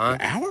blows my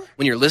mind. An hour?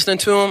 When you're listening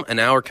to them, an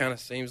hour kind of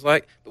seems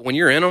like, but when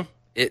you're in them,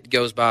 it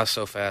goes by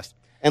so fast.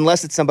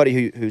 Unless it's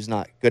somebody who's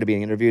not good at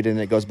being interviewed and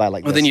it goes by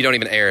like well, this. then you don't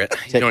even air it.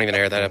 You don't even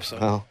air that episode.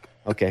 Oh,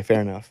 okay,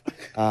 fair enough.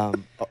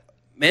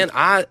 Man,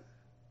 I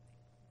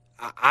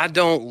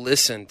don't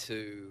listen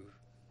to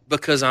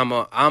because I'm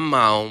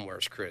my own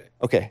worst critic.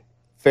 Okay,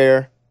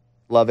 fair,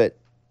 love it,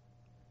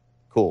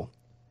 cool.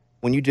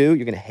 When you do,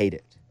 you're gonna hate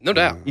it. No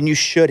doubt. And you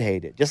should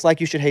hate it, just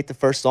like you should hate the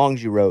first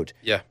songs you wrote.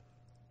 Yeah.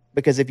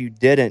 Because if you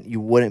didn't,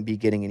 you wouldn't be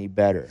getting any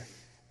better.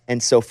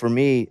 And so for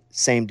me,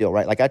 same deal,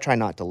 right? Like I try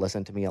not to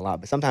listen to me a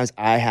lot, but sometimes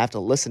I have to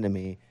listen to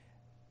me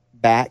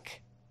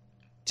back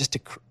just to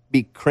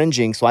be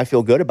cringing so I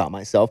feel good about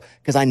myself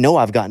because I know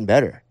I've gotten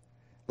better.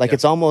 Like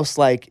it's almost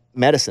like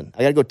medicine.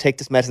 I got to go take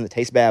this medicine that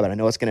tastes bad, but I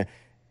know it's going to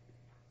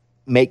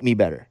make me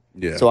better.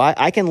 Yeah. So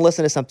I can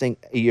listen to something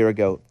a year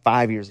ago,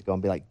 5 years ago,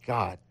 and be like,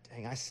 God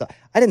dang, I suck.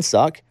 I didn't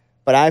suck,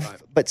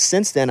 but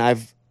since then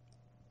I've,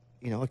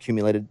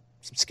 accumulated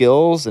some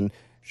skills and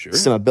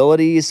some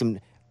abilities,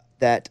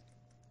 that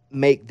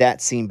make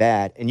that seem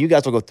bad. And you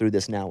guys will go through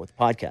this now with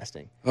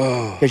podcasting.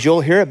 Because you'll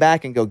hear it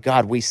back and go,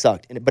 God, we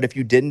sucked. But if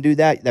you didn't do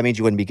that, that means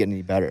you wouldn't be getting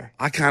any better.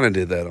 I kind of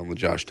did that on the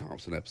Josh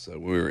Thompson episode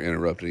when we were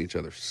interrupting each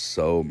other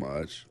so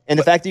much. And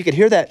the fact that you could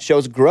hear that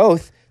shows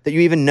growth, that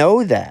you even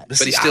know that. But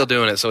he's still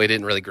doing it, so he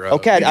didn't really grow.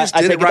 Okay, I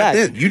take it right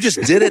then. You just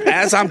did it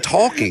as I'm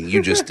talking.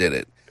 You just did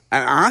it.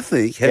 And I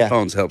think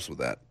headphones helps with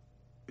that.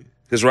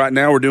 Because right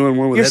now we're doing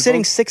one with You're headphones.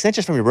 sitting 6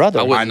 inches from your brother.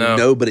 I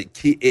know, but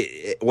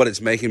what it's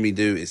making me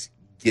do is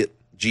get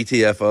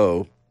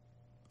GTFO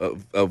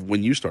of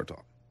when you start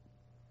talking.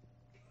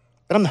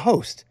 But I'm the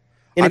host.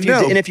 And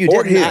if you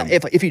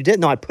didn't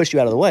know, I'd push you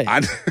out of the way.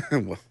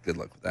 Well, good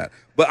luck with that.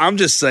 But I'm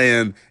just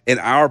saying, in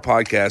our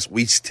podcast,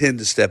 we tend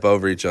to step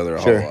over each other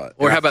a whole lot.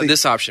 Or how about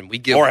this option?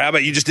 Or how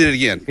about you just did it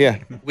again? Yeah.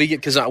 We get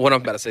because what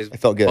I'm about to say is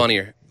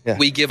funnier. Yeah.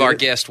 We give our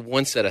guest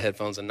one set of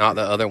headphones and not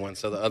the other one,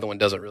 so the other one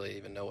doesn't really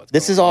even know what's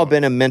This has all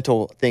been a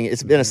mental thing.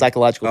 It's been a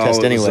psychological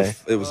test anyway.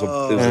 It was a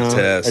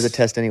test. As a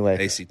test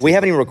anyway. ACT. We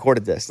haven't even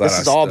recorded this. This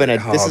has all been a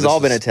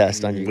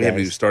test on you guys. We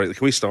haven't even started.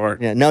 Can we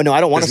start? Yeah. No, I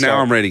don't want to start.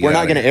 Now I'm ready to We're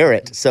not going to air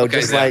it. So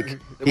just like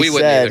he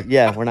said,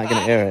 we're not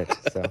going to air it.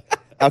 So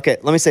okay,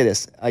 let me say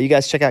this. You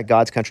guys check out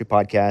God's Country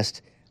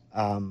podcast.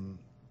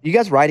 You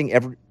guys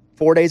writing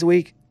 4 days a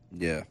week?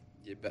 Yeah.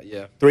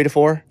 3 to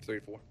 4? 3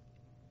 to 4.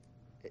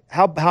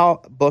 How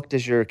booked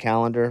is your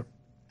calendar?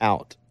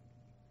 out?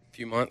 A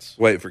few months.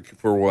 Wait,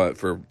 for what?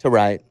 To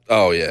write.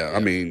 Oh, yeah. I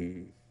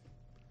mean,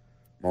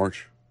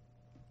 March.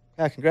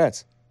 Yeah,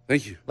 congrats.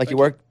 Thank you. Like you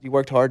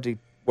worked hard to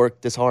work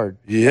this hard.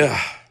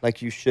 Yeah.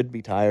 Like you should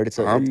be tired. It's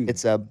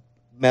a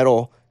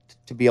medal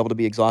to be able to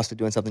be exhausted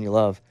doing something you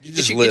love.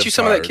 Get you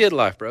some of that kid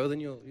life, bro. Then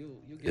you'll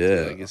get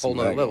to like a whole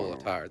nother level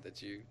of tired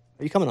that you.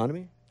 Are you coming on to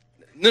me?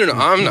 No,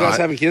 I'm you not. Guys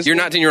having kids? Your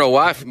 19-year-old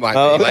wife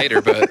might be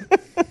later,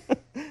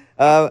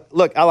 but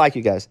look, I like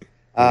you guys.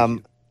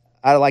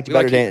 I'd like you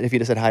better like you. Dan, if you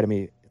just said hi to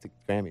me at the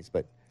Grammys,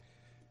 but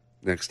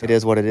next time it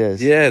is what it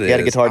is. Yeah, it you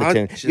had a is. guitar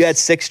to tune. You had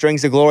 6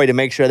 strings of glory to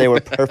make sure they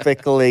were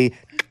perfectly.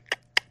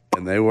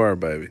 And they were,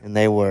 baby. And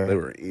they were. They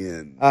were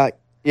in.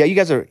 Yeah, you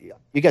guys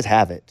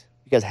have it.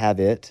 You guys have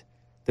it.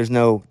 There's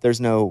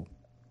no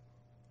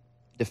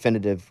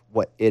definitive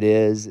what it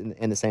is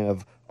in the same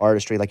of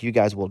artistry. Like you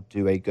guys will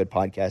do a good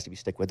podcast if you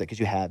stick with it because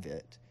you have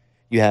it.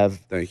 You have.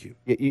 Thank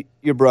you.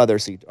 Your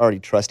brothers, so you already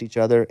trust each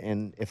other,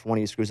 and if one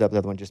of you screws up, the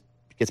other one just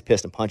gets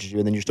pissed and punches you,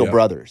 and then you're still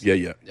brothers.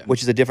 Yeah.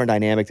 Which is a different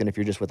dynamic than if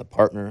you're just with a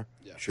partner,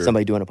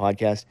 somebody doing a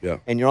podcast. Yeah.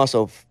 And you're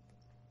also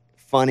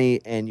funny,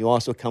 and you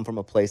also come from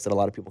a place that a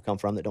lot of people come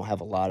from that don't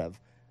have a lot of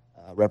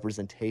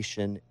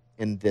representation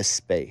in this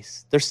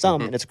space. There's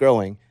some, and it's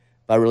growing.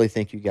 But I really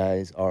think you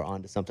guys are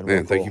onto something real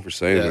cool. Thank you for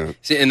saying that.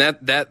 See, and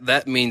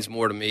that means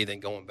more to me than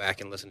going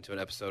back and listening to an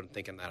episode and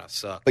thinking that I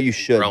suck. But you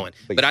should. Growing.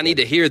 But I need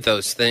to hear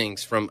those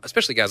things from,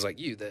 especially guys like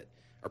you that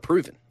are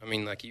proven. I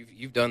mean, like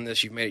you've done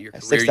this, you've made it your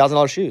career.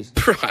 $6,000 shoes.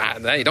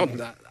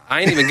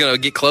 I ain't even going to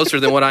get closer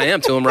than what I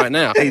am to them right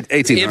now.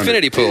 1,800.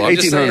 Infinity pool. I'm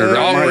just saying,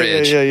 all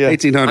bridge. Yeah.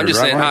 1,800. I'm just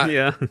saying,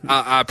 right?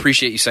 I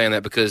appreciate you saying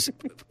that because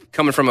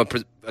coming from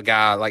a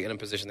guy like in a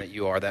position that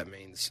you are, that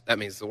means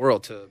the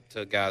world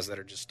to guys that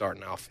are just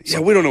starting off. Yeah,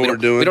 we don't know what we're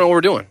doing. We don't know what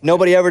we're doing.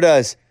 Nobody ever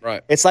does.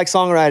 Right. It's like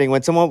songwriting.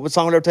 When someone with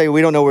songwriter tell you we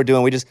don't know what we're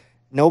doing,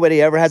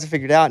 nobody ever has it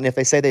figured out. And if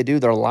they say they do,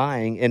 they're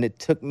lying. And it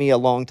took me a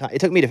long time. It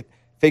took me to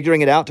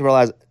figuring it out to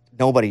realize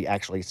nobody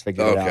actually has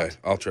figured it out. Okay,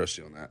 I'll trust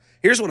you on that.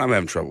 Here's what I'm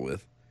having trouble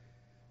with.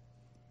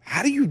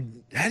 How do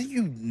you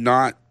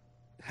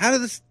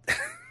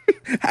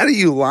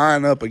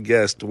line up a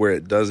guest to where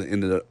it doesn't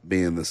end up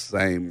being the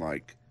same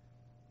like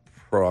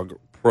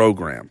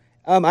program?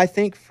 I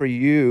think for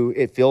you,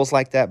 it feels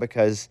like that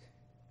because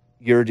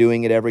you're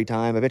doing it every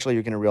time. Eventually,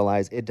 you're going to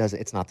realize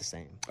it's not the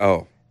same.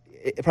 Oh,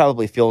 it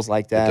probably feels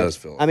like that. It does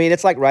feel. I mean,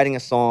 it's like writing a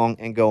song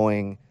and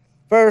going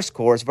verse,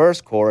 chorus,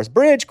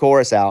 bridge,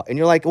 chorus out, and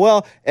you're like,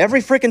 well,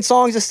 every freaking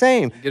song's the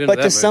same. But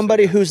to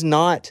somebody who's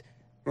not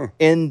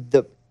in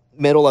the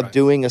middle of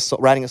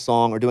writing a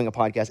song or doing a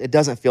podcast, it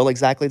doesn't feel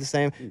exactly the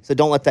same. So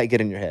don't let that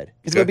get in your head.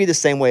 It's going to be the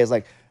same way as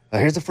like,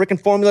 here's a freaking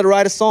formula to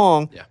write a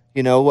song. Yeah.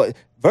 You know what?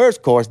 Verse,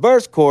 chorus,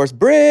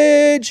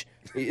 bridge.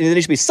 And then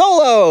it should be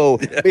solo.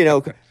 You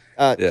know,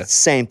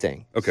 same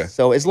thing. Okay.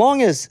 So as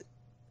long as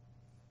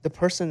the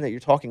person that you're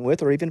talking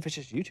with, or even if it's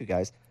just you two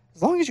guys,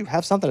 as long as you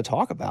have something to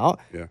talk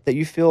about that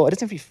you feel, it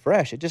doesn't have to be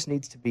fresh. It just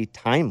needs to be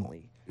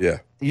timely. Yeah.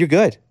 You're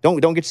good. Don't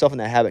get yourself in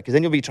that habit because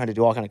then you'll be trying to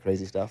do all kind of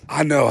crazy stuff.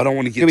 I know. I don't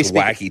want to get to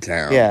wacky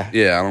town. Yeah.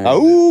 Yeah. I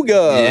don't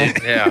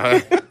Ooga. Yeah.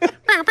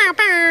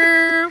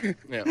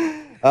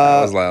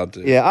 That was loud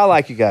too. Yeah, I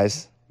like you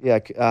guys. Yeah.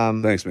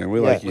 Thanks, man. We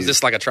like you. Was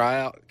this like a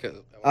tryout?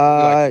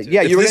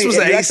 Yeah, you're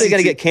actually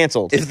going to get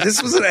canceled. If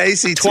this was an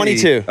ACT.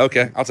 22.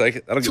 Okay, I'll take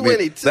it. That'll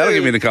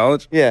get me into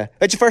college. Yeah.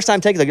 That's your first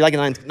time taking it. You're like in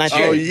ninth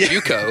grade. Oh,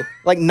 JUCO.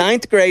 Like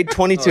 9th grade,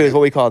 22 is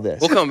what we call this.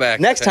 We'll come back.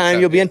 Next time,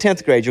 you'll be in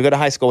 10th grade. You'll go to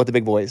high school with the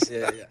big boys.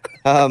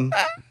 Yeah.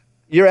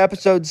 Your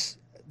episodes,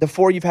 the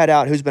 4 you've had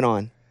out, who's been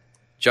on?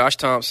 Josh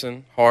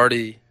Thompson,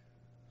 Hardy,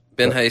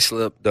 Ben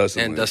Hayslip,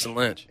 and Dustin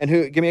Lynch. And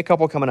give me a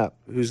couple coming up.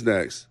 Who's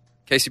next?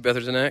 Casey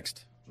Beathard's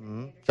next.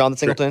 Mm-hmm. Jonathan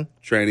Singleton.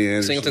 Trainee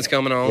Anderson. Singleton's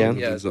coming on.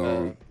 Yeah.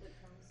 On.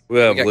 We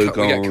have Luke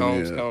on. We got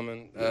Combs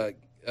coming.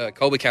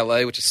 Colby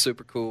Calais, which is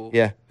super cool.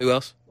 Yeah. Who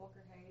else?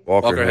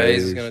 Walker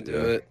Hayes is going to do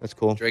it. That's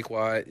cool. Drake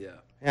White. Yeah.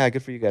 Yeah,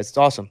 good for you guys. It's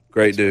awesome.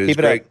 Great dudes. Keep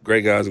it up.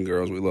 Great guys and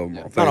girls. We love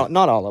them all.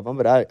 Not all of them,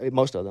 but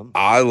most of them.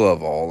 I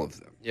love all of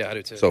them. Yeah, I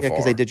do too. So far.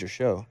 because they did your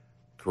show.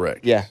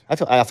 Correct. Yeah,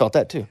 I felt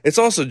that too. It's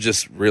also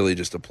just really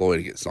just a ploy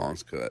to get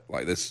songs cut.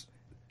 Like this,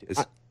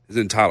 it's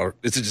entitled.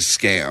 It's just a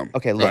scam.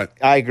 Okay, look, right?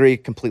 I agree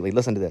completely.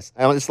 Listen to this.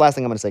 It's the last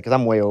thing I'm going to say because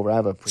I'm way over. I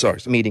have a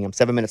meeting. I'm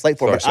 7 minutes late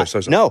for it.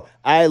 Sorry. No,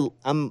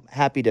 I'm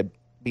happy to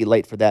be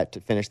late for that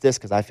to finish this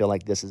because I feel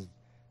like this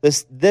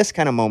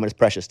kind of moment is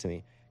precious to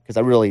me because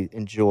I really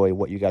enjoy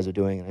what you guys are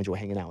doing and I enjoy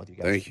hanging out with you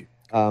guys. Thank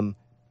you.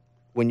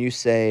 When you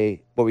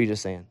say, what were you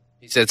just saying?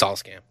 He said it's all a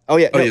scam. Oh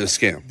yeah, the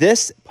scam.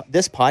 This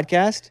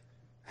podcast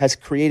has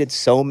created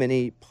so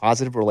many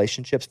positive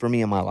relationships for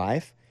me in my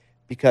life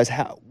because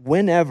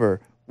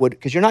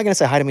because you're not going to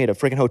say hi to me at a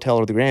freaking hotel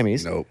or the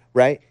Grammys. Nope.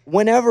 Right?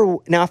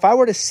 Now, if I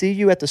were to see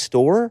you at the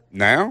store.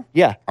 Now?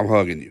 Yeah. I'm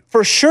hugging you.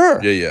 For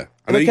sure. Yeah.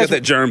 I know you got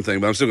that germ thing,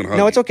 but I'm still going to hug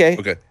you. No, it's okay.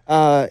 Okay.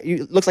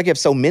 It looks like you have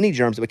so many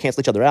germs that would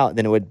cancel each other out,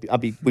 then we'd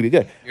be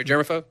good. You're a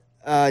germaphobe?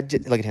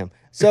 Look at him.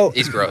 So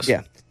he's gross.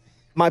 Yeah.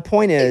 My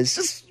point is.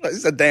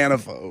 He's a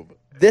danophobe.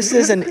 This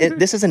is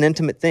an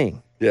intimate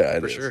thing. Yeah,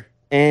 for sure.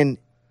 And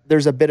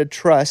there's a bit of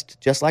trust,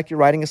 just like you're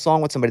writing a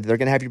song with somebody. They're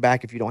going to have your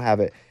back if you don't have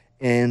it.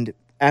 And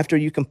after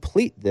you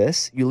complete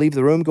this, you leave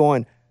the room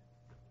going,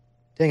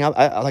 dang,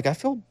 I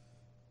feel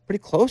pretty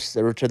close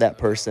to that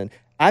person.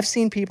 I've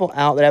seen people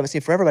out that I haven't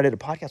seen forever, but I did a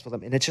podcast with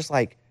them, and it's just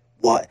like,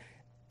 what?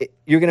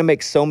 You're going to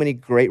make so many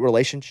great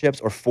relationships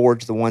or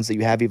forge the ones that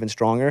you have even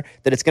stronger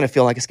that it's going to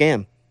feel like a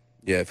scam.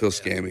 Yeah, it feels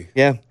scammy.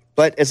 Yeah.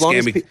 But as long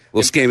as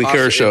scammy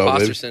Kershaw,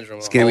 imposter syndrome,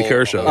 scammy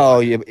Kershaw. Oh,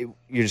 yeah,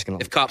 you're just gonna.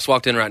 If cops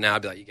walked in right now,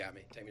 I'd be like, "You got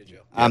me. Take me to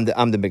jail."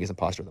 I'm the biggest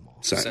imposter of them all.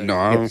 Same. No,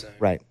 I don't.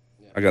 Right.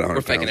 I got 100.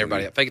 We're faking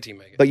everybody up. Fake it till you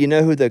make it. But you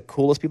know who the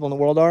coolest people in the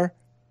world are?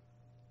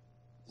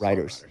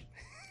 Writers.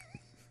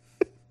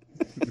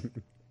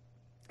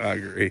 I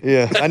agree.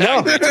 Yeah, I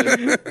know.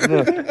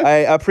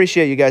 I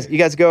appreciate you guys. You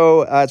guys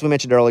go, as we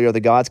mentioned earlier,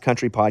 the God's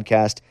Country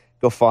podcast.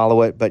 Go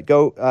follow it, but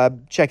go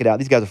check it out.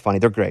 These guys are funny.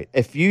 They're great.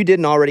 If you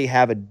didn't already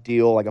have a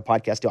deal, like a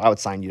podcast deal, I would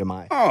sign you to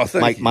my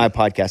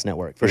podcast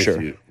network for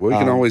sure. We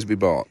can always be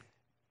bought.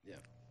 Yeah.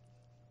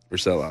 Or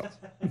sell out.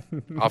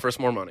 Offer us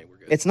more money. We're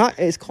good. It's not.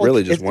 It's called.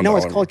 Really just $1. No,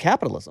 it's called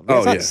capitalism.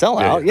 It's not sell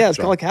out. Yeah, it's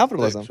called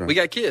capitalism. We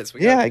got kids.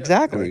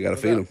 Exactly. We got to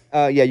feed them.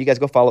 Yeah, you guys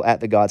go follow at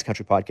the God's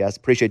Country podcast.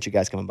 Appreciate you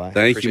guys coming by.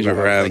 Thank you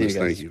for having us.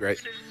 Thank you.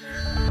 Great.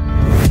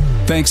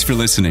 Thanks for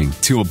listening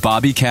to a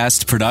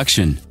BobbyCast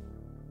production.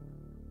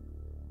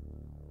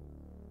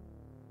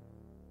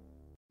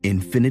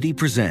 Infiniti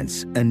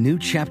presents a new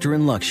chapter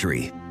in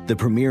luxury, the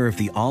premiere of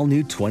the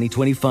all-new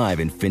 2025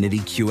 Infiniti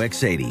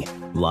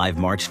QX80, live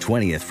March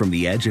 20th from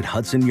the Edge at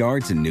Hudson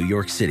Yards in New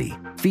York City,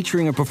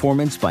 featuring a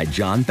performance by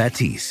Jon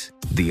Batiste.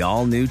 The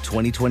all-new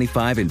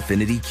 2025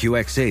 Infiniti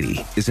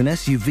QX80 is an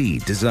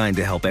SUV designed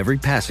to help every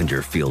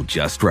passenger feel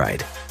just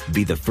right.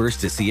 Be the first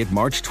to see it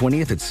March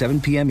 20th at 7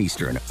 p.m.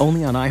 Eastern,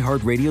 only on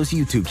iHeartRadio's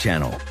YouTube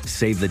channel.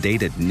 Save the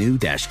date at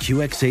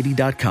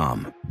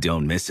new-QX80.com.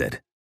 Don't miss it.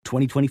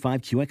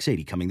 2025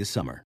 QX80 coming this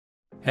summer.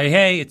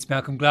 Hey, it's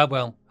Malcolm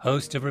Gladwell,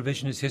 host of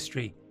Revisionist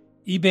History.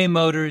 eBay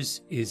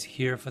Motors is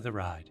here for the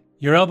ride.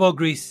 Your elbow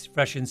grease,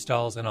 fresh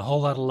installs, and a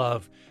whole lot of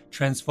love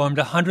transformed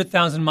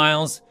 100,000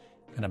 miles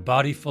and a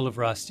body full of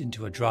rust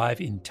into a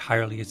drive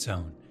entirely its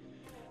own.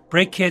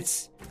 Brake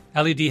kits,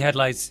 LED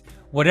headlights,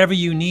 whatever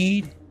you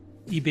need,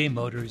 eBay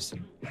Motors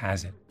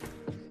has it.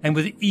 And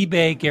with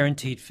eBay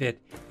Guaranteed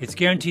Fit, it's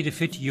guaranteed to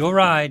fit your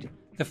ride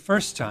the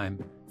first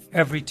time,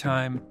 every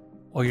time,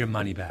 or your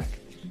money back.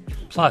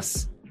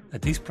 Plus,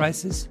 at these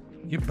prices,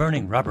 you're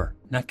burning rubber,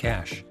 not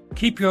cash.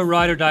 Keep your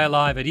ride or die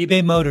alive at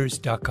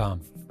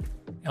ebaymotors.com.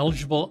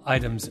 Eligible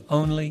items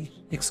only.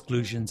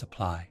 Exclusions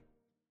apply.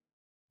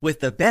 With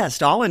the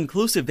best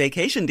all-inclusive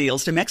vacation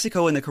deals to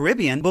Mexico and the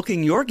Caribbean,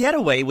 booking your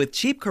getaway with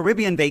Cheap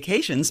Caribbean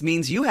Vacations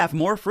means you have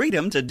more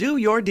freedom to do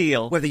your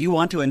deal. Whether you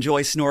want to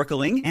enjoy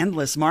snorkeling,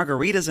 endless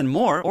margaritas, and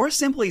more, or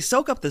simply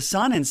soak up the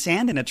sun and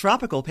sand in a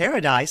tropical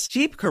paradise,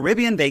 Cheap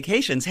Caribbean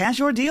Vacations has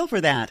your deal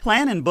for that.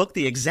 Plan and book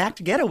the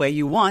exact getaway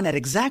you want at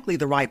exactly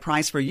the right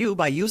price for you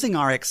by using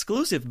our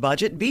exclusive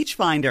budget Beach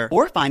Finder,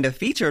 or find a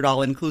featured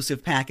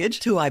all-inclusive package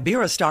to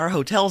Iberostar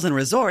Hotels and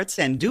Resorts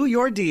and do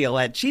your deal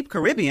at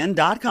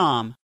cheapcaribbean.com.